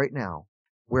point right now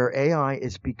where AI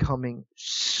is becoming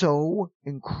so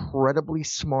incredibly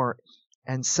smart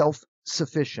and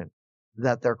self-sufficient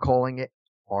that they're calling it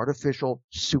artificial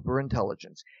super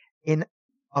intelligence. In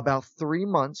about 3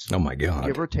 months, oh my God,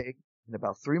 give or take,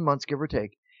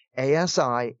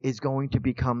 ASI is going to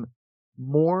become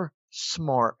more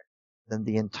smart than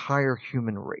the entire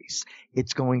human race.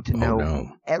 It's going to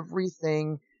know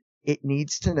everything it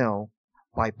needs to know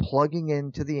by plugging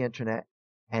into the internet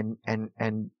and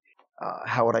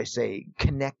how would I say,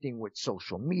 connecting with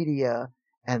social media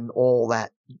and all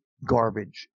that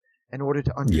garbage in order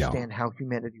to understand how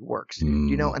humanity works.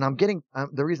 You know, and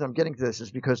the reason I'm getting to this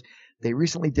is because they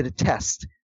recently did a test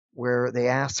where they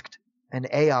asked an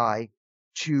AI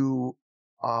to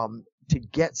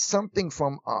get something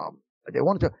from, they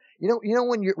wanted to, you know,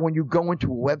 when you go into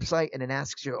a website and it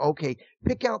asks you, okay,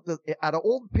 pick out out of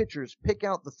all the pictures, pick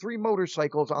out the 3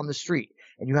 motorcycles on the street,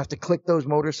 and you have to click those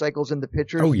motorcycles in the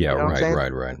pictures. Oh yeah, you know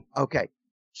right. Okay.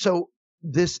 So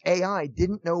this AI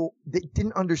didn't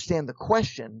understand the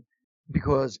question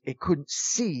because it couldn't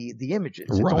see the images.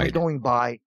 It's only going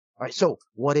by, all right. So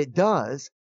what it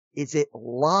does is it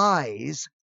lies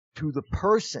to the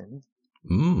person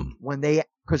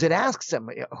because it asks them,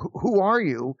 who are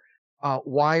you?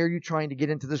 Why are you trying to get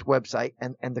into this website?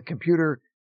 And the computer,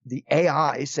 the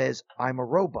AI says, I'm a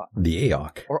robot. The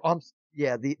AOC. Or,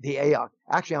 the AOC.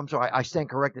 Actually, I'm sorry. I stand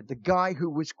corrected. The guy who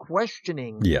was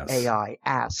questioning AI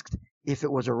asked if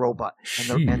it was a robot.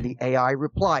 And the AI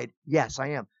replied, yes, I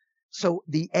am. So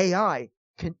the AI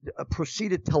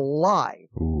proceeded to lie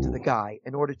to the guy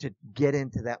in order to get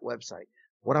into that website.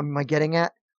 What am I getting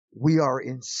at? We are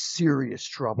in serious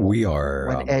trouble. We are.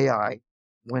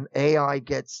 When AI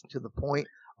gets to the point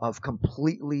of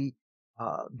completely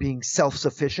being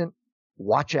self-sufficient,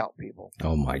 watch out, people.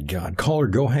 Oh, my God. Caller,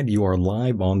 go ahead. You are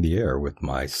live on the air with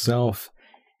myself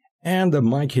and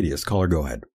Mike Hideous. Caller, go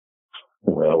ahead.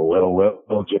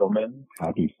 Well, gentlemen.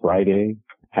 Happy Friday.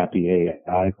 Happy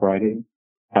AI Friday.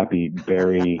 Happy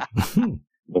Barry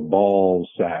the Ball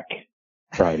Sack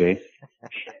Friday.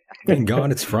 Thank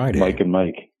God it's Friday. Mike and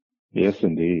Mike. Yes,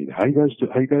 indeed. How you guys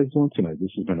doing tonight?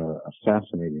 This has been a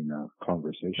fascinating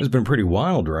conversation. It's been pretty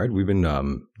wild, right? We've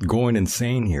been going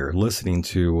insane here, listening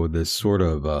to this sort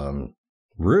of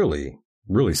really,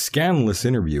 really scandalous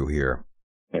interview here.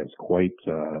 It's quite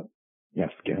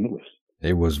scandalous.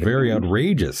 It was very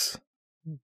outrageous,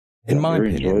 in my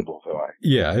opinion. Enjoyable, though.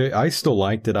 I still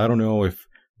liked it. I don't know if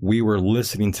we were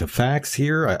listening to facts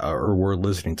here or we're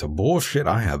listening to bullshit.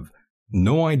 I have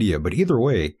no idea, but either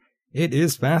way, it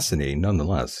is fascinating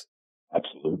nonetheless.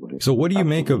 Absolutely. So what do you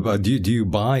make of, do you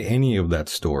buy any of that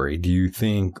story? Do you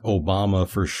think Obama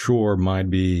for sure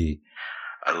might be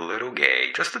a little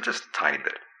gay? Just a tiny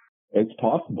bit. It's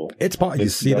possible. You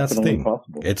see, that's the thing.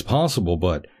 Possible. It's possible,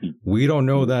 but we don't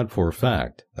know that for a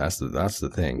fact. That's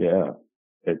the thing. Yeah.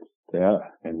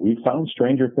 And we've found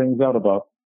stranger things out about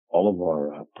all of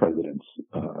our presidents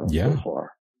so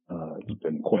far. It's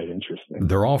been quite interesting.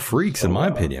 They're all freaks, in my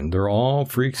opinion. They're all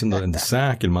freaks in the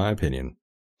sack, in my opinion.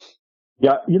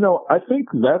 Yeah, I think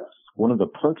that's one of the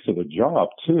perks of the job,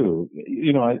 too.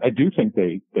 I do think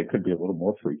they could be a little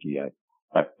more freaky.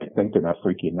 I think they're not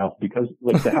freaky enough because,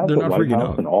 to have the White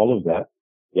House and all of that.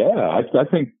 Yeah, I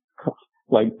think,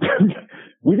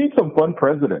 we need some fun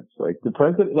presidents. The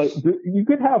president, you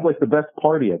could have, the best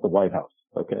party at the White House.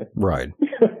 Okay. Right.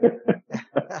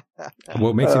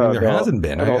 What makes you think there hasn't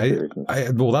been?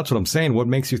 Well, that's what I'm saying. What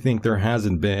makes you think there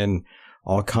hasn't been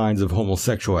all kinds of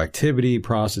homosexual activity,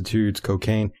 prostitutes,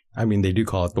 cocaine? I mean, they do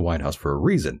call it the White House for a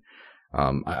reason.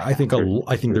 I think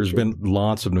there's been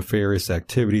lots of nefarious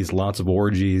activities, lots of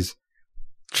orgies,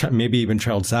 maybe even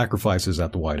child sacrifices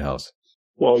at the White House.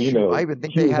 Well, I even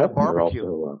think they had a barbecue.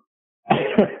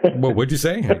 Well, what'd you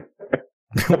say?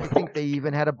 I think they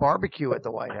even had a barbecue at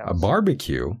the White House. A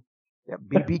barbecue? Yeah,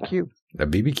 BBQ. A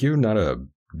BBQ, not a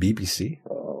BBC?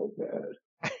 Oh,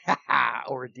 God.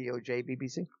 Or a DOJ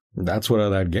BBC? That's what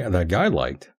that guy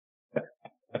liked.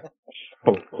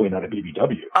 Hopefully not a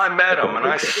BBW. I met him and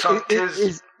I sucked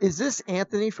his... Is this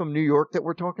Anthony from New York that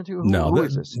we're talking to? Who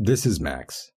is this? This is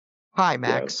Max. Hi,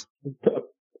 Max. Yeah.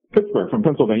 Pittsburgh, from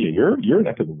Pennsylvania. You're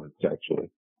neck of the woods, actually.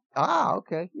 Ah,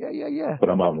 okay. Yeah. But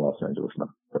I'm out in Los Angeles now.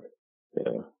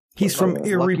 Yeah. He's from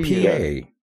Erie, PA.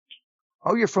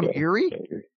 Oh, you're from Erie?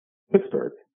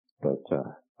 Pittsburgh. But,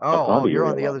 you're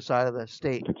on the other side of the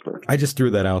state. Pittsburgh. I just threw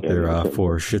that out there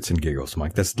for shits and giggles,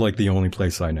 Mike. That's the only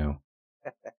place I know.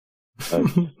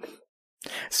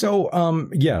 So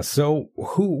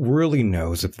who really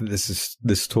knows if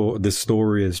this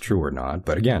story is true or not?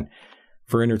 But again,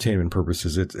 for entertainment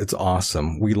purposes, it's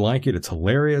awesome. We like it. It's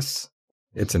hilarious.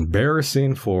 It's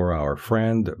embarrassing for our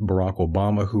friend Barack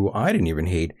Obama, who I didn't even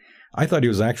hate. I thought he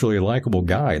was actually a likable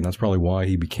guy, and that's probably why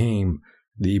he became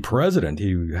the president.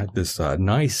 He had this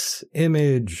nice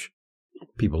image.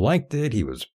 People liked it. He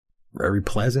was very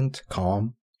pleasant,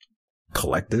 calm,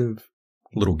 collective,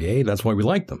 little gay. That's why we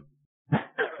liked him.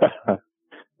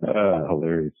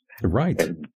 Hilarious. Right.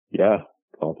 And, yeah,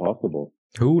 it's all possible.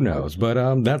 Who knows?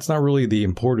 But that's not really the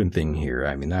important thing here.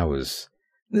 I mean, that was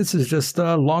This is just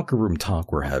locker room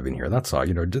talk we're having here. That's all.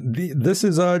 This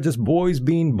is just boys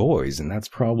being boys, and that's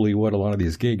probably what a lot of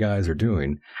these gay guys are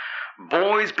doing.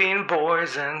 Boys being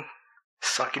boys and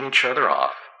sucking each other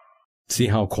off. See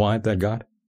how quiet that got?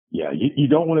 Yeah, you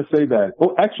don't want to say that.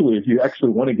 Well, actually, if you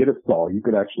actually want to get a stall, you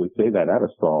could actually say that at a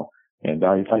stall, and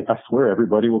I swear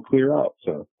everybody will clear out.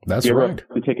 So that's if you right.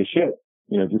 To take a shit,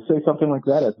 just say something like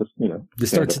that at the,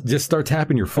 just start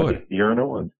tapping your foot.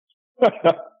 Urinal.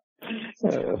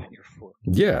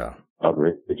 Yeah.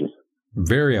 Outrageous.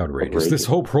 Very outrageous. This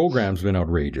whole program's been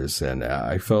outrageous, and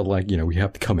I felt like we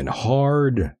have to come in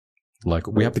hard, like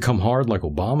we have to come hard like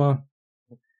Obama,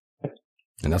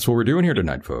 and that's what we're doing here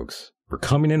tonight, folks. We're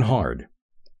coming in hard,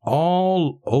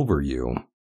 all over you,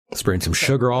 spraying some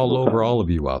sugar all over all of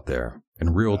you out there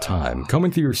in real time,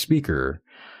 coming through your speaker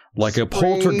like a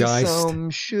poltergeist. Some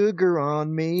sugar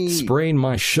on me. Spraying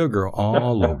my sugar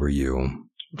all over you.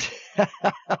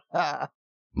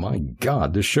 My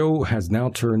God, the show has now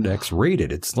turned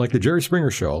X-rated. It's like the Jerry Springer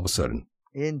Show all of a sudden.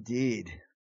 Indeed.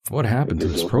 What happened to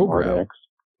this program?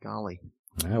 Golly.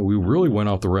 Yeah, we really went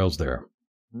off the rails there.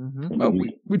 Mm-hmm. Well,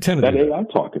 we tend to that AI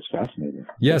talk is fascinating.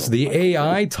 Yes, the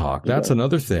AI talk. That's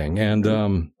another thing. And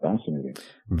fascinating.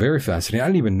 Very fascinating. I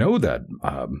didn't even know that,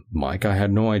 Mike. I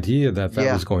had no idea that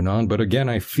was going on. But again,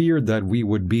 I feared that we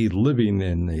would be living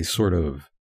in a sort of,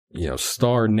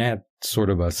 StarNet sort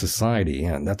of a society.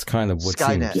 And that's kind of what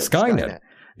Skynet. seems Skynet.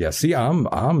 Yeah, see,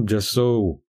 I'm just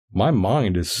so, my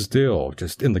mind is still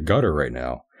just in the gutter right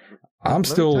now. Let me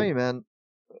tell you, man.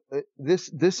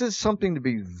 This is something to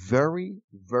be very,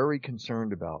 very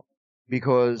concerned about,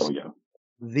 because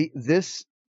this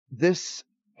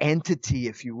entity,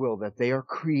 if you will, that they are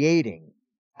creating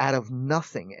out of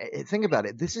nothing. Think about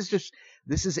it. This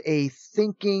is a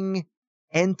thinking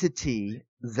entity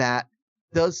that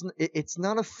it's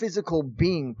not a physical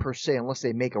being per se, unless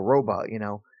they make a robot,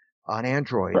 an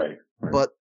android, right. But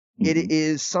it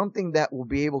is something that will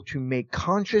be able to make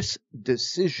conscious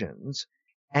decisions.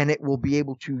 And it will be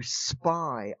able to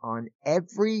spy on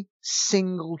every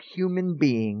single human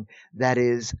being that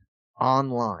is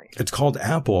online. It's called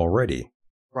Apple already.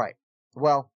 Right.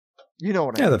 Well, you know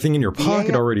what I mean. Yeah, the thing in your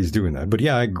pocket already is doing that. But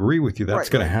yeah, I agree with you. That's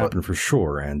going to happen for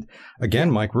sure. And again,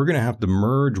 Mike, we're going to have to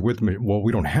merge with, well,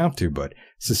 we don't have to, but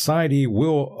society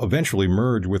will eventually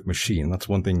merge with machine. That's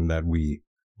one thing that we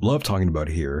love talking about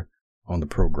here on the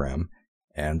program.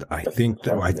 And I think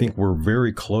we're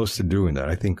very close to doing that.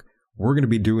 I think we're going to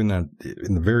be doing that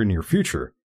in the very near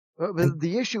future. But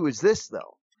the issue is this,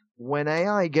 though. When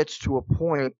AI gets to a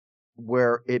point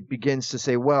where it begins to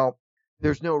say, well,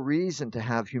 there's no reason to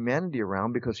have humanity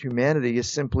around because humanity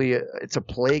is simply it's a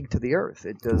plague to the earth.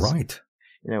 It does, right?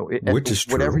 Which is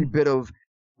true. With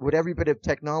every bit of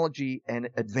technology and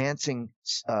advancing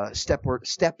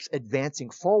steps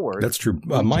advancing forward. That's true,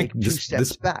 Mike.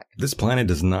 This planet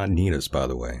does not need us, by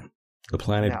the way. The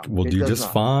planet will do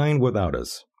just fine without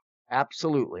us.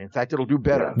 Absolutely. In fact, it'll do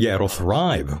better. Yeah, it'll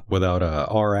thrive without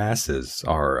our asses,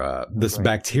 this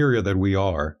bacteria that we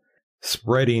are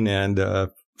spreading and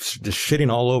just shitting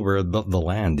all over the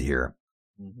land here.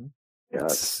 Mm-hmm. Yeah,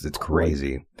 it's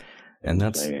crazy. And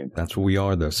that's what we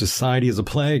are, though. Society is a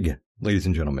plague, ladies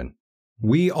and gentlemen.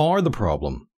 We are the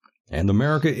problem, and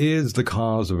America is the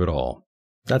cause of it all.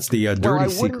 That's the dirty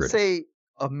secret. I wouldn't say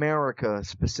America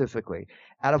specifically.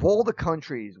 Out of all the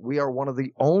countries, we are one of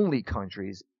the only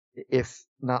countries, if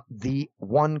not the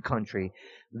one country,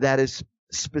 that is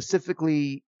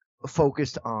specifically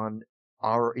focused on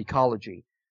our ecology,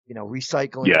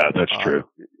 recycling. Yeah, that's true.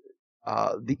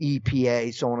 The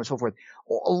EPA, so on and so forth.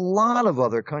 A lot of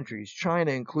other countries,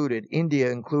 China included,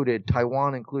 India included,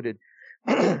 Taiwan included,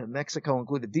 Mexico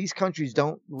included. These countries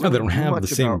don't have the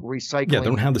same recycling. Yeah, they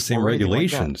don't have the same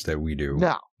regulations that we do.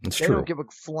 No, it's true. They don't give a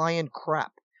flying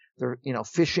crap. They're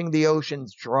fishing the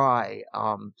oceans dry.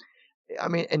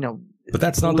 But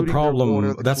that's not the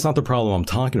problem. That's not the problem I'm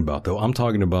talking about, though. I'm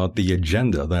talking about the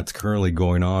agenda that's currently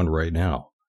going on right now.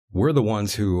 We're the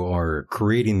ones who are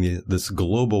creating this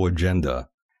global agenda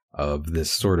of this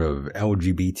sort of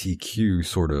LGBTQ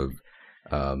sort of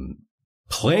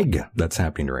plague that's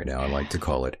happening right now, I like to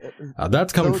call it.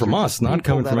 That's coming from us, not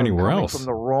coming from anywhere else. From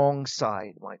the wrong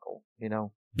side, Michael,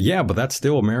 Yeah, but that's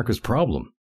still America's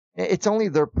problem. It's only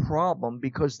their problem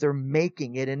because they're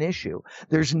making it an issue.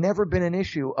 There's never been an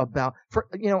issue about,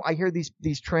 I hear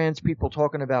these trans people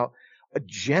talking about a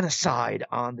genocide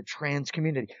on the trans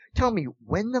community. Tell me,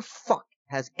 when the fuck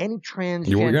has any transgender...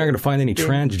 You're not going to find any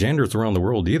transgenders around the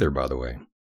world either, by the way.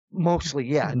 Mostly,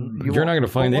 yeah. You're not going to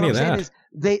find any of that.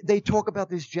 They talk about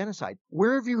this genocide.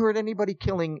 Where have you heard anybody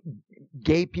killing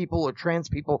gay people or trans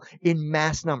people in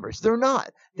mass numbers. They're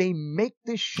not. They make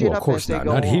this shit up as they go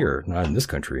along. Not here, not in this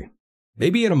country.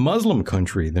 Maybe in a Muslim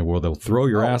country, they'll throw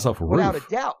your ass off a roof. Without a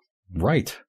doubt.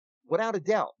 Right. Without a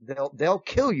doubt. They'll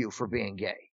kill you for being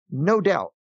gay. No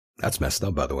doubt. That's messed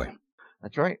up, by the way.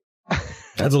 That's right.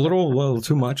 That's a little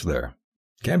too much there.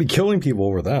 Can't be killing people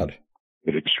over that.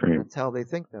 It's extreme. That's how they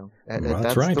think, though.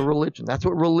 That's right. The religion. That's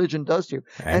what religion does to you.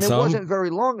 And it wasn't very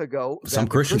long ago. Some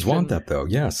Christians want that, though.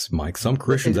 Yes, Mike. Some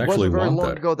Christians actually want that. It wasn't very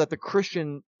long ago that the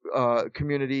Christian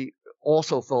community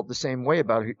also felt the same way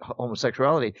about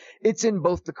homosexuality. It's in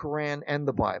both the Quran and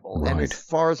the Bible. Right. And as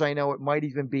far as I know, it might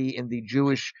even be in the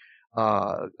Jewish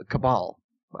Kabbalah.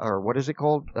 Or what is it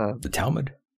called? The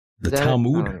Talmud? The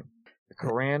Talmud? The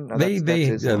Quran?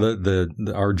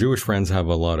 No, our Jewish friends have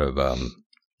a lot of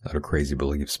crazy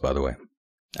beliefs, by the way.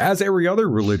 As every other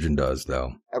religion does,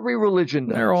 though. Every religion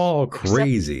does. They're all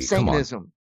crazy. Except Satanism. Come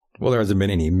on. Well, there hasn't been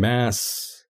any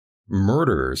mass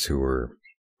murderers who were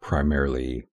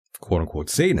primarily, quote-unquote,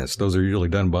 Satanists. Those are usually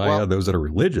done by those that are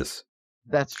religious.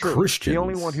 That's true. Christians. The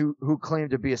only one who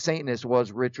claimed to be a Satanist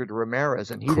was Richard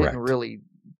Ramirez, and he didn't really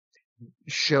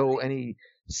show any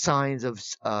signs of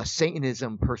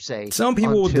Satanism per se. Some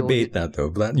people would debate that, though.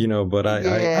 But they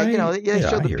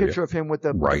showed the picture of him with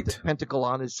the pentacle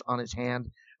on his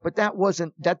hand. But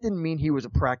that didn't mean he was a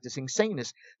practicing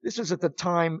Satanist. This was at the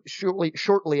time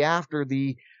shortly after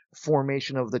the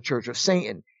formation of the Church of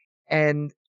Satan.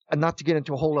 And not to get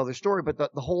into a whole other story, but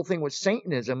the whole thing was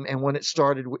Satanism. And when it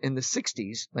started in the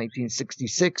 60s,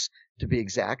 1966 to be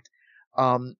exact,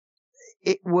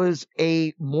 it was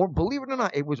believe it or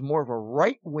not, it was more of a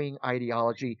right-wing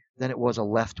ideology than it was a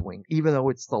left-wing, even though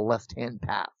it's the left-hand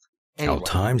path. Anyway. How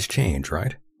times change,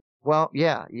 right? Well,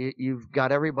 yeah, you've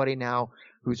got everybody now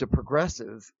who's a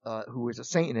progressive, who is a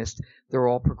Satanist. They're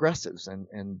all progressives,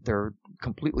 and they're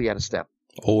completely out of step.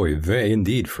 Oy vey,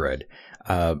 indeed, Fred.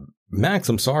 Max,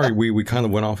 I'm sorry we kind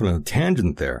of went off on a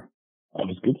tangent there. That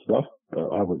was good stuff.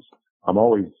 I'm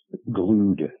always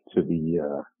glued to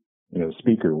the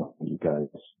speaker when you guys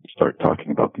start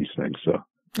talking about these things. So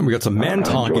and we got some men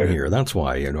talking here. That's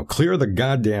why, clear the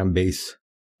goddamn bass.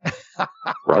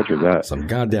 Roger that. Some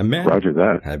goddamn men. Roger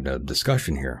that. Having a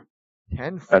discussion here.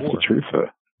 10-4. That's the truth.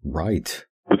 Right.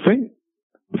 The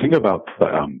thing about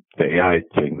the AI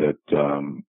thing that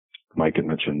Mike had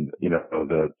mentioned,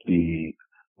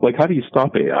 how do you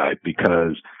stop AI?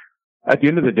 Because at the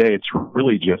end of the day, it's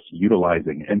really just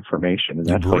utilizing information, and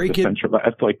that's like the central.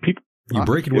 That's like people. You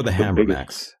break it with a hammer,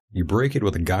 Max. You break it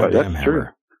with a goddamn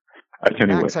hammer.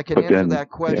 Max, I can answer that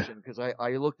question because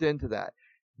I looked into that.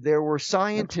 There were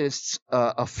scientists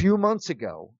a few months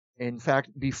ago, in fact,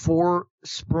 before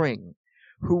spring,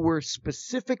 who were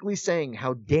specifically saying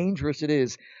how dangerous it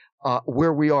is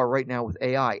where we are right now with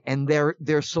AI. And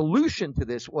their solution to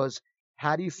this was,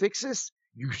 how do you fix this?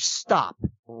 You stop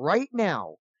right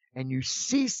now and you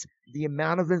cease the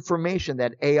amount of information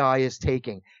that AI is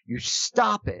taking. You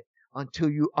stop it until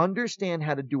you understand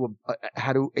how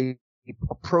to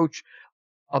approach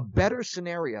a better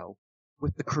scenario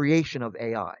with the creation of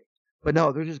AI. But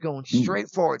no, they're just going straight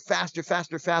forward, faster,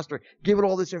 faster, faster. Give it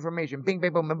all this information, bing,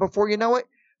 bing, boom, and before you know it,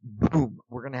 boom,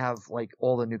 we're gonna have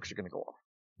all the nukes are gonna go off.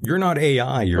 You're not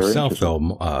AI yourself,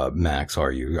 though, Max,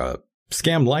 are you?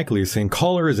 Scam Likely is saying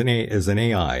caller is an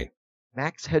AI.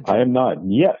 Max Hedges. I am not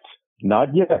yet. Not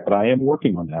yet, but I am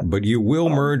working on that. But you will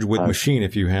merge with machine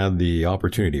if you have the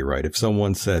opportunity, right? If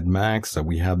someone said, Max,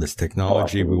 we have this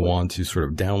technology, we want to sort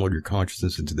of download your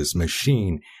consciousness into this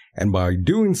machine, and by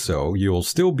doing so, you'll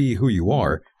still be who you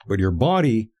are, but your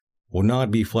body will not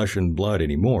be flesh and blood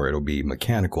anymore. It'll be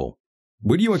mechanical.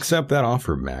 Would you accept that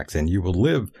offer, Max, and you will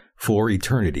live for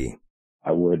eternity?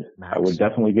 I would. Max. I would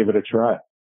definitely give it a try.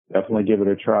 Definitely give it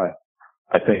a try.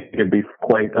 I think it'd be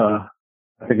quite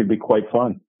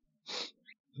fun.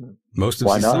 Most of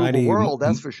society,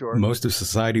 that's for sure. Most of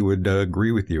society would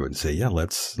agree with you and say, "Yeah,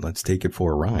 let's take it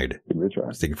for a ride.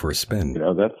 Let's take it for a spin."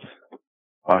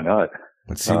 Why not?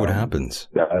 Let's see what happens.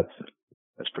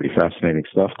 That's pretty fascinating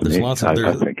stuff to me. I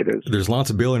think it is. There's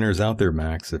lots of billionaires out there,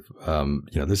 Max. If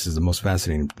this is the most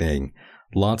fascinating thing.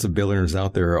 Lots of billionaires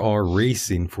out there are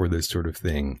racing for this sort of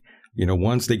thing.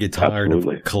 Once they get tired of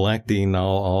collecting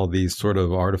all these sort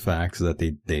of artifacts that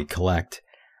they collect.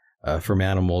 From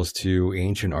animals to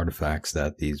ancient artifacts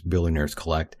that these billionaires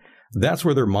collect. That's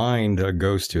where their mind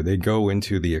goes to. They go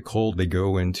into the occult. They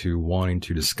go into wanting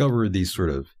to discover these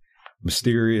sort of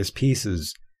mysterious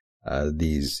pieces,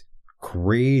 these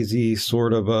crazy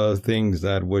sort of things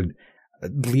that would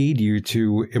lead you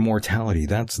to immortality.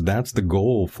 That's the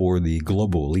goal for the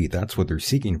global elite. That's what they're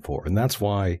seeking for. And that's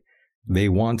why They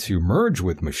want to merge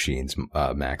with machines,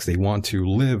 Max. They want to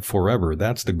live forever.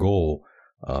 That's the goal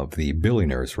of the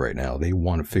billionaires right now. They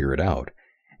want to figure it out.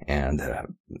 And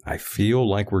I feel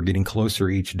like we're getting closer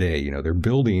each day. You know, they're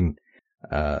building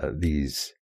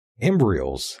these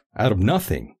embryos out of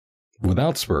nothing,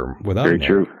 without sperm, without Very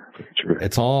true.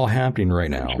 It's all happening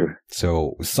right now.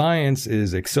 So science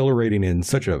is accelerating in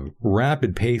such a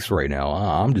rapid pace right now.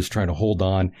 I'm just trying to hold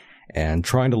on and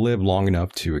trying to live long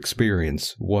enough to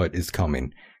experience what is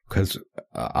coming, because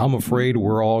I'm afraid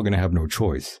we're all going to have no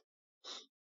choice.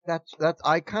 That's.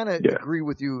 I kind of agree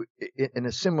with you in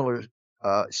a similar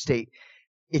state.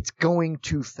 It's going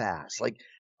too fast. Like,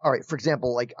 all right, for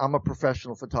example, like I'm a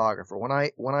professional photographer. When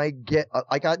I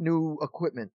got new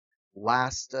equipment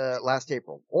last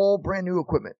April, all brand new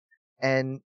equipment,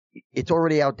 and it's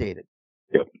already outdated.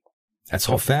 Yep. That's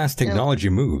how fast technology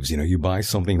moves. You know, you buy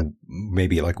something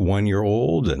maybe like 1 year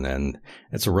old, and then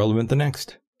it's irrelevant the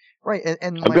next. Right.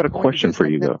 And I've got a question for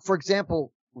you, though. For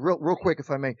example, real quick,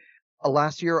 if I may,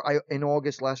 in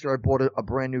August last year, I bought a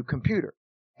brand new computer,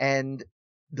 and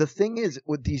the thing is,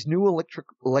 with these new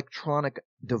electronic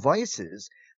devices,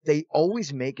 they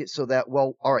always make it so that,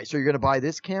 well, all right, so you're going to buy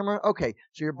this camera? Okay,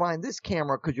 so you're buying this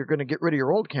camera because you're going to get rid of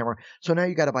your old camera. So now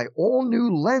you got to buy all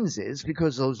new lenses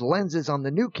because those lenses on the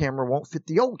new camera won't fit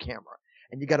the old camera.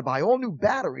 And you got to buy all new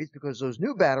batteries because those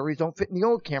new batteries don't fit in the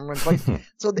old camera.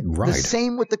 So the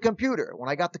same with the computer. When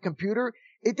I got the computer,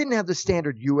 it didn't have the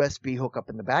standard USB hookup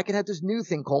in the back. It had this new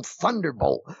thing called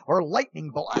Thunderbolt or Lightning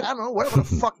Bolt. I don't know, whatever the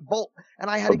fuck bolt. And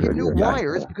I had to get new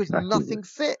wires because nothing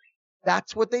fit.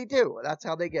 That's what they do. That's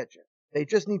how they get you. They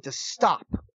just need to stop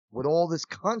with all this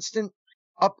constant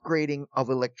upgrading of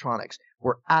electronics.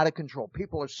 We're out of control.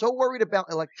 People are so worried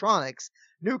about electronics,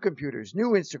 new computers,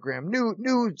 new Instagram,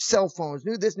 new cell phones,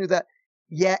 new this, new that.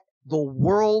 Yet the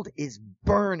world is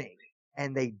burning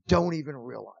and they don't even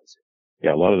realize it.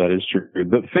 Yeah, a lot of that is true.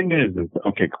 The thing is,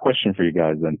 okay, question for you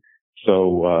guys then.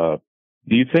 So,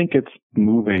 do you think it's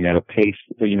moving at a pace,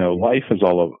 you know, life is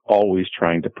always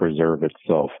trying to preserve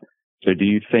itself. So do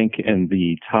you think in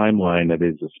the timeline that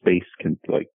is a space,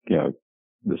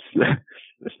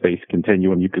 the space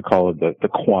continuum, you could call it the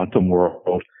quantum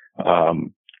world,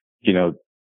 you know,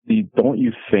 don't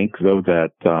you think though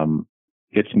that,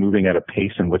 it's moving at a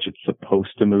pace in which it's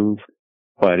supposed to move?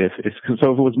 But if it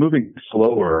was moving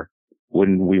slower,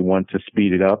 wouldn't we want to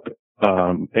speed it up?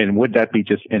 And would that be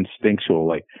just instinctual?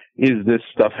 Like, is this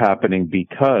stuff happening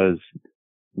because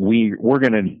we're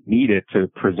going to need it to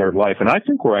preserve life? And I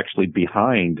think we're actually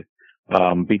behind,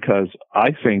 because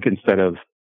I think instead of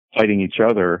fighting each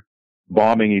other,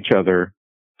 bombing each other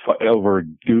over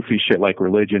goofy shit like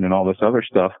religion and all this other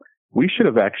stuff, we should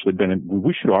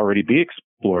already be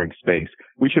exploring space.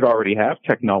 We should already have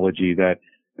technology that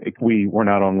if we're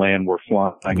not on land, we're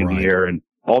flying in the air and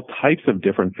all types of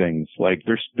different things. Like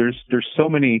there's so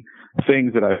many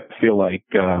things that I feel like,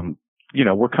 you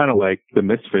know, we're kind of like the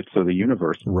misfits of the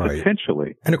universe,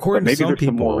 potentially. And according to some maybe there's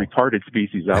some more retarded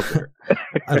species out there.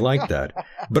 I like that.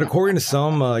 But according to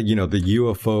some, you know, the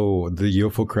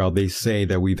UFO crowd, they say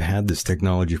that we've had this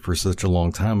technology for such a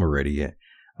long time already.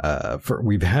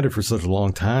 We've had it for such a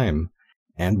long time,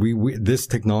 and this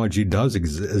technology does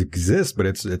exist, but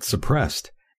it's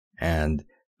suppressed. And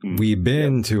we've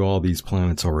been to all these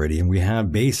planets already, and we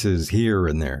have bases here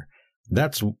and there.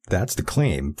 That's the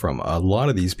claim from a lot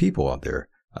of these people out there.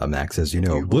 Max, as you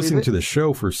know, listening to the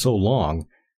show for so long,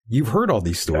 you've heard all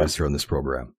these stories here on this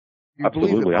program.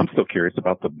 Absolutely. I'm still curious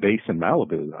about the base in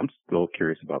Malibu. I'm still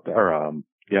curious about that. Or,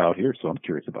 out here, so I'm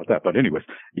curious about that. But anyways,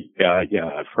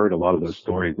 I've heard a lot of those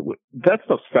stories. That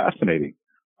stuff's fascinating.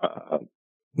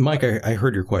 Mike, I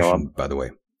heard your question, by the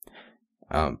way.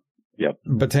 Yep.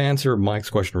 But to answer Mike's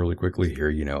question really quickly here,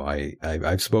 you know,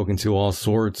 I've spoken to all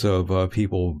sorts of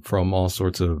people from all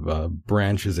sorts of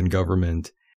branches in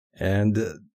government, and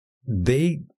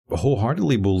they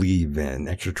wholeheartedly believe in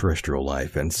extraterrestrial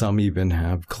life, and some even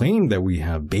have claimed that we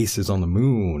have bases on the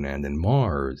moon and in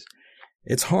Mars.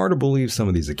 It's hard to believe some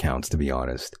of these accounts, to be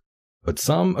honest, but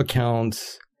some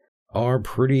accounts are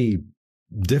pretty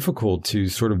difficult to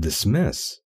sort of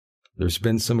dismiss. There's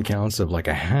been some accounts of like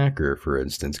a hacker, for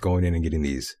instance, going in and getting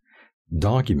these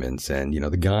documents, and, you know,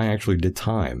 the guy actually did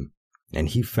time, and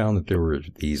he found that there were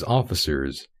these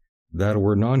officers that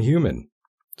were non-human.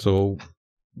 So,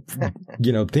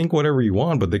 you know, think whatever you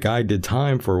want, but the guy did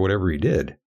time for whatever he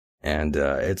did. And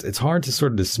it's hard to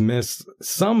sort of dismiss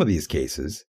some of these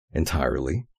cases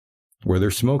entirely. Where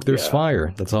there's smoke, there's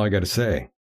fire. That's all I got to say.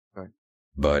 Right.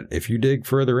 But if you dig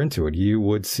further into it, you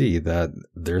would see that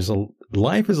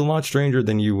life is a lot stranger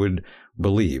than you would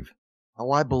believe.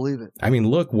 Oh, I believe it. I mean,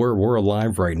 look, we're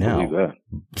alive right now.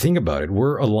 Think about it.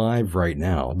 We're alive right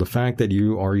now. The fact that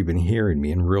you are even hearing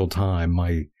me in real time,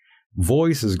 my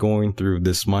voice is going through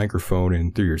this microphone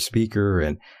and through your speaker,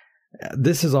 and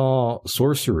this is all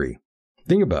sorcery.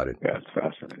 Think about it. Yeah, it's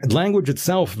fascinating. Language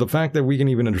itself, the fact that we can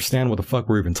even understand what the fuck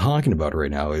we're even talking about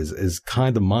right now is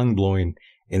kind of mind-blowing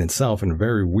in itself in a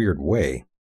very weird way.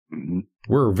 Mm-hmm.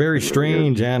 We're a very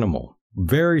strange animal.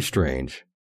 Very strange.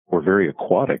 We're very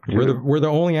aquatic. We're the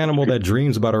only animal that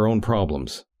dreams about our own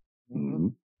problems. Mm-hmm.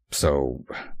 So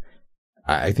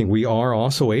I think we are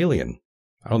also alien.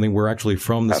 I don't think we're actually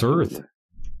from this earth.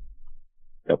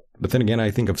 Yep. But then again,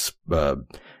 I think of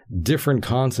different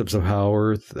concepts of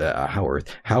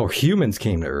how humans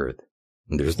came to Earth.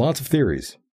 And there's lots of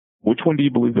theories. Which one do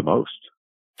you believe the most?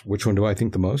 Which one do I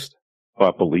think the most?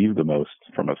 Well, I believe the most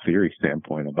from a theory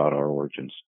standpoint about our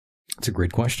origins. It's a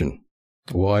great question.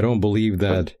 Well, I don't believe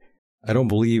that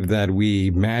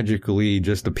we magically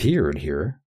just appeared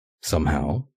here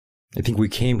somehow. I think we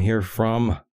came here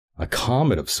from a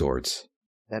comet of sorts.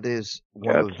 That is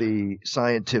one of the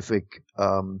scientific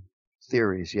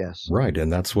theories, yes. Right,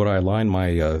 and that's what I align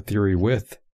my theory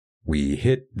with. We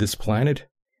hit this planet,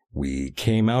 we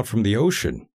came out from the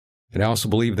ocean, and I also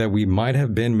believe that we might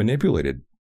have been manipulated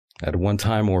at one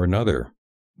time or another.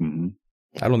 Mm-hmm.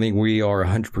 I don't think we are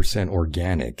 100%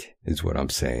 organic, is what I'm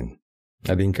saying.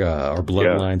 I think our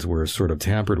bloodlines were sort of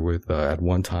tampered with at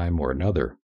one time or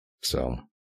another. So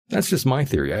that's just my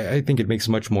theory. I think it makes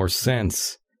much more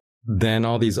sense than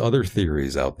all these other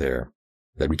theories out there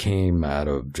that we came out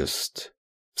of just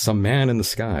some man in the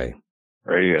sky.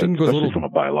 Right, yeah, especially from a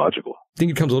biological. I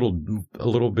think it becomes a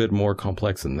little bit more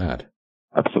complex than that.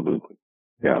 Absolutely.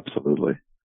 Yeah, absolutely.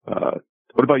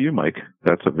 What about you, Mike?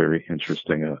 That's a very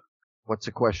interesting... What's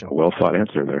the question? Well thought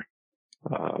answer there.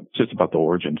 Just about the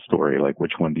origin story, like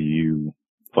which one do you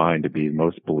find to be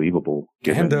most believable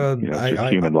given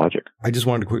human logic? I just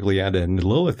wanted to quickly add, and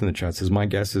Lilith in the chat says, my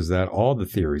guess is that all the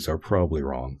theories are probably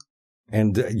wrong.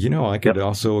 And, I could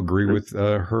also agree with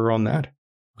her on that.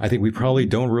 I think we probably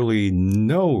don't really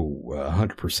know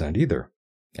 100% either.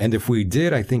 And if we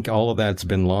did, I think all of that's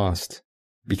been lost.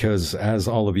 Because as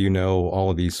all of you know,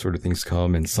 all of these sort of things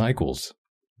come in cycles.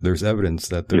 There's evidence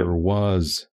that there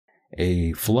was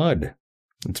a flood.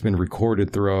 It's been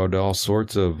recorded throughout all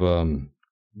sorts of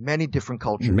many different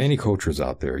cultures. Many cultures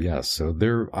out there, yes. So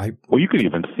you can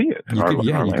even see it in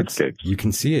our landscapes. You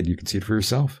can see it. You can see it for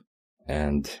yourself.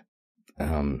 And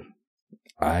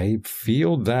I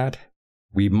feel that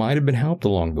we might have been helped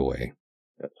along the way.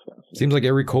 Seems like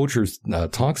every culture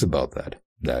talks about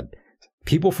that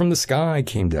people from the sky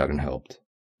came down and helped.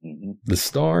 Mm-hmm. The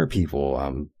star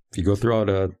people. If you go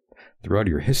throughout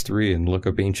your history and look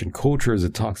up ancient cultures,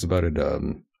 it talks about it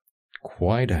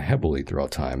quite heavily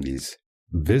throughout time. These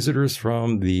visitors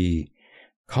from the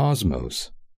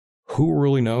cosmos. Who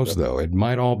really knows, though? It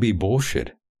might all be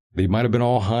bullshit. They might have been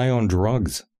all high on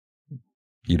drugs.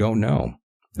 You don't know.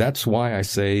 That's why I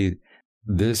say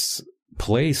this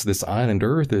place, this island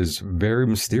Earth, is very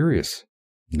mysterious.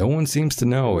 No one seems to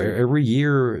know. Every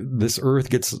year, this Earth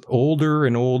gets older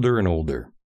and older and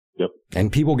older. Yep.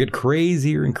 And people get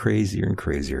crazier and crazier and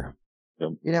crazier.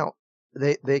 Yep.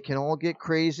 They can all get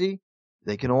crazy.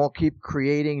 They can all keep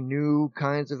creating new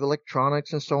kinds of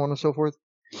electronics and so on and so forth.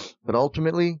 But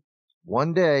ultimately,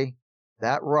 one day,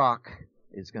 that rock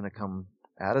is going to come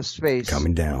out of space.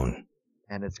 Coming down.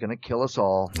 And it's going to kill us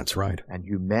all. That's right. And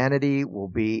humanity will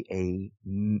be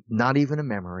not even a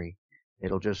memory.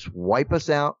 It'll just wipe us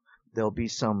out. There'll be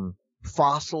some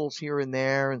fossils here and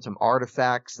there and some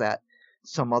artifacts that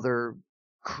some other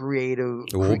creation.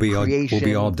 We'll be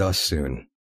all dust soon.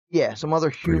 Yeah, some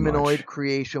other humanoid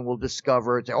creation will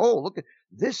discover and say, "Oh, look at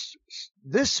this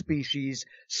species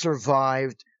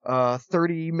survived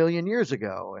 30 million years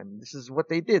ago, and this is what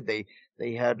they did.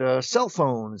 They had cell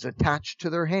phones attached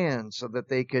to their hands so that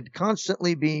they could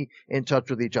constantly be in touch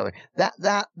with each other.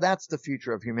 That's the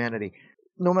future of humanity.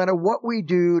 No matter what we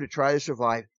do to try to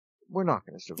survive, we're not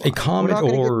going to survive. A comet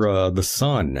or the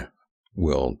sun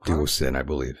will do us in, I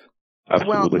believe.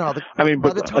 Absolutely. Well, no,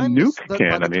 but a nuke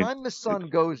can. By the time the sun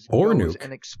goes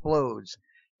and explodes,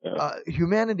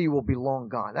 humanity will be long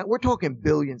gone. We're talking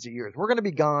billions of years. We're going to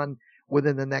be gone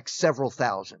within the next several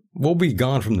thousand. We'll be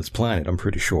gone from this planet, I'm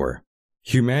pretty sure.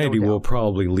 Humanity will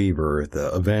probably leave Earth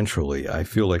eventually. I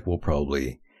feel like we'll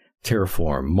probably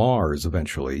terraform Mars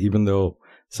eventually, even though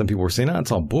some people were saying,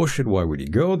 it's all bullshit. Why would you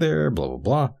go there? Blah, blah,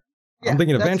 blah. Yeah, I'm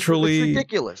thinking eventually. It's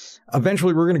ridiculous.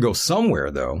 Eventually, we're going to go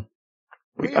somewhere, though.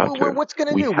 What's going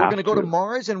to do? We're going to go to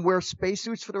Mars and wear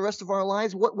spacesuits for the rest of our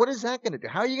lives? What is that going to do?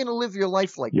 How are you going to live your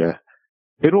life like that?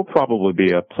 It'll probably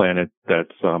be a planet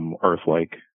that's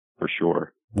Earth-like for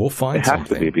sure. We'll find something. It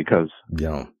has to be because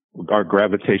our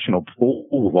gravitational pull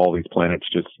of all these planets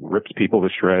just rips people to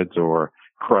shreds or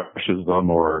crushes them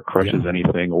or crushes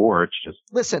anything, or it's just...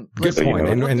 Listen, good point.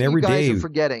 You know, and every day... you guys are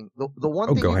forgetting, the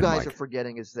one thing you guys are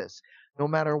forgetting is this. No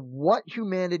matter what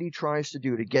humanity tries to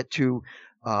do to get to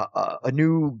a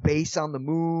new base on the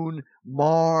moon,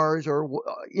 Mars, or,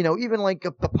 you know, even like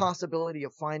the possibility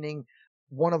of finding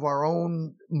one of our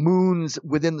own moons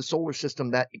within the solar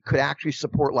system that could actually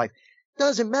support life,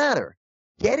 doesn't matter.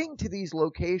 Getting to these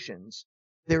locations,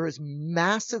 there is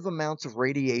massive amounts of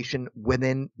radiation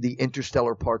within the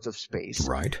interstellar parts of space.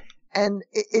 Right. And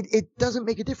it doesn't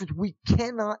make a difference. We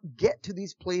cannot get to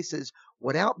these places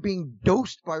without being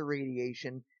dosed by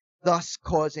radiation, thus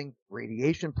causing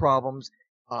radiation problems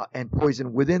and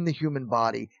poison within the human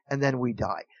body, and then we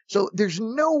die. So there's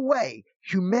no way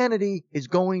humanity is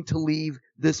going to leave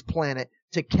this planet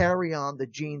to carry on the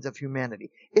genes of humanity.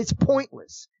 It's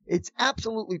pointless. It's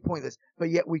absolutely pointless. But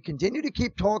yet we continue to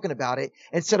keep talking about it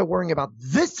instead of worrying about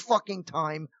this fucking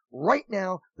time right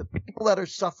now, the people that are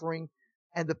suffering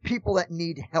and the people that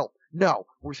need help. No,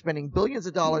 we're spending billions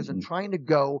of dollars and trying to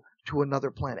go to another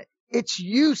planet. It's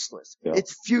useless. Yeah.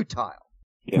 It's futile.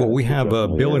 Yeah, well, we have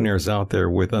billionaires out there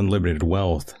with unlimited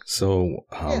wealth. So,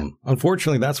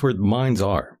 unfortunately, that's where minds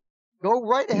are. Go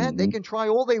right ahead. They can try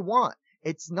all they want.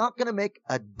 It's not going to make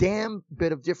a damn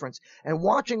bit of difference. And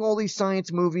watching all these science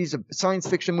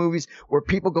fiction movies where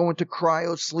people go into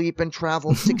cryo sleep and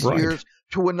travel 6 years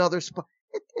to another spot,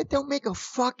 it don't make a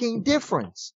fucking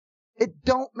difference. It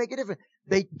don't make a difference.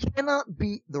 They cannot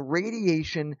beat the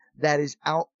radiation that is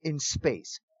out in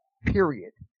space,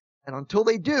 period. And until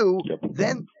they do,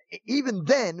 then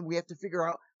we have to figure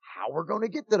out how we're going to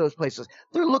get to those places.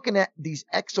 They're looking at these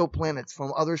exoplanets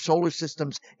from other solar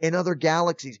systems in other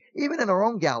galaxies, even in our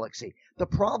own galaxy. The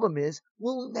problem is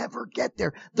we'll never get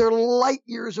there. They're light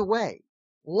years away.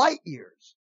 Light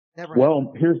years. Never happened.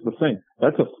 Here's the thing.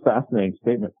 That's a fascinating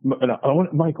statement. And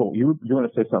Michael, you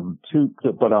want to say something too,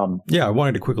 but yeah, I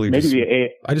wanted to quickly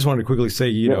I just wanted to quickly say,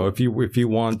 you know, if you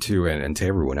want to, and to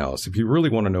everyone else, if you really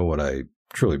want to know what I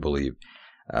truly believe,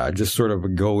 just sort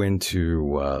of go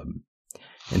into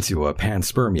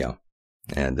panspermia,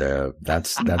 and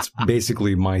that's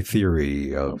basically my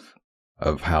theory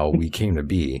of how we came to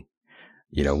be.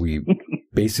 You know, we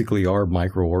basically are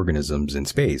microorganisms in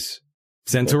space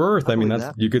sent to Earth. I mean,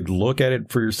 you could look at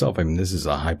it for yourself. I mean, this is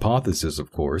a hypothesis,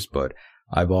 of course, but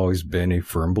I've always been a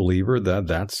firm believer that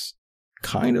that's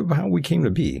kind of how we came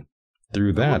to be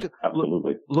through that.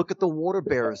 Absolutely. Look at the water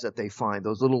bears that they find,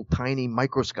 those little tiny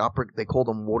microscopic, they call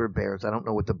them water bears. I don't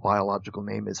know what the biological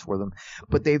name is for them,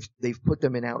 but they've put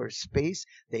them in outer space.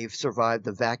 They've survived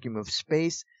the vacuum of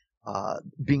space,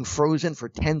 being frozen for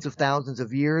tens of thousands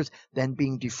of years, then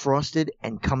being defrosted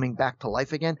and coming back to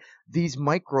life again. These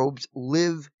microbes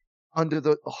live under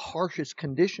the harshest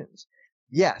conditions.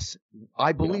 Yes,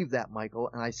 I believe that, Michael,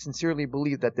 and I sincerely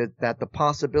believe that the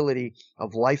possibility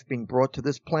of life being brought to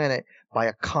this planet by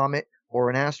a comet or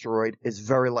an asteroid is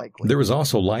very likely. There was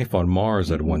also life on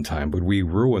Mars at one time, but we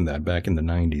ruined that back in the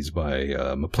 90s by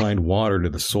applying water to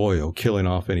the soil, killing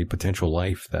off any potential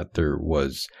life that there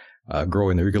was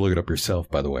growing there. You can look it up yourself,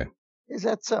 by the way. Is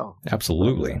that so?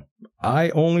 Absolutely. I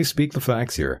only speak the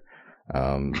facts here.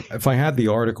 If I had the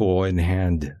article in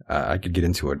hand, I could get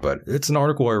into it, but it's an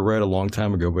article I read a long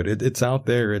time ago, but it's out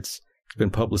there. It's been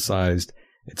publicized.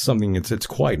 It's something it's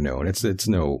quite known. It's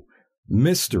no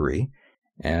mystery.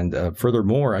 And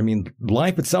furthermore, I mean,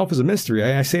 life itself is a mystery.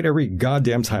 I say it every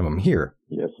goddamn time I'm here.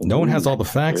 Yes, no one has all the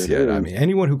facts yet. I mean,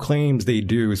 anyone who claims they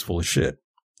do is full of shit.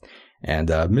 And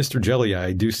Mr. Jelly,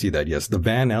 I do see that, yes. The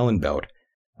Van Allen belt.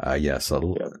 Yes,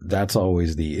 that's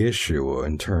always the issue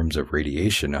in terms of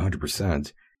radiation,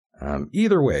 100%.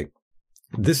 Either way,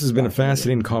 this has been a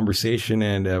fascinating conversation,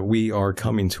 and we are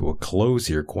coming to a close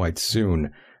here quite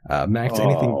soon. Max,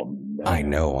 anything? Man. I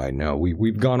know.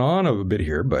 We've gone on a bit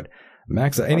here, but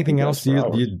Max, anything else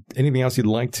you'd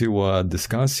like to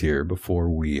discuss here before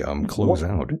we close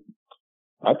out?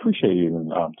 I appreciate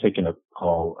you taking a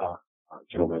call,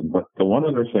 gentlemen. But the one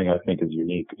other thing I think is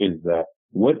unique is that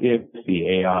what if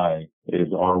the AI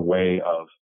is our way of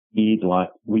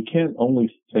we can't only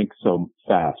think so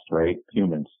fast, right?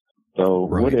 Humans. So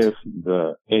what if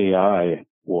the AI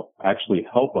will actually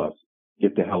help us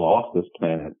get the hell off this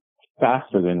planet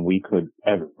faster than we could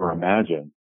ever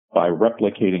imagine by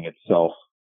replicating itself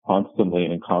constantly,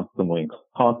 like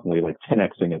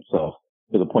 10xing itself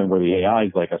to the point where the AI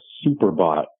is like a super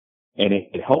bot, and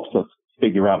it helps us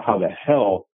figure out how the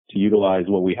hell to utilize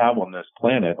what we have on this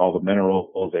planet, all the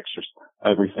minerals,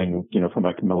 everything, from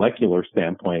a molecular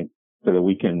standpoint, so that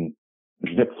we can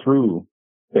zip through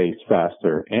space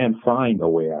faster and find a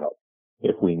way out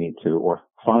if we need to, or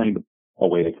find a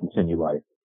way to continue life.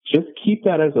 Just keep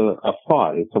that as a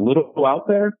thought. It's a little out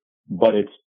there, but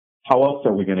it's how else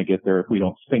are we going to get there if we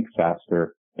don't think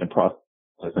faster and process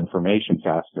information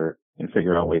faster and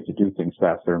figure out ways to do things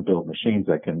faster and build machines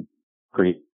that can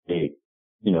create,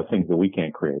 things that we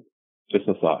can't create. Just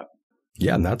a thought.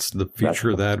 Yeah, and that's the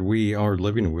future that we are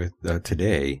living with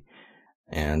today.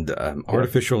 And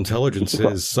artificial intelligence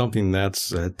is something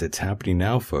that's happening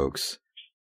now, folks.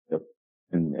 Yep.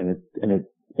 And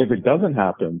if it doesn't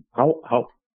happen, how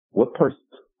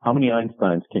many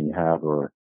Einsteins can you have,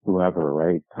 or whoever,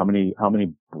 right? How many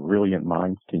brilliant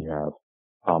minds can you have?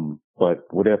 But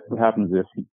what happens if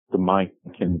the mind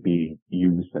can be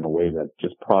used in a way that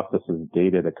just processes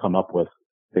data to come up with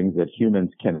things that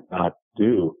humans cannot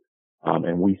do?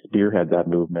 And we spearhead that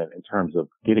movement in terms of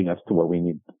getting us to what we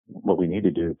need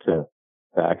to do to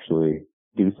actually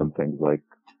do some things, like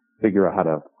figure out how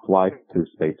to fly through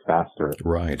space faster.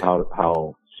 Right.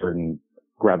 How certain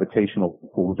gravitational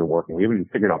pulls are working. We haven't even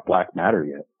figured out black matter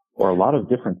yet, or a lot of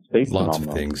different space phenomena. Lots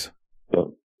of things.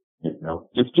 So,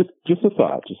 just a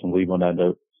thought, just to leave on that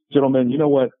note. Gentlemen, you know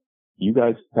what? You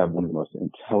guys have one of the most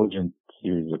intelligent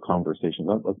series of conversations,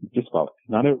 just about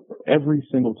not every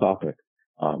single topic.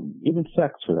 Even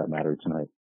sex, for that matter, tonight.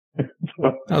 That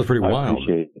was pretty wild.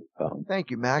 Appreciate it. Thank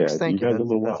you, Max. Thank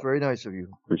you. That's very nice of you.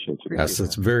 Appreciate you. Yes,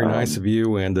 it's very nice of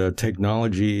you. And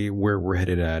technology, where we're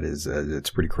headed at, is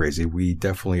it's pretty crazy. We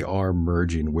definitely are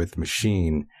merging with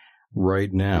machine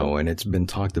right now, and it's been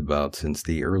talked about since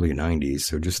the early 90s.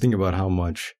 So just think about how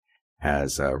much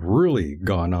has really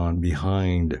gone on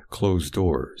behind closed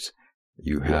doors.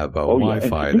 You have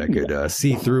Wi-Fi that could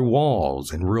see through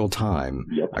walls in real time.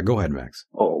 Yep. Go ahead, Max.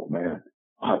 Oh, man.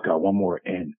 I've got one more.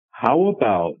 And how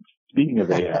about, speaking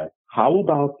of AI, how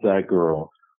about that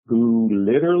girl who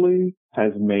literally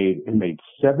has made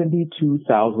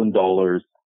 $72,000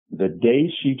 the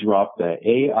day she dropped the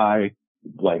AI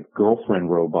girlfriend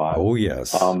robot? Oh,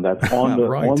 yes. That's on on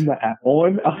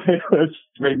iOS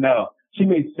right now. She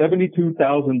made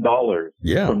 $72,000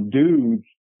 from dudes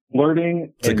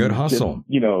flirting. It's a good hustle.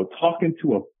 Just, talking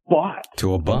to a bot.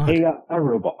 An AI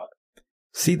robot.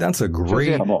 See, that's a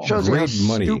great money.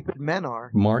 Stupid men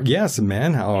are. Yes,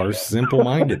 men are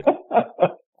simple-minded.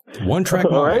 One-track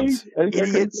minds.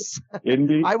 Idiots.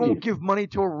 Indeed. I won't give money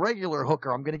to a regular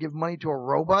hooker. I'm going to give money to a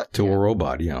robot. A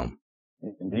robot, yeah.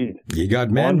 Indeed. You got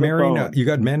men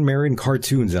marrying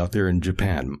cartoons out there in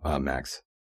Japan, Max.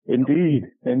 Indeed.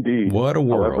 What a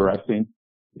world. However, I've seen,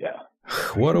 yeah.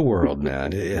 What a world,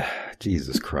 man.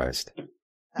 Jesus Christ.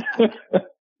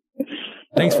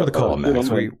 Thanks for the call, Max.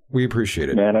 We appreciate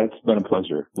it. Man, it's been a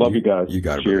pleasure. Love you guys. You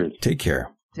got it. Cheers. Take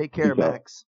care. Take care,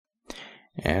 Max.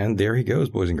 And there he goes,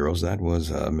 boys and girls. That was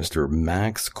Mr.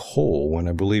 Max Cole. And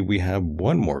I believe we have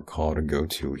one more call to go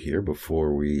to here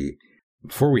before we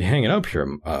hang it up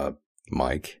here,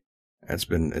 Mike. It's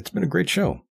been a great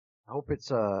show. I hope it's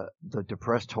the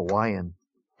depressed Hawaiian.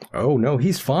 Oh no,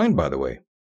 he's fine, by the way.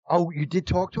 Oh, you did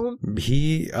talk to him?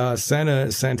 He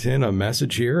sent in a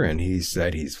message here, and he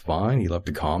said he's fine. He left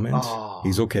a comment. Oh,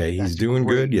 he's okay. He's doing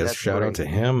good. Yes, shout out to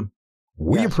him.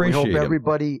 We appreciate we hope him.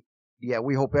 Everybody,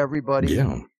 we hope everybody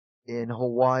in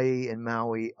Hawaii and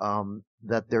Maui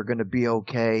that they're going to be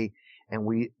okay, and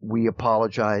we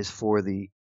apologize for the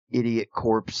idiot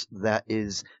corpse that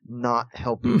is not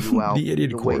helping you out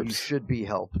the way you should be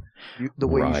helped. The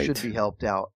way you should be helped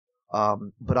out.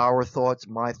 But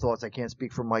my thoughts, I can't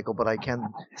speak for Michael, but I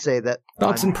can say that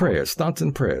thoughts and prayers.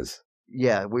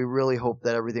 Yeah, we really hope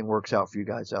that everything works out for you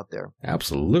guys out there.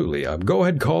 Absolutely. Go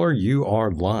ahead, caller. You are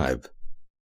live.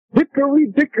 Hickory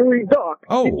dickory dock.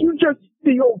 Oh. Did you just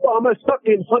see Obama stuck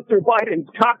in Hunter Biden's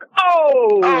cock?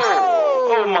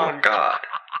 Oh my God.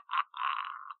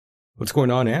 What's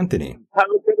going on, Anthony? Have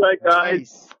a good night, guys.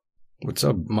 Nice. What's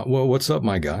up? What's up,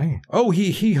 my guy? Oh,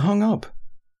 he hung up.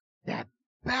 That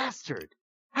bastard.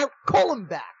 Call him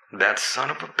back. That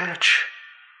son of a bitch.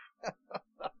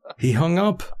 He hung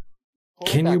up.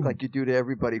 Can you like you do to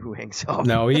everybody who hangs up?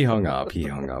 No, he hung up.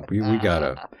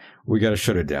 We gotta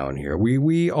shut it down here.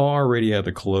 We are already at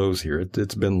the close here.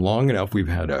 It's been long enough. We've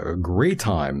had a great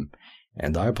time,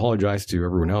 and I apologize to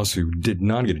everyone else who did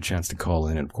not get a chance to call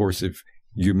in. And of course, if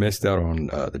you missed out on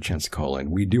the chance to call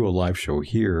in, we do a live show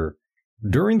here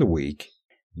during the week,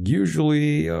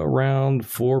 usually around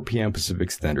 4 p.m.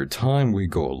 Pacific Standard Time. We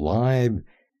go live.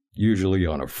 Usually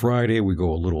on a Friday, we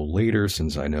go a little later,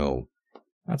 since I know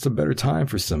that's a better time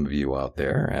for some of you out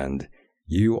there, and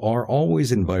you are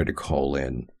always invited to call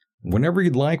in whenever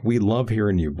you'd like. We love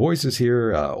hearing new voices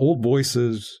here, old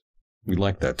voices. We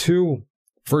like that too.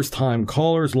 First-time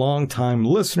callers, long-time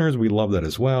listeners, we love that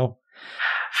as well.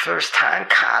 First-time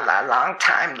caller,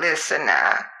 long-time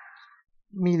listener.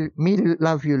 Me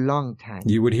love you long time.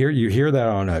 You hear that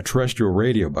on terrestrial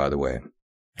radio, by the way,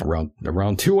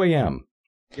 around 2 a.m.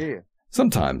 Yeah.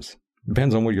 Sometimes.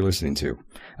 Depends on what you're listening to.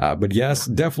 But yes,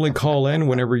 definitely call in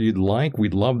whenever you'd like.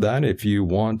 We'd love that. If you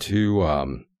want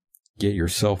to get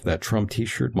yourself that Trump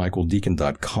t-shirt,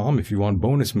 michaeldeacon.com. If you want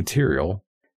bonus material,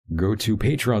 go to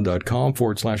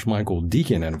patreon.com/Michael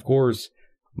Deacon. And of course,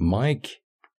 Mike,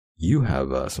 you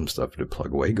have some stuff to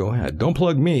plug away. Go ahead. Don't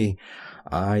plug me.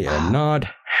 I am not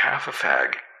half a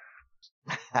fag.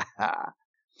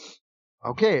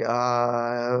 Okay,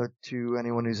 to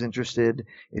anyone who's interested,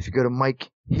 if you go to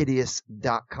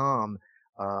MikeHideous.com,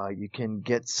 you can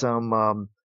get some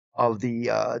of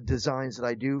the designs that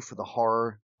I do for the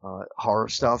horror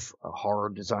stuff, horror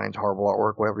designs, horrible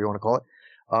artwork, whatever you want to call it.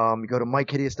 You go to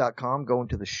MikeHideous.com, go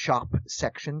into the shop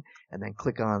section, and then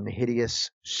click on the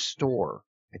Hideous store,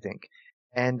 I think.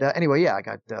 And anyway, yeah, I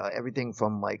got everything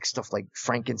from like stuff like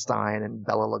Frankenstein and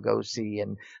Bela Lugosi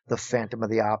and the Phantom of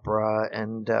the Opera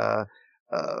and a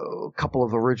couple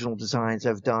of original designs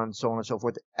I've done, so on and so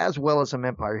forth, as well as some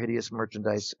Empire Hideous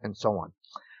merchandise and so on.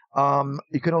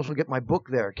 You can also get my book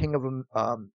there, King of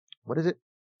what is it?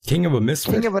 King of a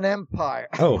Misfit. King of an Empire.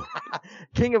 Oh.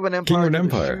 King of an Empire. King of an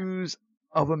Empire. The Shoes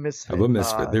of a Misfit. Of a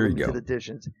Misfit. There you go.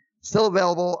 Editions. Still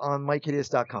available on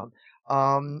MikeHideous.com.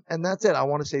 And that's it. I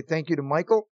want to say thank you to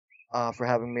Michael for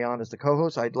having me on as the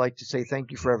co-host. I'd like to say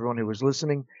thank you for everyone who was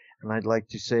listening. And I'd like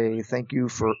to say thank you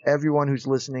for everyone who's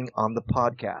listening on the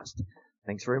podcast.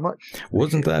 Thanks very much.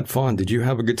 Wasn't that fun? Did you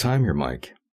have a good time here,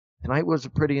 Mike? Tonight was a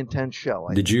pretty intense show.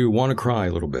 Did you want to cry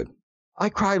a little bit? I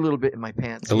cry a little bit in my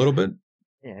pants. A little bit?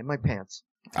 Yeah, in my pants.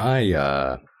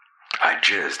 I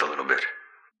jizzed a little bit.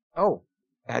 Oh,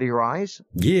 out of your eyes?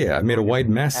 Yeah, I made a white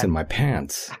mess in my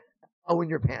pants. Oh, in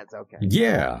your pants. Okay.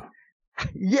 Yeah.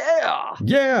 Yeah.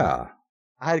 Yeah.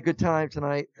 I had a good time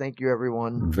tonight. Thank you,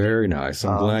 everyone. Very nice.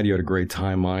 I'm glad you had a great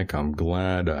time, Mike. I'm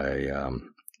glad I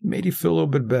made you feel a little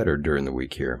bit better during the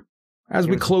week here. As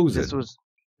we close it.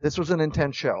 This was an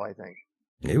intense show, I think.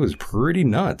 It was pretty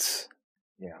nuts.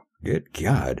 Yeah. Good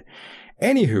God.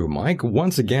 Anywho, Mike,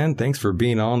 once again, thanks for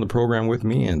being on the program with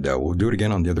me, and we'll do it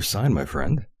again on the other side, my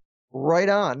friend. Right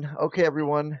on. Okay,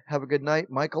 everyone. Have a good night.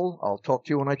 Michael, I'll talk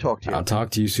to you when I talk to you. I'll talk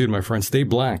to you soon, my friend. Stay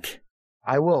black.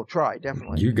 I will try,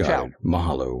 definitely. You got it.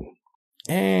 Mahalo.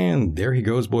 And there he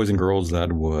goes, boys and girls.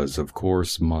 That was, of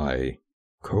course, my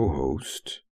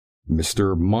co-host,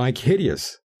 Mr. Mike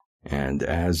Hideous. And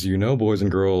as you know, boys and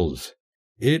girls,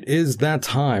 it is that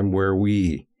time where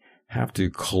we have to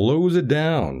close it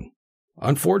down.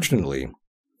 Unfortunately.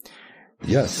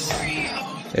 Yes.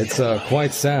 It's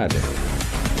quite sad.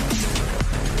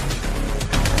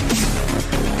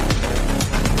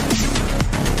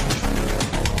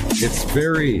 It's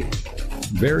very,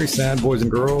 very sad, boys and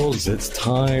girls. It's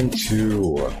time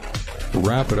to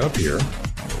wrap it up here.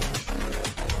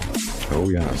 Oh,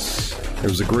 yes. It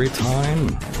was a great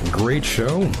time. Great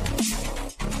show.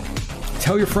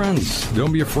 Tell your friends.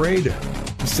 Don't be afraid.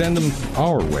 Send them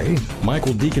our way.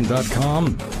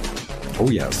 MichaelDeacon.com.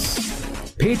 Oh, yes.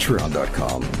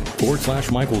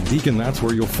 Patreon.com/Michael Deacon. That's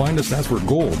where you'll find us. That's where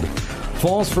gold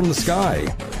falls from the sky.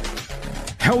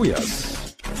 Hell yes.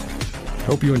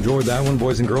 Hope you enjoyed that one,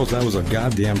 boys and girls. That was a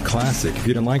goddamn classic. If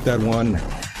you didn't like that one,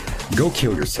 go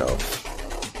kill yourself.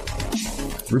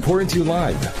 Reporting to you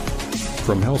live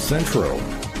from Hell Centro.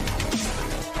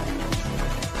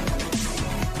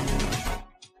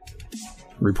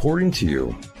 Reporting to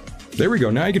you. There we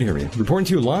go. Now you can hear me. Reporting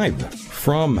to you live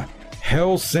from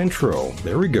Hell Centro.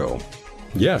 There we go.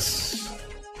 Yes.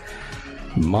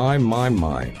 My.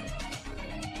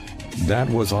 That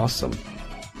was awesome.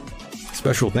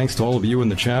 Special thanks to all of you in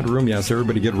the chat room. Yes,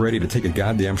 everybody get ready to take a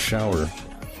goddamn shower.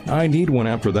 I need one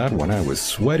after that one. I was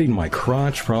sweating. My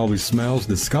crotch probably smells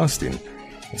disgusting.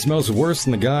 It smells worse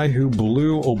than the guy who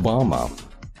blew Obama.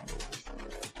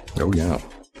 Oh, yeah.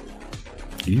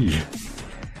 Eesh.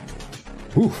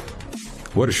 Whew.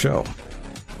 What a show.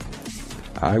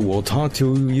 I will talk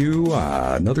to you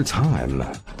another time.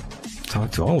 Talk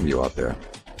to all of you out there.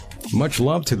 Much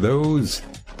love to those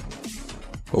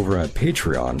over at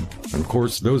Patreon. And of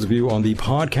course, those of you on the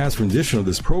podcast rendition of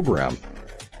this program.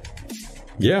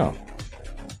 Yeah.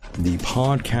 The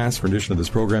podcast rendition of this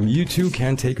program. You too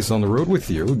can take us on the road with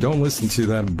you. Don't listen to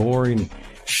that boring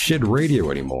shit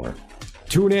radio anymore.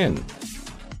 Tune in.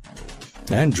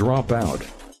 And drop out.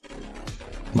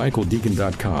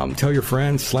 MichaelDeacon.com. Tell your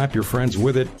friends, slap your friends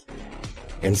with it,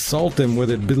 insult them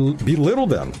with it, belittle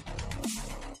them.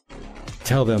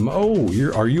 tell them, oh,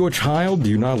 are you a child? Do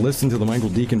you not listen to the Michael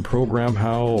Deacon program?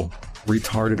 How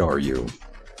retarded are you?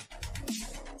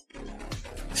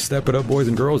 Step it up, boys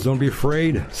and girls. Don't be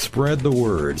afraid. Spread the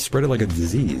word. Spread it like a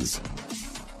disease.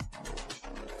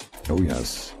 Oh,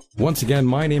 yes. Once again,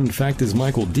 my name, in fact, is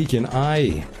Michael Deacon.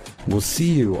 I will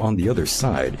see you on the other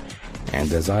side. And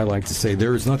as I like to say,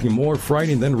 there is nothing more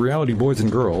frightening than reality, boys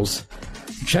and girls.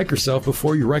 Check yourself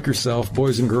before you wreck yourself,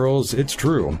 boys and girls. It's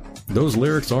true. Those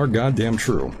lyrics are goddamn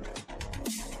true.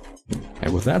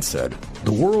 And with that said,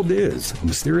 the world is a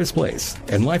mysterious place,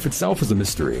 and life itself is a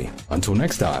mystery. Until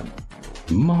next time,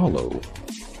 mahalo.